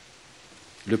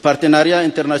 Le partenariat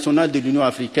international de l'Union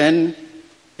africaine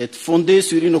est fondé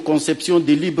sur une conception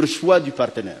de libre choix du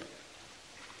partenaire.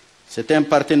 C'est un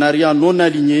partenariat non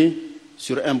aligné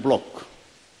sur un bloc.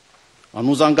 En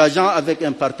nous engageant avec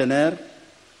un partenaire,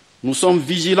 nous sommes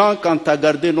vigilants quant à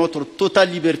garder notre totale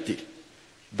liberté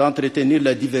d'entretenir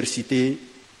la diversité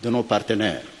de nos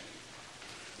partenaires.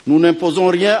 Nous n'imposons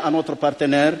rien à notre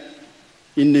partenaire,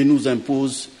 il ne nous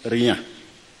impose rien.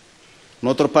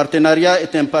 Notre partenariat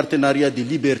est un partenariat de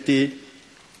liberté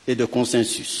et de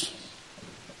consensus.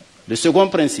 Le second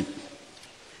principe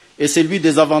est celui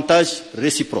des avantages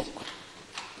réciproques.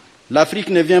 L'Afrique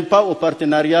ne vient pas au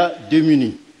partenariat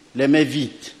démunie, les mains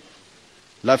vides.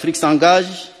 L'Afrique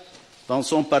s'engage dans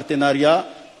son partenariat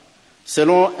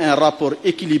selon un rapport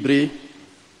équilibré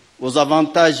aux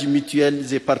avantages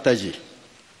mutuels et partagés.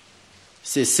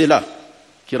 C'est cela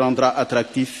qui rendra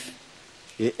attractif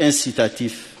et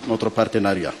incitatif notre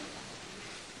partenariat.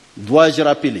 Dois-je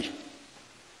rappeler,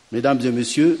 mesdames et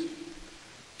messieurs,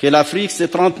 que l'Afrique, c'est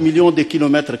 30 millions de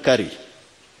kilomètres carrés.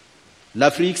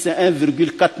 L'Afrique, c'est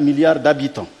 1,4 milliard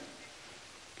d'habitants.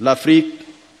 L'Afrique,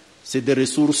 c'est des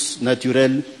ressources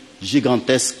naturelles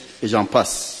gigantesques et j'en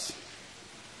passe.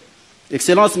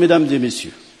 Excellences, mesdames et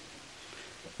messieurs,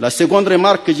 la seconde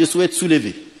remarque que je souhaite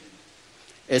soulever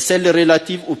est celle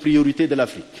relative aux priorités de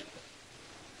l'Afrique.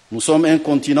 Nous sommes un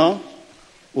continent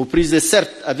aux prises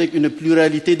certes avec une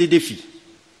pluralité de défis.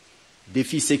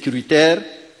 Défis sécuritaires,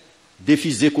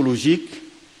 défis écologiques,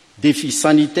 défis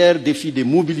sanitaires, défis de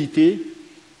mobilité,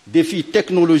 défis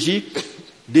technologiques,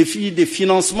 défis de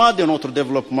financement de notre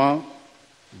développement,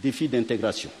 défis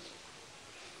d'intégration.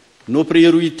 Nos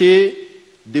priorités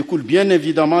découlent bien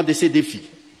évidemment de ces défis.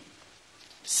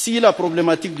 Si la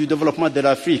problématique du développement de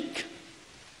l'Afrique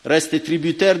reste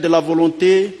tributaire de la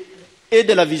volonté et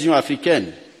de la vision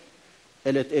africaine,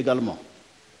 elle est également,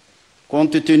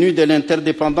 compte tenu de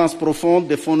l'interdépendance profonde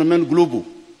des phénomènes globaux,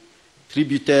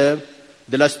 tributaire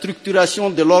de la structuration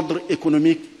de l'ordre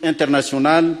économique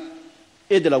international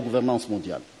et de la gouvernance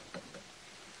mondiale.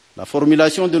 La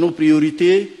formulation de nos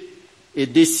priorités est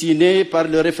dessinée par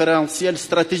le référentiel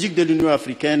stratégique de l'Union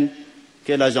africaine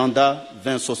qu'est l'agenda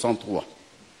 2063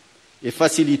 et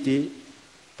facilitée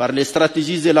par les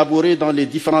stratégies élaborées dans les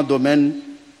différents domaines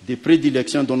de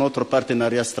prédilection de notre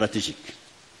partenariat stratégique.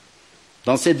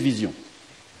 Dans cette vision,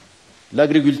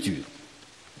 l'agriculture,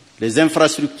 les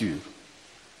infrastructures,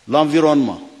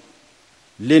 l'environnement,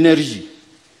 l'énergie,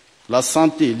 la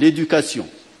santé, l'éducation,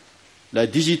 la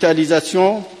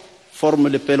digitalisation forment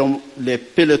les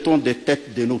pelotons de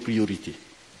tête de nos priorités.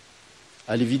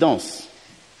 À l'évidence,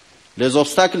 les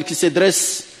obstacles qui se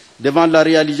dressent devant la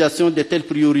réalisation de telles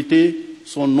priorités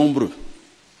sont nombreux.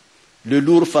 Le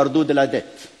lourd fardeau de la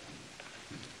dette,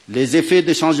 les effets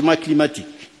des changements climatiques,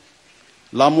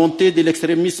 la montée de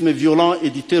l'extrémisme violent et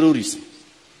du terrorisme,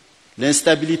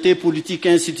 l'instabilité politique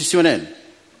et institutionnelle,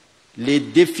 les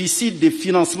déficits de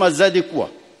financements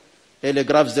adéquats et les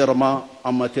graves errements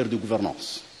en matière de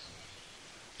gouvernance.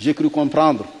 J'ai cru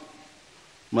comprendre,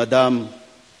 Madame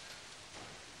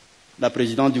la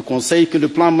Présidente du Conseil, que le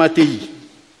plan Mattei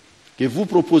que vous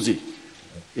proposez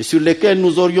et sur lequel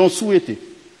nous aurions souhaité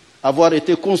avoir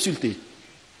été consultés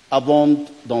abonde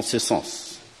dans ce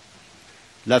sens.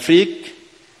 L'Afrique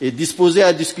est disposée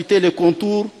à discuter les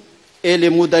contours et les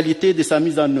modalités de sa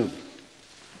mise en œuvre.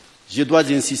 Je dois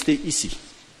insister ici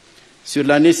sur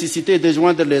la nécessité de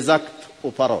joindre les actes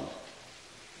aux paroles.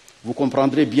 Vous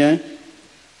comprendrez bien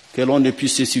que l'on ne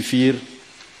puisse se suffire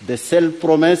de seules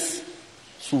promesses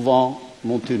souvent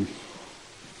non tenues.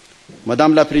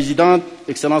 Madame la Présidente,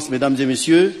 Excellences, Mesdames et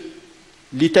Messieurs,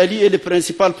 l'Italie est le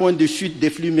principal point de chute des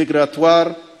flux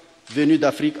migratoires venus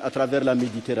d'Afrique à travers la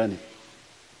Méditerranée.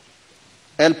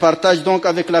 Elle partage donc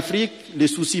avec l'Afrique les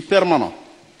soucis permanents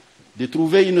de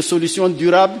trouver une solution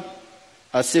durable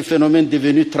à ces phénomènes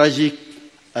devenus tragiques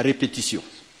à répétition.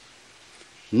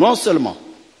 Non seulement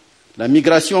la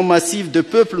migration massive de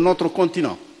peuples de notre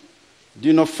continent,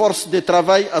 d'une force de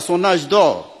travail à son âge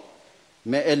d'or,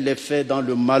 mais elle les fait dans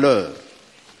le malheur,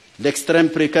 l'extrême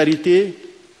précarité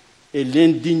et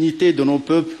l'indignité de nos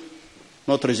peuples,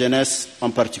 notre jeunesse en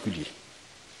particulier.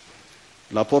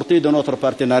 La portée de notre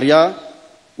partenariat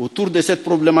autour de cette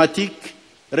problématique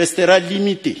restera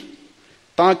limitée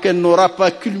tant qu'elle n'aura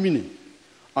pas culminé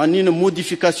en une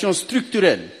modification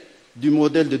structurelle du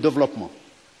modèle de développement,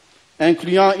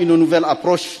 incluant une nouvelle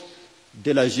approche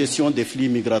de la gestion des flux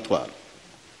migratoires.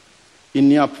 Il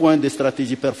n'y a point de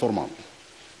stratégie performante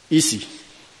ici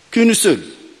qu'une seule,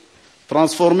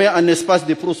 transformer en espace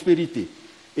de prospérité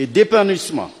et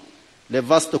d'épanouissement les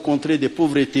vastes contrées de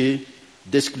pauvreté,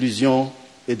 d'exclusion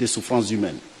et de souffrances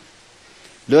humaines.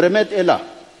 Le remède est là.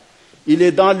 Il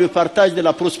est dans le partage de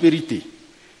la prospérité,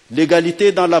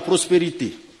 l'égalité dans la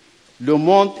prospérité. Le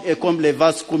monde est comme les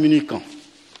vases communicants.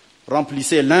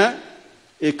 Remplissez l'un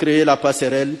et créez la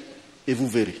passerelle et vous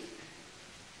verrez.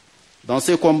 Dans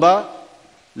ce combat,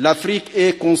 l'Afrique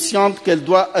est consciente qu'elle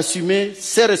doit assumer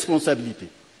ses responsabilités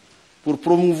pour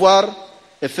promouvoir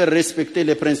et faire respecter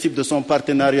les principes de son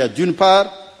partenariat d'une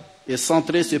part et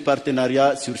centrer ce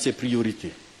partenariat sur ses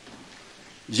priorités.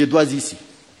 Je dois ici,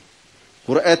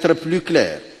 pour être plus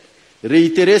clair,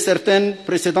 réitérer certaines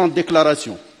précédentes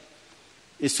déclarations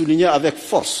et souligner avec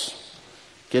force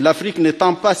que l'Afrique ne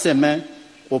tend pas ses mains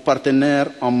aux partenaires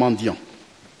en mendiant,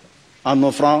 en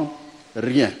n'offrant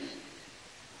rien.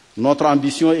 Notre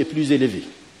ambition est plus élevée.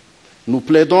 Nous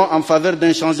plaidons en faveur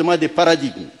d'un changement de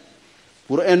paradigme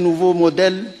pour un nouveau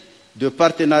modèle de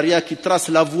partenariat qui trace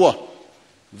la voie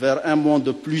vers un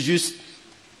monde plus juste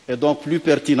et donc plus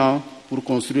pertinent pour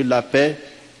construire la paix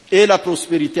et la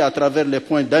prospérité à travers les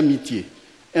points d'amitié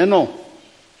et non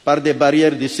par des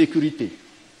barrières de sécurité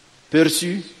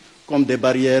perçues comme des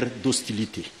barrières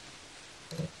d'hostilité.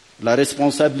 La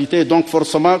responsabilité est donc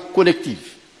forcément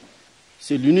collective.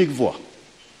 C'est l'unique voie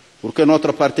pour que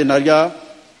notre partenariat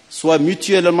soit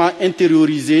mutuellement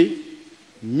intériorisé,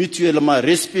 mutuellement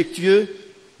respectueux,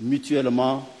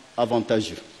 mutuellement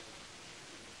avantageux.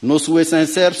 Nos souhaits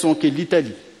sincères sont que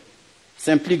l'Italie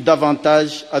s'implique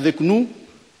davantage avec nous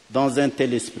dans un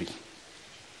tel esprit.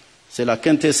 C'est la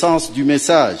quintessence du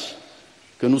message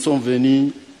que nous sommes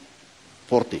venus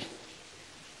porter.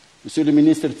 Monsieur le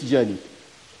ministre Tajani,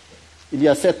 il y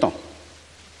a 7 ans,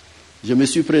 je me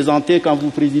suis présenté quand vous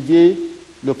présidiez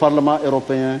le Parlement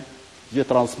européen, j'ai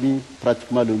transmis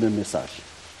pratiquement le même message.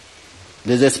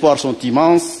 Les espoirs sont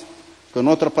immenses que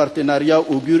notre partenariat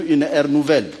augure une ère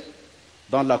nouvelle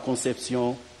dans la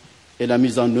conception et la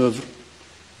mise en œuvre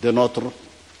de notre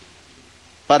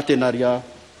partenariat,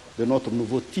 de notre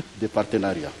nouveau type de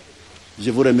partenariat. Je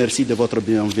vous remercie de votre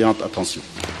bienveillante attention.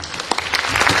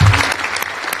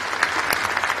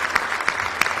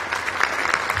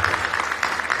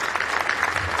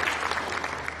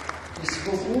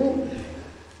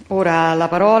 Ora la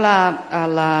parola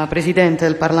alla Presidente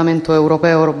del Parlamento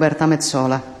europeo Roberta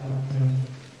Metsola.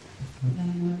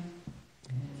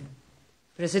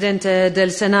 Presidente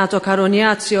del Senato caro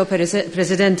Ignazio,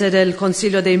 Presidente del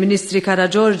Consiglio dei Ministri cara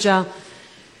Giorgia,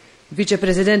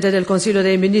 Vicepresidente del Consiglio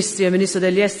dei Ministri e Ministro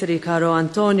degli Esteri caro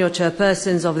Antonio,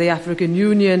 Chairpersons of the African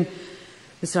Union,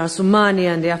 Mr. Assoumani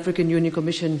and the African Union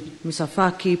Commission, Moussa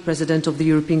Faki, President of the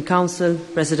European Council,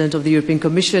 President of the European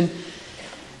Commission,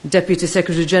 Deputy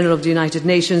Secretary General of the United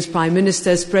Nations, Prime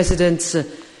Ministers, Presidents,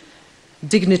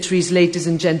 dignitaries, ladies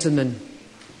and gentlemen.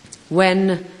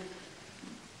 When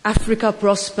Africa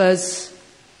prospers,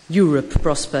 Europe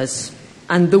prospers,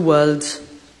 and the world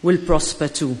will prosper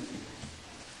too.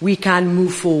 We can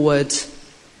move forward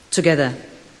together.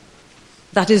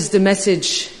 That is the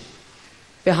message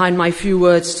behind my few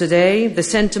words today, the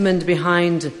sentiment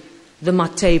behind the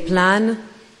Mattei Plan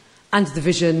and the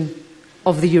vision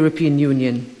of the European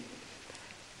Union.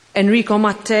 Enrico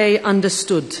Mattei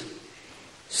understood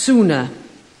sooner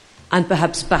and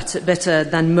perhaps better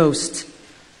than most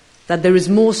that there is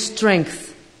more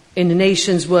strength in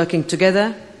nations working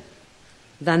together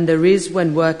than there is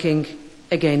when working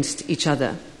against each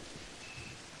other.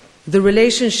 The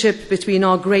relationship between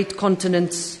our great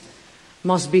continents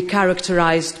must be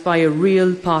characterized by a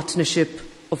real partnership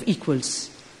of equals,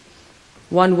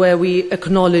 one where we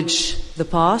acknowledge the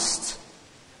past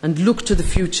and look to the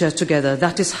future together.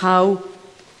 That is how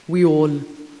we all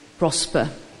prosper.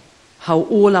 how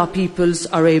all our peoples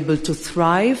are able to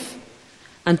thrive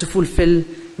and to fulfill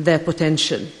their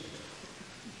potential.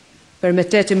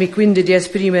 Permettetemi quindi di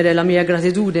esprimere la mia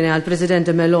gratitudine al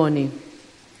Presidente Meloni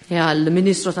e al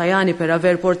Ministro Tajani per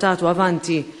aver portato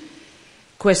avanti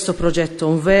questo progetto,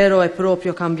 un vero e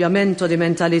proprio cambiamento di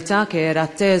mentalità che era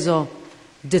atteso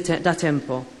da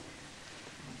tempo.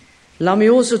 Allow me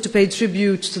also to pay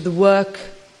tribute to the work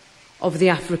of the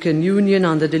African Union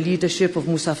under the leadership of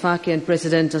Moussa Faki and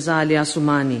President Azali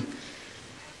Assoumani.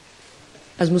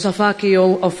 As Moussa Faki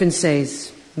often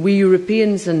says, we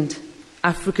Europeans and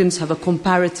Africans have a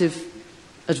comparative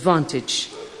advantage,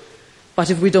 but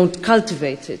if we don't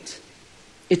cultivate it,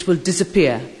 it will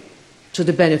disappear to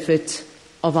the benefit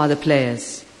of other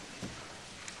players.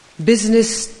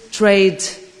 Business, trade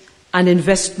and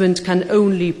investment can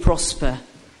only prosper,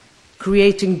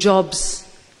 creating jobs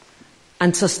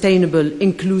and sustainable,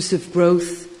 inclusive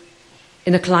growth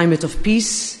in a climate of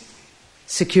peace,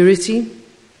 security,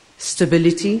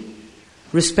 stability,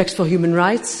 respect for human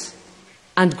rights,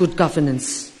 and good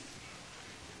governance.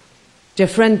 Dear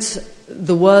friends,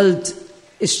 the world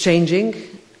is changing,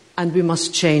 and we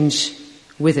must change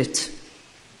with it.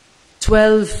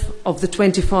 12 of the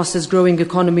 20 fastest growing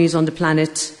economies on the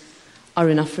planet are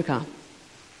in Africa.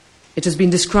 It has been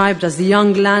described as the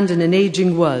young land in an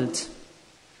aging world.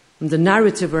 And the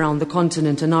narrative around the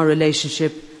continent and our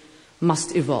relationship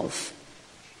must evolve.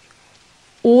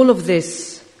 All of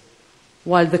this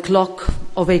while the clock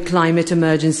of a climate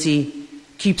emergency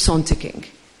keeps on ticking.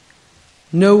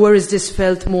 Nowhere is this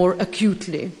felt more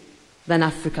acutely than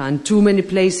Africa. In too many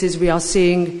places we are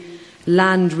seeing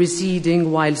land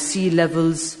receding while sea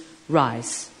levels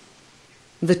rise.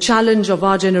 The challenge of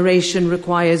our generation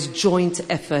requires joint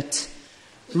effort,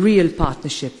 real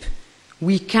partnership.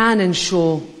 We can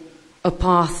ensure a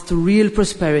path to real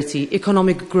prosperity,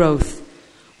 economic growth,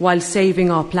 while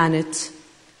saving our planet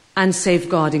and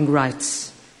safeguarding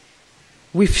rights.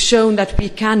 We've shown that we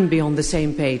can be on the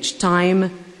same page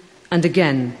time and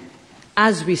again.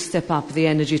 As we step up the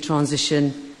energy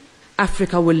transition,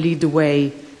 Africa will lead the way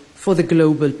for the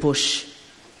global push.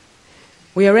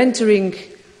 We are entering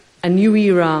a new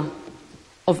era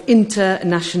of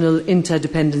international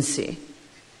interdependency,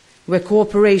 where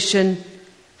cooperation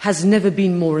has never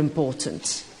been more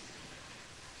important.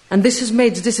 And this has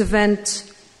made this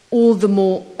event all the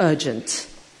more urgent.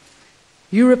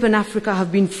 Europe and Africa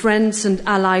have been friends and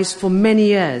allies for many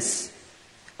years,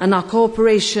 and our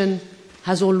cooperation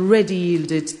has already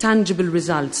yielded tangible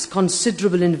results,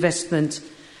 considerable investment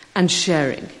and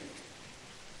sharing.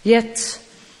 Yet,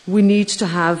 we need to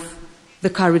have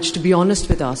the courage to be honest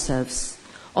with ourselves,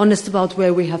 honest about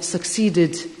where we have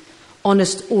succeeded,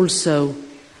 honest also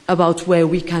about where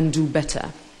we can do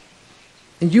better.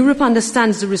 And Europe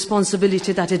understands the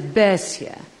responsibility that it bears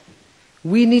here.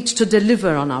 We need to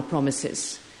deliver on our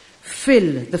promises,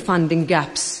 fill the funding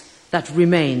gaps that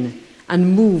remain,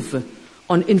 and move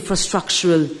on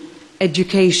infrastructural,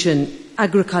 education,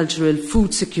 agricultural,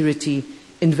 food security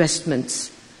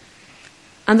investments.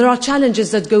 And there are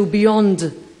challenges that go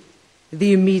beyond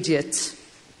the immediate.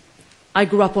 I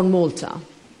grew up on Malta,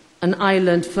 an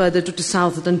island further to the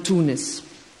south than Tunis.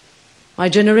 My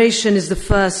generation is the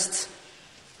first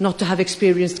not to have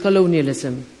experienced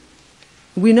colonialism.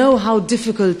 We know how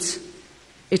difficult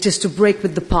it is to break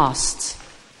with the past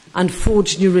and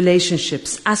forge new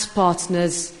relationships as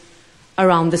partners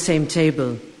around the same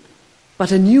table.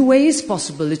 But a new way is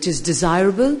possible, it is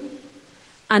desirable,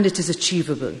 and it is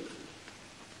achievable.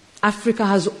 Africa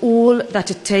has all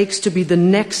that it takes to be the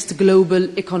next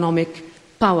global economic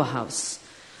powerhouse,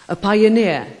 a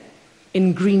pioneer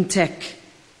in green tech,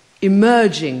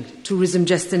 emerging tourism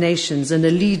destinations, and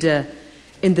a leader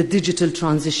in the digital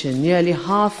transition. Nearly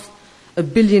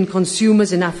 500 million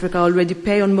consumers in Africa already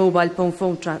pay on mobile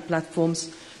phone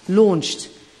platforms launched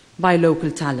by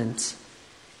local talent.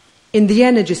 In the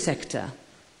energy sector,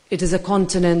 it is a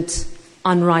continent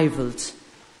unrivaled.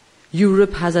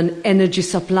 Europe has an energy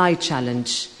supply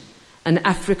challenge, and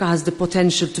Africa has the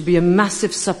potential to be a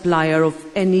massive supplier of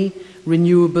any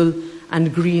renewable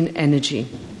and green energy.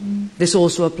 This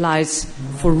also applies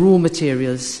for raw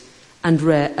materials and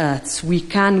rare earths. We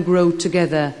can grow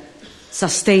together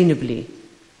sustainably,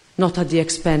 not at the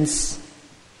expense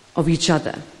of each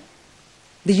other.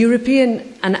 The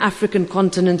European and African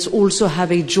continents also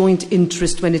have a joint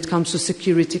interest when it comes to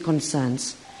security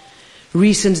concerns.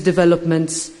 Recent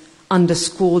developments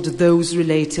underscored those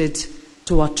related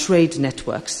to our trade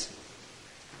networks.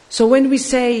 So when we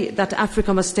say that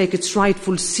Africa must take its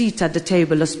rightful seat at the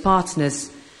table as partners,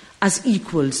 as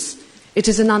equals, it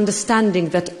is an understanding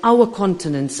that our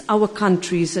continents, our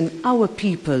countries and our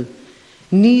people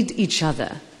need each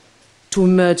other to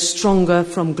emerge stronger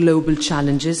from global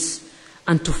challenges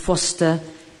and to foster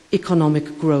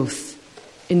economic growth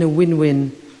in a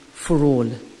win-win for all.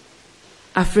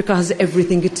 Africa has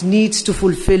everything it needs to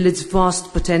fulfill its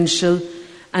vast potential,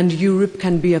 and Europe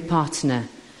can be a partner.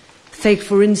 Take,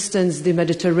 for instance, the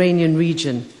Mediterranean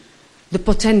region, the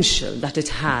potential that it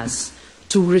has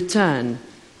to return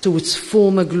to its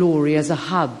former glory as a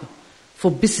hub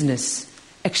for business,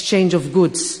 exchange of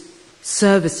goods,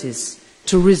 services,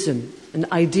 tourism, and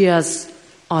ideas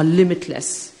are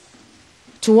limitless.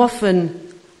 Too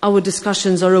often, our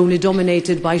discussions are only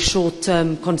dominated by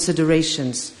short-term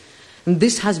considerations, and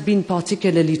this has been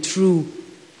particularly true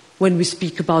when we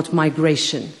speak about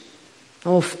migration.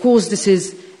 Now, of course, this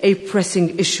is a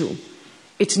pressing issue.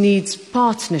 It needs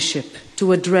partnership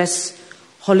to address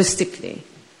holistically,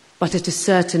 but it is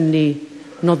certainly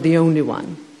not the only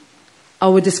one.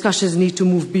 Our discussions need to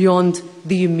move beyond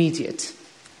the immediate,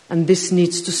 and this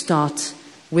needs to start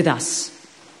with us.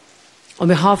 On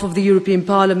behalf of the European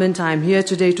Parliament, I am here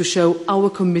today to show our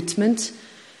commitment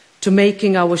to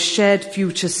making our shared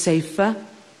future safer,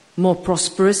 more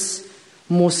prosperous,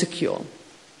 more secure.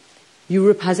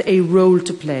 Europe has a role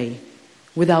to play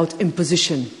without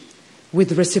imposition,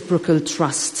 with reciprocal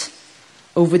trust.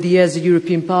 Over the years, the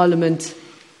European Parliament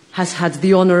has had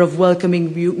the honour of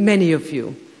welcoming many of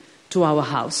you to our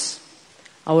House.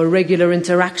 Our regular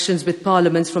interactions with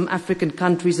parliaments from African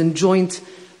countries and joint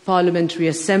parliamentary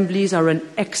assemblies are an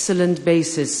excellent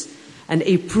basis and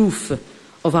a proof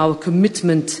of our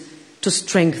commitment to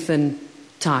strengthen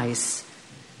ties.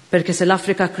 Perché se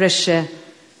l'Africa cresce,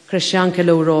 cresce anche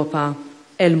l'Europa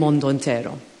e il mondo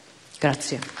intero.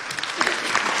 Grazie.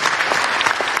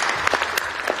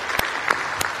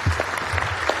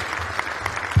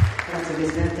 Grazie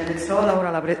Presidente Metsola.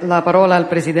 Ora la parola al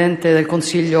Presidente del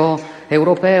Consiglio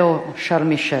europeo, Charles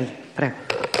Michel. Prego.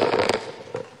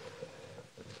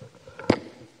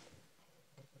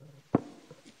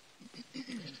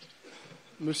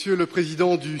 Monsieur le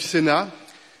Président du Sénat,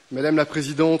 Madame la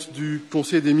Présidente du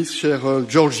Conseil des ministres, chère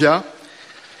Giorgia,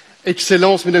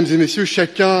 Excellences, Mesdames et Messieurs,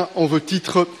 chacun en vos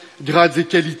titres, grades et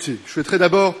qualités. Je souhaiterais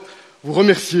d'abord vous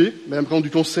remercier, Madame la Présidente du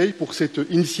Conseil, pour cette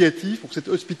initiative, pour cette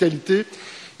hospitalité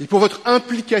et pour votre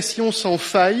implication sans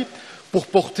faille pour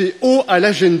porter haut à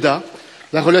l'agenda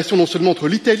la relation non seulement entre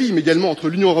l'Italie, mais également entre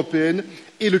l'Union européenne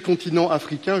et le continent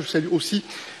africain. Je salue aussi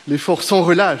l'effort sans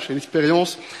relâche et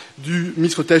l'expérience du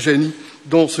ministre Tajani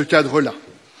dans ce cadre-là.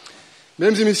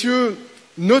 Mesdames et Messieurs,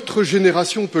 notre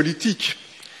génération politique,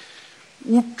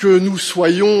 où que nous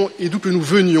soyons et d'où que nous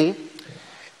venions,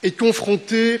 est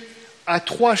confrontée à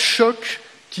trois chocs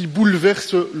qui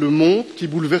bouleversent le monde, qui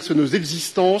bouleversent nos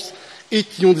existences et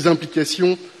qui ont des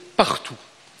implications partout.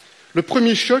 Le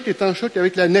premier choc est un choc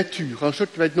avec la nature, un choc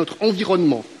qui va être notre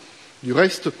environnement. Du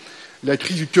reste, la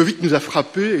crise du Covid nous a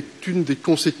frappés, est une des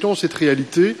conséquences de cette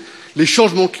réalité. Les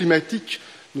changements climatiques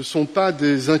ne sont pas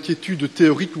des inquiétudes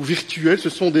théoriques ou virtuelles, ce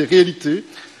sont des réalités,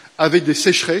 avec des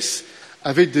sécheresses,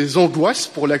 avec des angoisses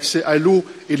pour l'accès à l'eau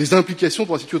et les implications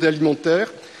pour la sécurité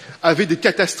alimentaire, avec des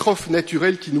catastrophes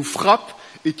naturelles qui nous frappent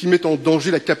et qui mettent en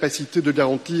danger la capacité de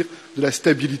garantir de la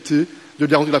stabilité, de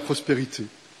garantir de la prospérité.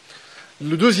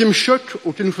 Le deuxième choc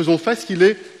auquel nous faisons face, il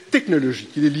est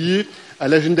technologique, il est lié à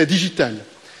l'agenda digital,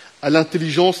 à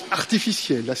l'intelligence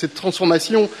artificielle, à cette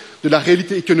transformation de la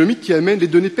réalité économique qui amène les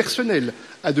données personnelles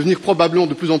à devenir probablement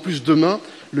de plus en plus demain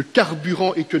le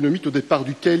carburant économique au départ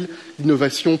duquel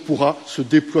l'innovation pourra se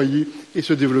déployer et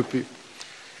se développer.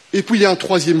 Et puis il y a un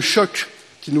troisième choc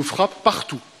qui nous frappe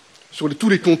partout, sur tous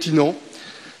les continents,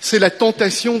 c'est la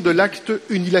tentation de l'acte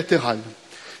unilatéral.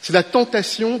 C'est la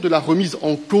tentation de la remise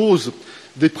en cause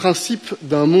des principes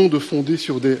d'un monde fondé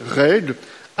sur des règles,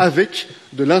 avec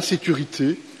de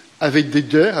l'insécurité, avec des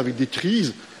guerres, avec des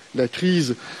crises, la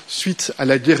crise suite à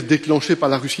la guerre déclenchée par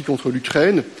la Russie contre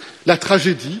l'Ukraine, la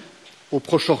tragédie au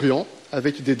Proche-Orient,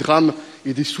 avec des drames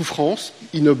et des souffrances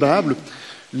innommables,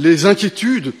 les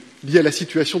inquiétudes liées à la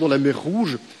situation dans la mer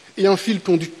Rouge, et un fil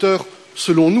conducteur,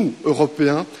 selon nous,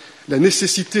 Européens, la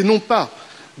nécessité non pas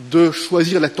de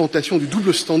choisir la tentation du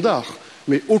double standard,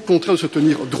 mais au contraire de se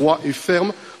tenir droit et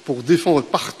ferme pour défendre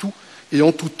partout et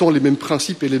en tout temps les mêmes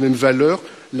principes et les mêmes valeurs,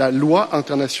 la loi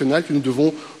internationale que nous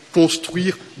devons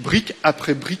construire brique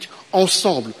après brique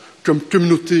ensemble, comme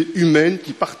communauté humaine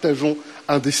qui partageons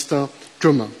un destin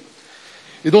commun.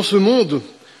 Et dans ce monde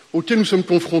auquel nous sommes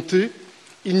confrontés,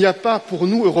 il n'y a pas pour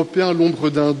nous, Européens, l'ombre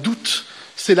d'un doute,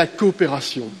 c'est la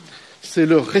coopération, c'est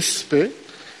le respect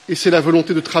et c'est la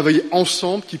volonté de travailler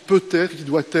ensemble qui peut être, qui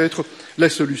doit être la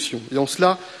solution. Et en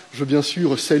cela, je veux bien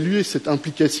sûr saluer cette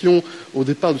implication au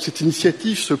départ de cette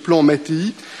initiative, ce plan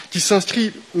Mattei, qui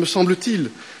s'inscrit, me semble-t-il,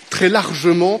 très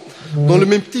largement dans le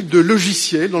même type de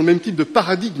logiciel, dans le même type de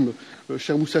paradigme.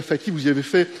 Cher Moussa Faki, vous y avez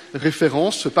fait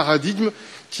référence, ce paradigme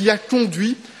qui a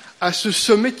conduit à ce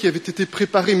sommet qui avait été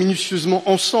préparé minutieusement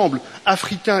ensemble,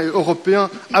 Africains et Européens,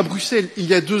 à Bruxelles, il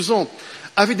y a 2 ans,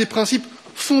 avec des principes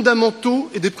fondamentaux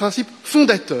et des principes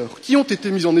fondateurs qui ont été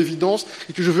mis en évidence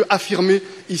et que je veux affirmer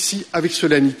ici avec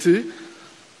solennité.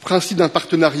 Principe d'un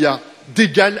partenariat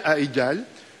d'égal à égal,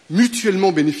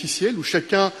 mutuellement bénéficiel, où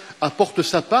chacun apporte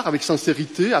sa part avec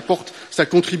sincérité, apporte sa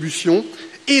contribution,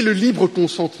 et le libre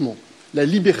consentement, la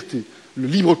liberté, le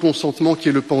libre consentement qui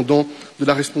est le pendant de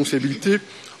la responsabilité.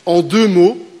 En 2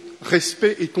 mots,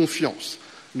 respect et confiance.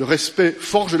 Le respect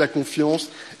forge la confiance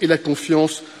et la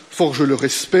confiance forge le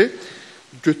respect.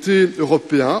 Du côté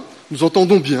européen, nous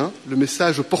entendons bien le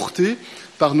message porté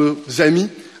par nos amis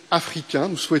africains.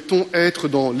 Nous souhaitons être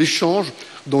dans l'échange,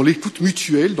 dans l'écoute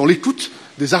mutuelle, dans l'écoute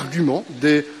des arguments,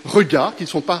 des regards qui ne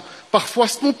sont pas parfois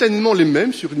spontanément les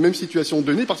mêmes sur une même situation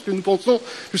donnée, parce que nous pensons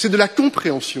que c'est de la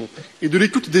compréhension et de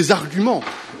l'écoute des arguments,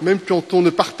 même quand on ne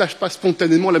partage pas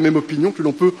spontanément la même opinion, que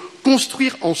l'on peut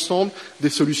construire ensemble des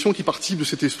solutions qui participent de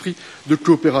cet esprit de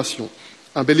coopération.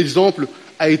 Un bel exemple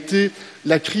a été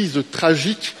la crise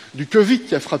tragique du Covid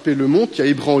qui a frappé le monde, qui a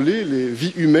ébranlé les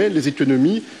vies humaines, les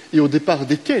économies, et au départ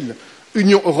desquelles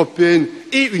Union européenne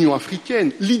et Union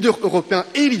africaine, leaders européens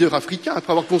et leaders africains,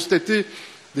 après avoir constaté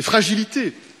des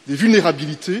fragilités, des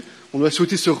vulnérabilités, on a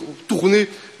souhaité se tourner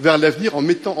vers l'avenir en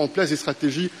mettant en place des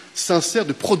stratégies sincères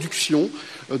de production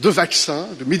de vaccins,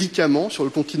 de médicaments sur le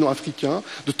continent africain,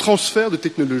 de transfert de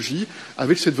technologies,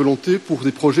 avec cette volonté pour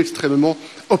des projets extrêmement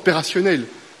opérationnels,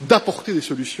 d'apporter des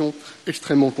solutions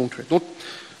extrêmement concrètes. Donc,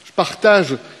 je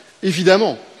partage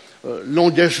évidemment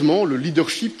l'engagement, le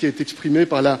leadership qui a été exprimé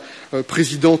par la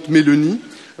présidente Meloni,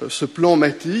 ce plan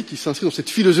Mattei qui s'inscrit dans cette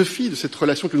philosophie de cette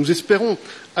relation que nous espérons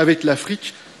avec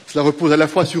l'Afrique. Cela repose à la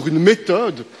fois sur une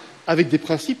méthode avec des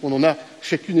principes, on en a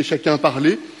chacune et chacun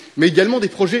parlé, mais également des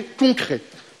projets concrets,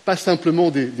 pas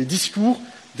simplement des discours,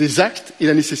 des actes et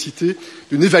la nécessité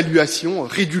d'une évaluation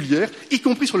régulière, y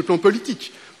compris sur le plan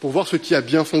politique, pour voir ce qui a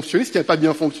bien fonctionné, ce qui n'a pas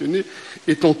bien fonctionné,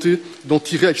 et tenter d'en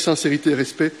tirer avec sincérité et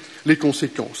respect les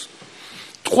conséquences.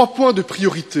 3 points de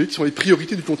priorité, qui sont les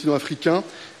priorités du continent africain,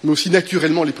 mais aussi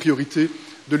naturellement les priorités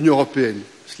de l'Union européenne.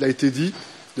 Cela a été dit,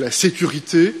 de la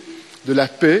sécurité, de la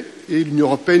paix, et l'Union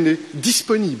européenne est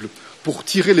disponible pour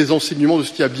tirer les enseignements de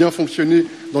ce qui a bien fonctionné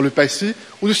dans le passé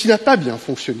ou de ce qui n'a pas bien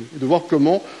fonctionné, et de voir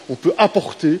comment on peut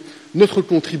apporter notre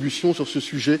contribution sur ce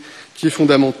sujet qui est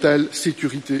fondamental,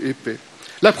 sécurité et paix.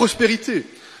 La prospérité.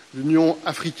 L'Union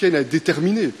africaine a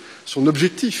déterminé son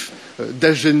objectif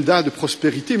d'agenda de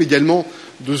prospérité, mais également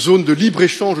de zone de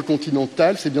libre-échange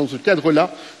continentale. C'est bien dans ce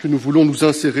cadre-là que nous voulons nous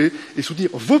insérer et soutenir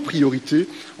vos priorités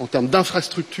en termes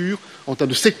d'infrastructures, en termes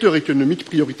de secteurs économiques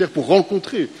prioritaires pour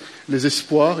rencontrer les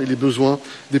espoirs et les besoins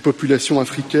des populations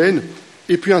africaines.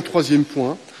 Et puis un 3e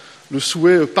point, le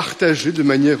souhait partagé de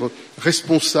manière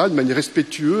responsable, de manière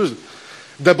respectueuse,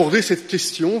 d'aborder cette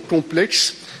question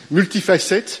complexe,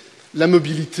 multifacette, la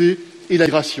mobilité et la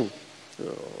migration.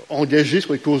 Engagé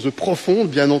sur les causes profondes,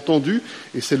 bien entendu,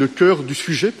 et c'est le cœur du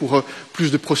sujet pour plus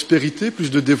de prospérité,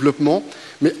 plus de développement,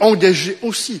 mais engagé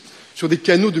aussi sur des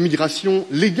canaux de migration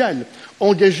légale,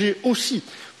 engagé aussi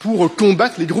pour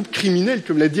combattre les groupes criminels,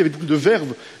 comme l'a dit avec beaucoup de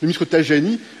verve le ministre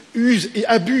Tajani, usent et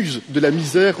abusent de la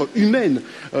misère humaine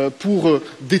pour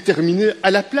déterminer à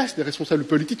la place des responsables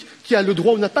politiques qui a le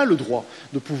droit ou n'a pas le droit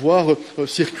de pouvoir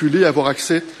circuler, avoir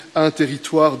accès à un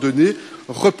territoire donné,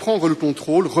 reprendre le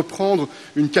contrôle, reprendre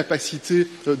une capacité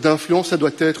d'influence, ça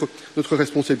doit être notre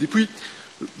responsabilité. Et puis,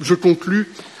 je conclus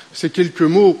ces quelques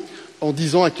mots en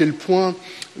disant à quel point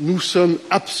nous sommes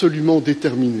absolument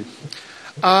déterminés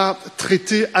à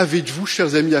traiter avec vous,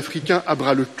 chers amis africains, à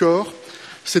bras le corps,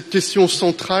 cette question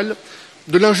centrale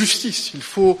de l'injustice. Il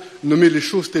faut nommer les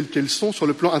choses telles qu'elles sont sur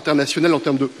le plan international en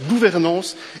termes de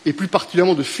gouvernance et plus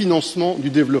particulièrement de financement du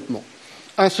développement.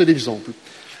 Un seul exemple.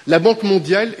 La Banque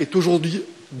mondiale est aujourd'hui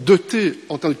dotée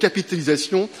en termes de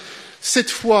capitalisation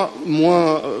 7 fois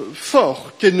moins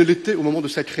fort qu'elle ne l'était au moment de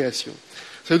sa création.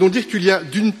 Ça veut donc dire qu'il y a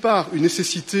d'une part une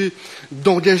nécessité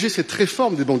d'engager cette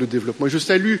réforme des banques de développement. Et je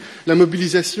salue la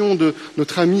mobilisation de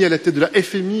notre ami à la tête de la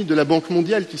FMI, de la Banque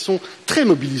mondiale, qui sont très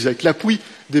mobilisés avec l'appui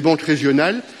des banques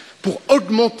régionales pour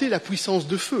augmenter la puissance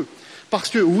de feu. Parce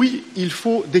que oui, il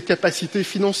faut des capacités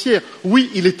financières.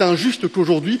 Oui, il est injuste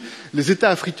qu'aujourd'hui, les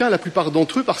États africains, la plupart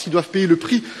d'entre eux, parce qu'ils doivent payer le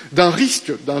prix d'un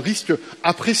risque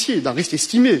apprécié, d'un risque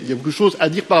estimé, il y a beaucoup de choses à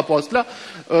dire par rapport à cela,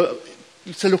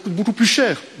 ça leur coûte beaucoup plus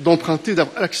cher d'emprunter,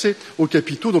 d'avoir accès aux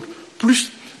capitaux, donc plus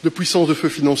de puissance de feu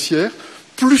financière,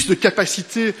 plus de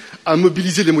capacité à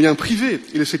mobiliser les moyens privés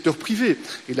et le secteur privé.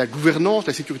 Et la gouvernance,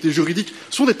 la sécurité juridique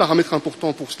sont des paramètres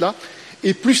importants pour cela.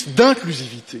 Et plus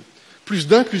d'inclusivité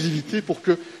pour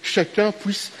que chacun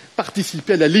puisse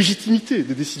participer à la légitimité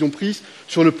des décisions prises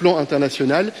sur le plan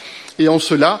international. Et en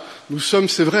cela, nous sommes,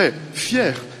 c'est vrai,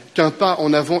 fiers qu'un pas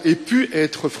en avant ait pu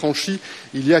être franchi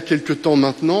il y a quelque temps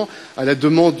maintenant, à la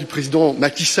demande du président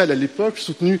Macky Sall à l'époque,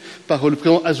 soutenu par le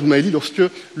président Assoumani, lorsque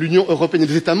l'Union européenne et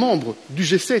les États membres du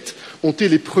G7 ont été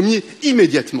les premiers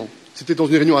immédiatement. C'était dans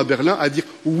une réunion à Berlin à dire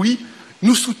oui,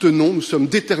 nous soutenons, nous sommes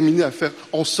déterminés à faire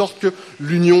en sorte que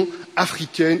l'Union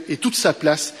africaine ait toute sa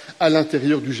place à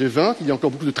l'intérieur du G20. Il y a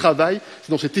encore beaucoup de travail.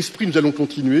 C'est dans cet esprit que nous allons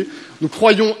continuer. Nous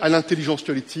croyons à l'intelligence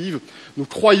collective. Nous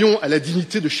croyons à la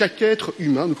dignité de chaque être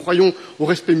humain. Nous croyons au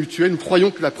respect mutuel. Nous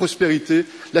croyons que la prospérité,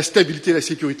 la stabilité et la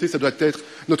sécurité, ça doit être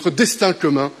notre destin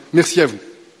commun. Merci à vous.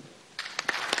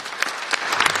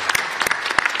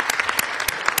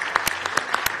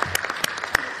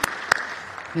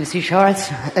 Merci Charles.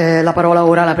 La parola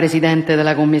ora alla Presidente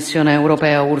della Commissione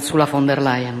europea Ursula von der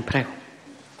Leyen. Prego.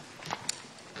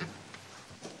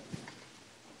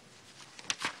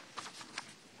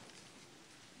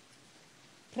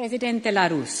 Presidente La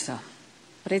Russa,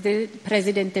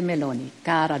 Presidente Meloni,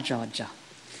 cara Giorgia,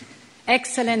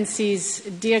 Excellencies,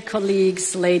 dear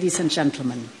colleagues, ladies and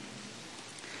gentlemen,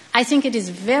 I think it is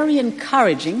very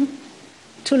encouraging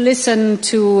to listen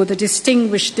to the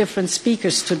distinguished different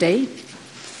speakers today,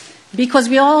 because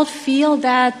we all feel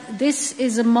that this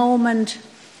is a moment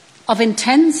of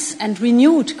intense and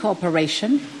renewed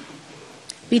cooperation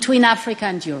between Africa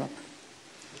and Europe.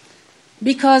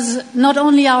 Because not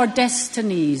only our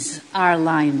destinies are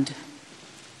aligned,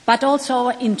 but also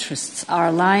our interests are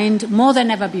aligned more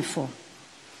than ever before.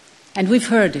 And we've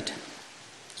heard it.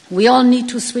 We all need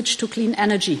to switch to clean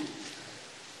energy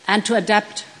and to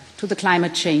adapt to the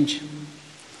climate change.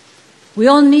 We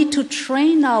all need to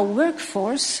train our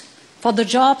workforce for the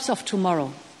jobs of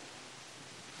tomorrow.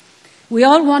 We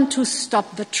all want to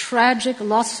stop the tragic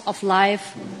loss of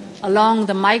life along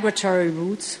the migratory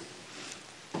routes,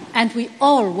 and we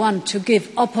all want to give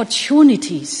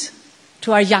opportunities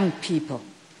to our young people.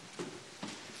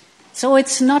 So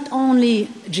it's not only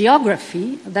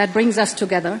geography that brings us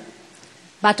together,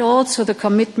 but also the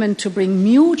commitment to bring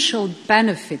mutual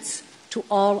benefits to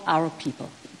all our people.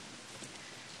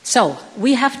 So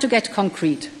we have to get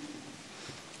concrete.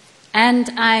 And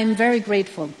I'm very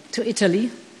grateful to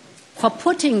Italy for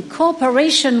putting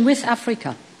cooperation with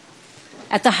Africa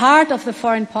at the heart of the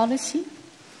foreign policy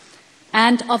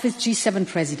and of its G7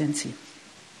 presidency.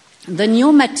 The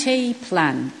new Mattei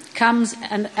plan comes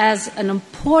as an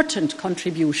important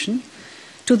contribution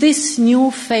to this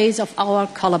new phase of our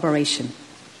collaboration.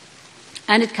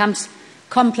 And it comes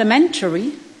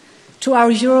complementary to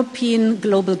our European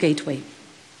Global Gateway.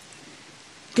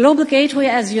 Global Gateway,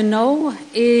 as you know,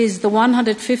 is the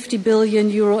 150 billion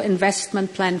euro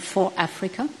investment plan for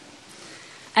Africa.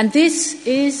 And this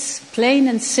is plain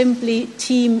and simply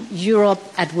Team Europe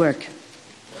at work.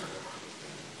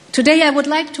 Today I would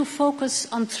like to focus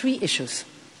on 3 issues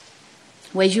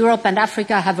where Europe and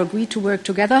Africa have agreed to work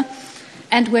together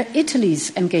and where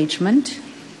Italy's engagement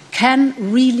can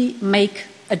really make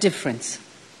a difference.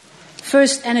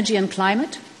 First, energy and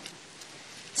climate.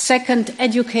 Second,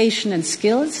 education and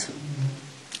skills.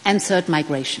 And third,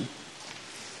 migration.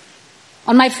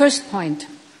 On my first point,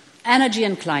 energy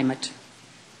and climate.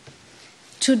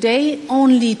 Today,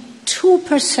 only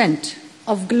 2%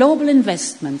 of global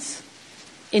investments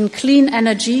in clean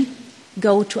energy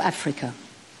go to Africa.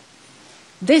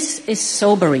 This is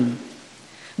sobering.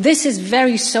 This is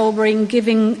very sobering,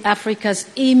 given Africa's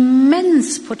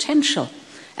immense potential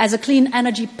as a clean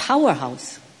energy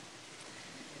powerhouse.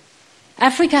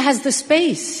 Africa has the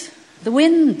space, the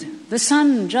wind, the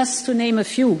sun, just to name a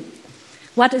few.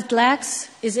 What it lacks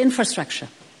is infrastructure.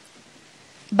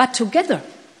 But together,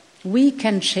 we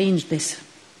can change this.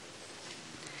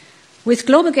 With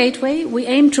Global Gateway, we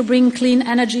aim to bring clean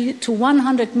energy to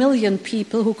 100 million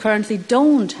people who currently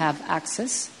don't have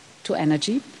access to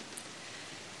energy.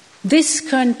 This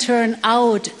can turn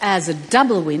out as a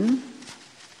double win.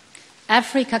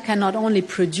 Africa can not only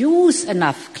produce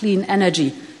enough clean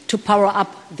energy to power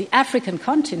up the African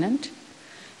continent,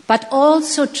 but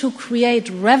also to create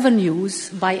revenues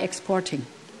by exporting.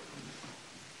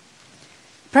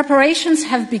 Preparations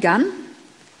have begun,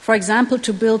 for example,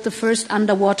 to build the first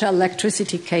underwater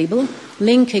electricity cable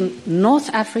linking North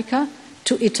Africa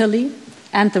to Italy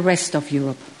and the rest of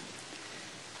Europe.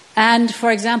 And,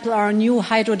 for example, our new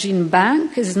hydrogen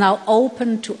bank is now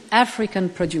open to African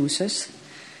producers.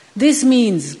 This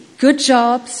means good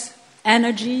jobs,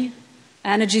 energy,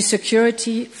 energy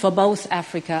security for both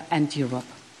Africa and Europe.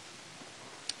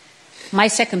 My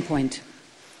second point.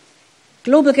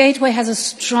 Global Gateway has a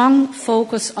strong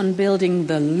focus on building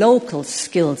the local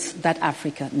skills that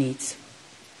Africa needs.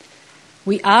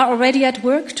 We are already at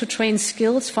work to train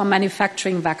skills for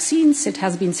manufacturing vaccines. It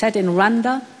has been said in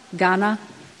Rwanda, Ghana,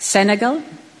 Senegal.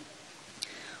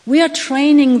 We are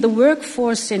training the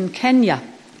workforce in Kenya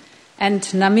and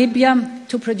Namibia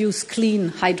to produce clean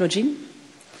hydrogen.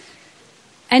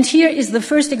 And here is the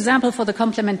first example for the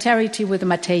complementarity with the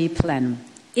Mattei Plan.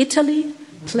 Italy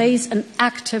plays an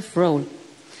active role.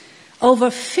 Over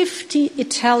 50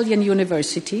 Italian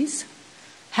universities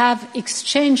have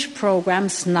exchange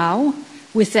programs now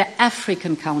with their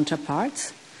African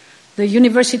counterparts. The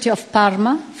University of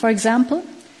Parma, for example,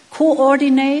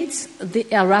 coordinates the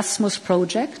Erasmus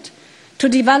project to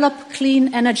develop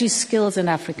clean energy skills in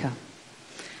Africa.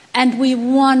 And we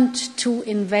want to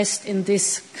invest in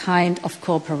this kind of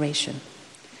cooperation.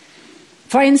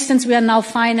 For instance, we are now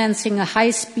financing a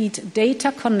high-speed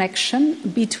data connection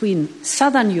between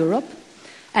Southern Europe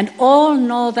and all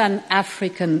Northern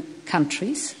African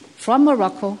countries, from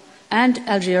Morocco and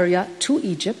Algeria to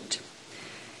Egypt.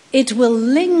 It will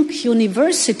link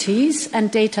universities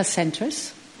and data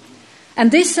centers,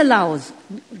 and this allows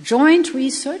joint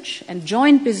research and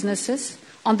joint businesses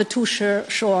on the two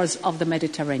shores of the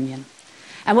Mediterranean.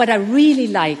 And what I really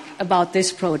like about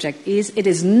this project is it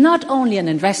is not only an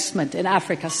investment in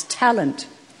Africa's talent,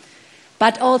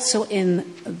 but also in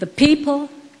the people,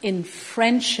 in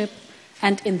friendship,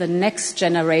 and in the next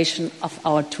generation of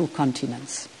our two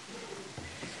continents.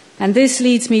 And this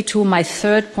leads me to my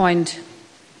third point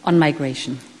on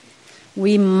migration.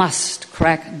 We must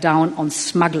crack down on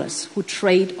smugglers who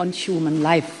trade on human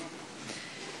life.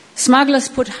 Smugglers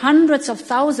put hundreds of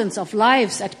thousands of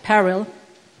lives at peril.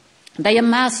 They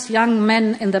amass young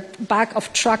men in the back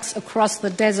of trucks across the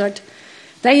desert.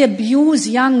 They abuse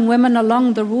young women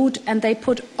along the route, and they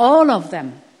put all of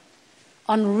them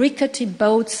on rickety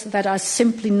boats that are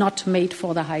simply not made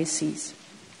for the high seas.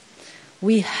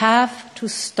 We have to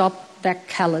stop their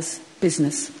callous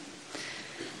business.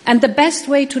 And the best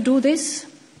way to do this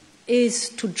is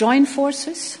to join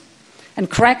forces and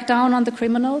crack down on the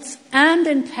criminals, and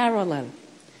in parallel,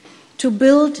 to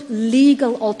build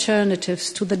legal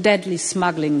alternatives to the deadly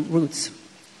smuggling routes.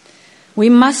 We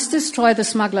must destroy the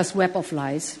smugglers' web of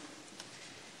lies.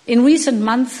 In recent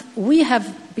months, we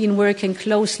have been working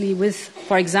closely with,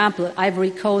 for example,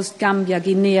 Ivory Coast, Gambia,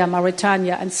 Guinea,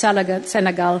 Mauritania, and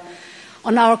Senegal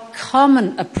on our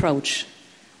common approach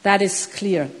that is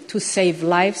clear to save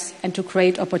lives and to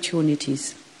create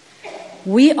opportunities.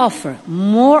 We offer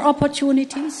more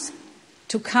opportunities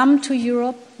to come to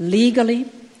Europe legally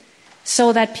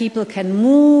so that people can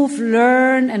move,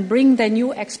 learn, and bring their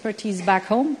new expertise back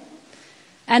home.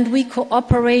 And we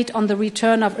cooperate on the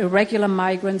return of irregular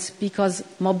migrants because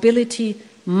mobility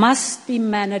must be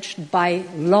managed by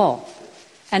law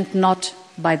and not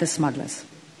by the smugglers.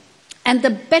 And the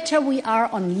better we are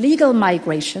on legal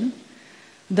migration,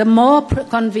 the more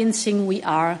convincing we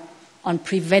are on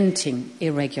preventing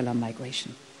irregular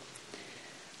migration.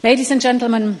 Ladies and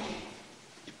gentlemen,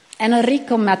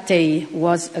 Enrico Mattei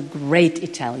was a great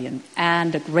Italian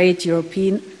and a great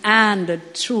European and a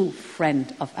true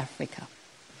friend of Africa.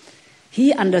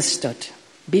 He understood,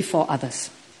 before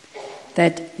others,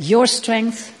 that your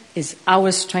strength is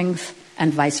our strength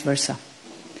and vice versa.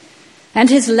 And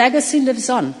his legacy lives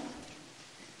on.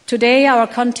 Today, our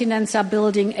continents are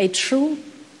building a true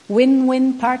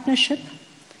win-win partnership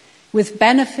with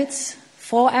benefits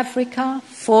for Africa,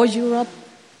 for Europe,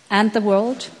 and the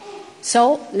world.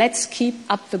 So let's keep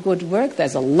up the good work.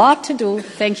 There's a lot to do.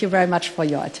 Thank you very much for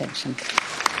your attention.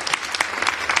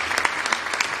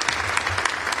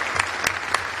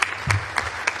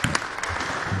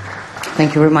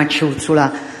 Thank you very much,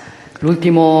 Ursula.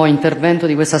 L'ultimo intervento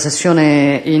di questa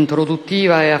sessione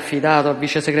introduttiva è affidato al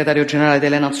Vice Segretario Generale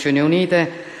delle Nazioni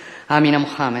Unite, Amina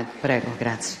Mohammed. Prego,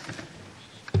 grazie.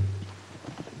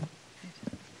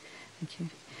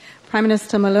 Prime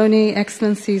Minister Meloni,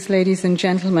 Excellencies, ladies and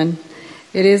gentlemen,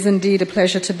 it is indeed a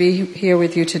pleasure to be here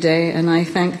with you today, and I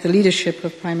thank the leadership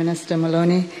of Prime Minister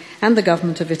Meloni and the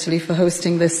Government of Italy for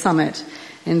hosting this summit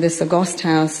in this august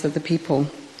House of the People.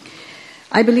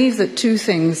 I believe that two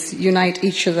things unite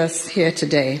each of us here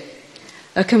today.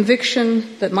 A conviction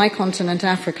that my continent,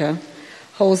 Africa,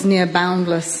 holds near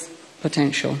boundless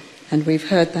potential, and we've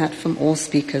heard that from all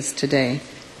speakers today.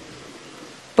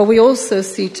 But we also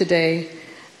see today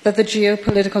that the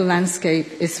geopolitical landscape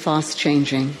is fast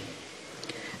changing,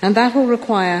 and that will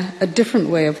require a different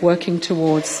way of working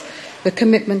towards the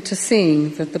commitment to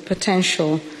seeing that the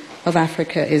potential of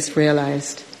Africa is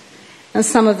realized. and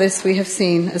some of this we have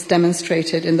seen as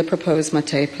demonstrated in the proposed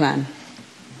Mattei plan.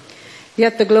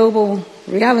 Yet the global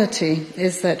reality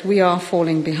is that we are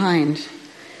falling behind.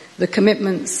 The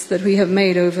commitments that we have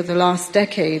made over the last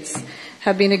decades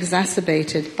have been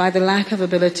exacerbated by the lack of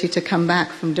ability to come back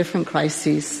from different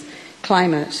crises,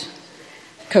 climate,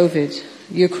 COVID,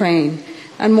 Ukraine,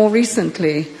 and more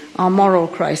recently, our moral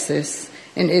crisis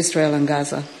in Israel and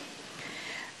Gaza.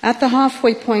 At the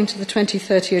halfway point of the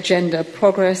 2030 agenda,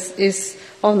 progress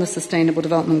on the Sustainable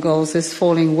Development Goals is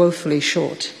falling woefully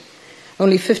short.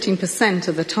 Only 15%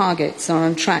 of the targets are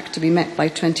on track to be met by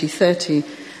 2030,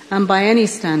 and by any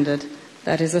standard,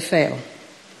 that is a fail.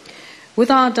 With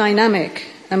our dynamic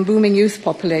and booming youth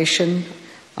population,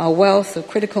 our wealth of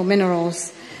critical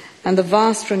minerals, and the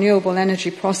vast renewable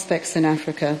energy prospects in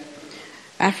Africa,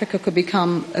 Africa could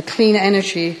become a clean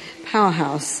energy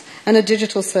powerhouse and a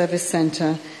digital service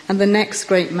centre and the next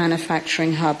great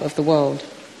manufacturing hub of the world.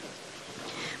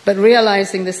 But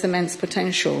realising this immense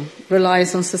potential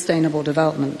relies on sustainable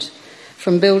development,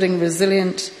 from building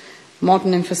resilient,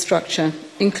 modern infrastructure,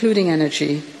 including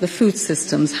energy, the food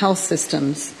systems, health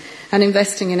systems, and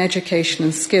investing in education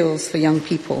and skills for young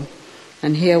people.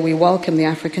 And here we welcome the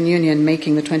African Union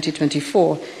making the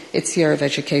 2024 its year of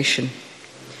education.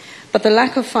 But the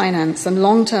lack of finance and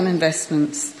long-term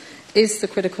investments is the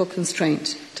critical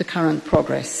constraint to current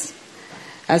progress,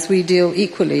 as we deal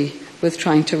equally with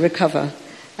trying to recover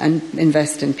and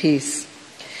invest in peace.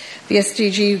 The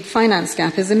SDG finance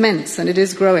gap is immense and it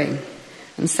is growing.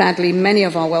 And sadly, many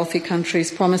of our wealthy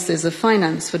countries' promises of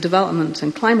finance for development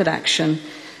and climate action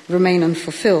remain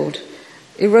unfulfilled,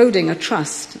 eroding a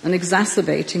trust and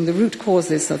exacerbating the root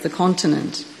causes of the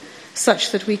continent,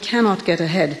 such that we cannot get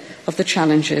ahead of the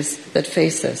challenges that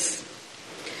face us.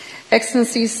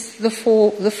 Excellencies, the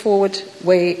forward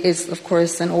way is, of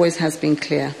course, and always has been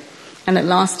clear. And at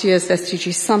last year's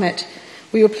SDG summit,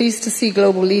 we were pleased to see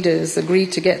global leaders agree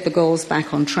to get the goals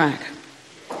back on track.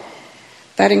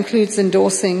 That includes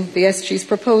endorsing the SG's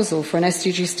proposal for an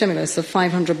SDG stimulus of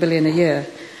 $500 billion a year,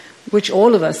 which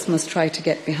all of us must try to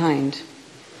get behind.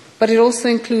 But it also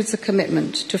includes a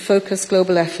commitment to focus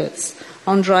global efforts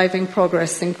on driving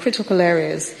progress in critical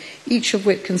areas, each of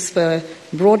which can spur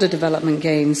broader development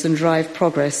gains and drive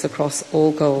progress across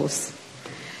all goals.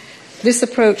 This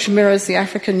approach mirrors the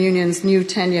African Union's new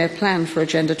 10-year plan for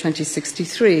Agenda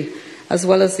 2063, as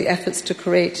well as the efforts to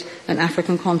create an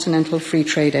African continental free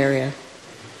trade area.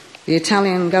 The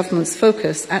Italian government's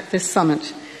focus at this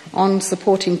summit on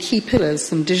supporting key pillars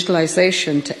from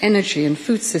digitalisation to energy and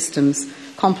food systems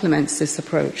complements this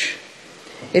approach.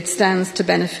 It stands to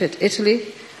benefit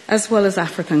Italy as well as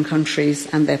African countries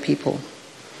and their people.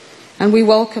 And we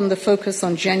welcome the focus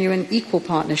on genuine equal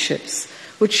partnerships,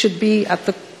 which should be at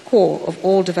the core of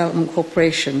all development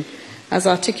cooperation, as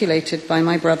articulated by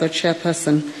my brother,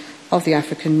 Chairperson of the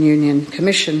African Union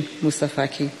Commission, Moussa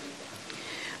Faki.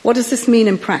 What does this mean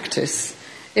in practice?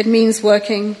 It means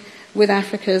working with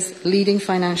Africa's leading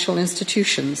financial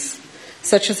institutions,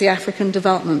 such as the African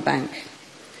Development Bank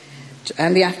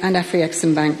and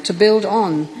Afri-Exim Bank, to build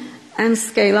on and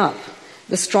scale up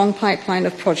the strong pipeline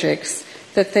of projects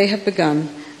that they have begun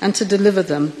and to deliver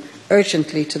them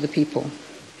urgently to the people.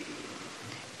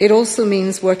 It also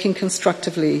means working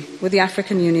constructively with the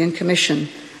African Union Commission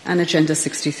and Agenda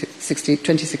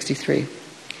 2063.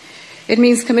 It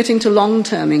means committing to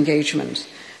long-term engagement,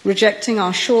 rejecting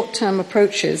our short-term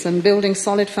approaches and building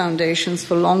solid foundations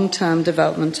for long-term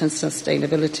development and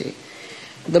sustainability,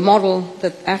 the model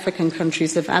that African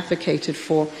countries have advocated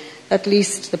for at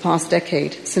least the past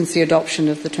decade since the adoption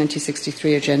of the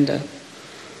 2063 Agenda.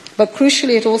 But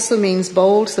crucially, it also means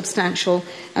bold, substantial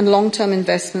and long-term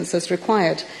investments as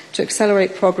required to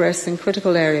accelerate progress in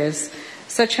critical areas,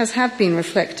 such as have been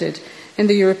reflected in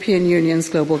the European Union's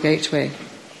Global Gateway.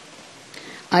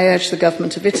 I urge the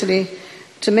Government of Italy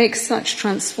to make such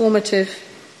transformative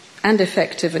and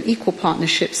effective and equal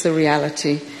partnerships a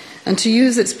reality, and to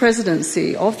use its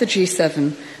presidency of the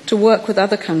G7 to work with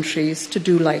other countries to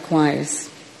do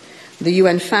likewise. The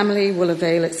UN family will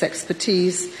avail its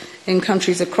expertise in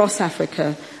countries across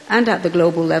Africa and at the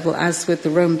global level, as with the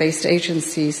Rome-based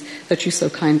agencies that you so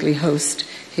kindly host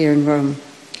here in Rome.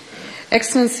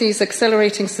 Excellencies,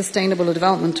 accelerating sustainable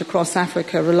development across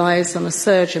Africa relies on a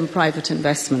surge in private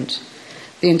investment.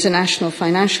 The international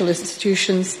financial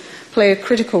institutions play a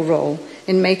critical role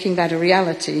in making that a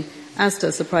reality, as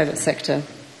does the private sector.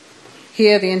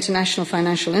 Here, the international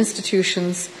financial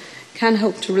institutions can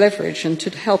hope to leverage and to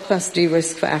help us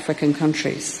de-risk for African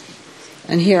countries.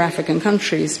 And here, African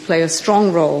countries play a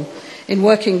strong role in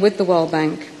working with the World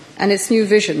Bank and its new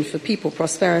vision for people,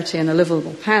 prosperity and a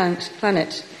livable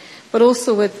planet, but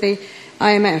also with the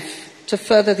IMF to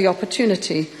further the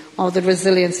opportunity of the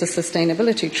Resilience and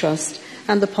Sustainability Trust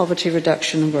and the Poverty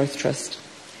Reduction and Growth Trust.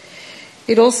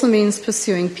 It also means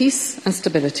pursuing peace and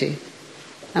stability,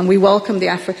 and we welcome the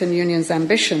African Union's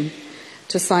ambition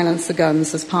to silence the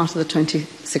guns as part of the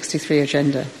 2063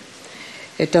 agenda.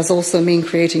 It does also mean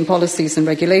creating policies and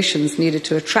regulations needed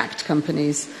to attract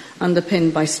companies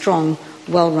underpinned by strong,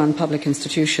 well-run public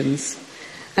institutions.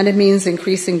 And it means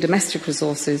increasing domestic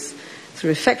resources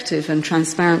through effective and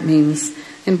transparent means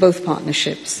in both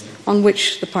partnerships on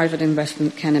which the private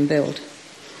investment can build.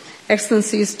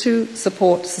 Excellencies, to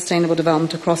support sustainable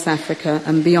development across Africa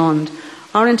and beyond,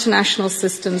 our international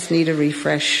systems need a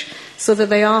refresh so that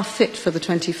they are fit for the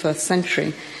 21st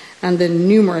century and the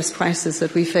numerous crises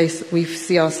that we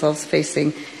see ourselves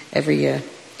facing every year.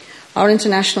 Our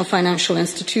international financial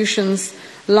institutions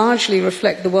largely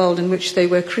reflect the world in which they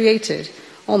were created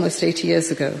almost 80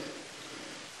 years ago.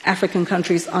 African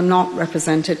countries are not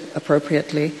represented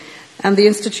appropriately, and the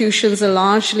institutions are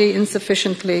largely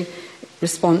insufficiently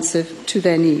responsive to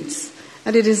their needs.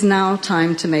 And it is now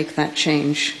time to make that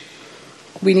change.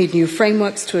 We need new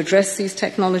frameworks to address these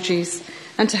technologies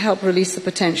and to help release the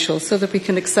potential so that we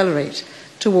can accelerate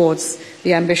towards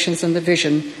the ambitions and the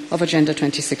vision of Agenda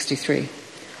 2063.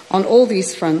 On all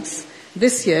these fronts,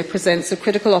 this year presents a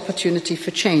critical opportunity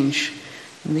for change,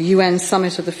 and the UN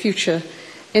Summit of the Future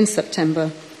in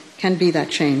September can be that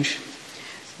change.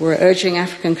 We're urging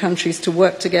African countries to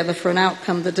work together for an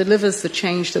outcome that delivers the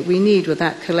change that we need with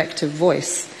that collective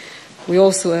voice. We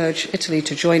also urge Italy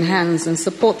to join hands and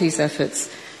support these efforts,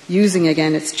 using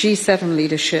again its G7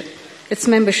 leadership, its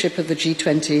membership of the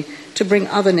G20, to bring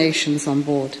other nations on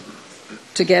board.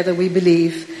 Together we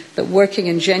believe that working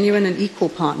in genuine and equal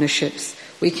partnerships,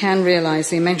 we can realise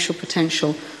the immense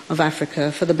potential of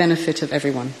Africa for the benefit of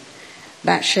everyone.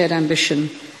 That shared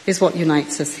ambition is what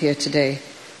unites us here today,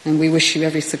 and we wish you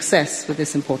every success with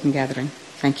this important gathering.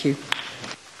 Thank you.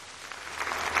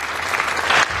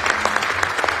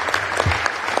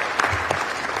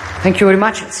 Thank you very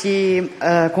much. Si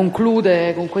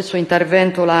conclude con questo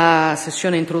intervento la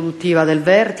sessione introduttiva del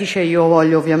vertice. Io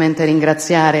voglio ovviamente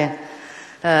ringraziare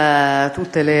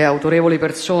tutte le autorevoli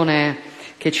persone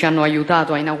che ci hanno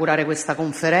aiutato a inaugurare questa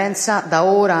conferenza. Da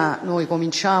ora noi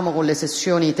cominciamo con le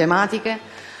sessioni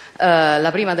tematiche. La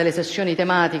prima delle sessioni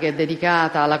tematiche è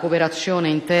dedicata alla cooperazione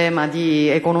in tema di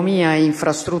economia e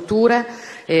infrastrutture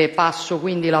e passo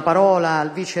quindi la parola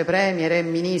al Vice Premier e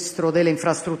Ministro delle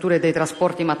Infrastrutture e dei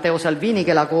Trasporti Matteo Salvini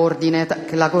che la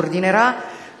coordinerà.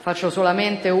 Faccio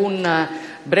solamente un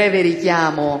breve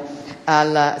richiamo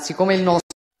siccome il nostro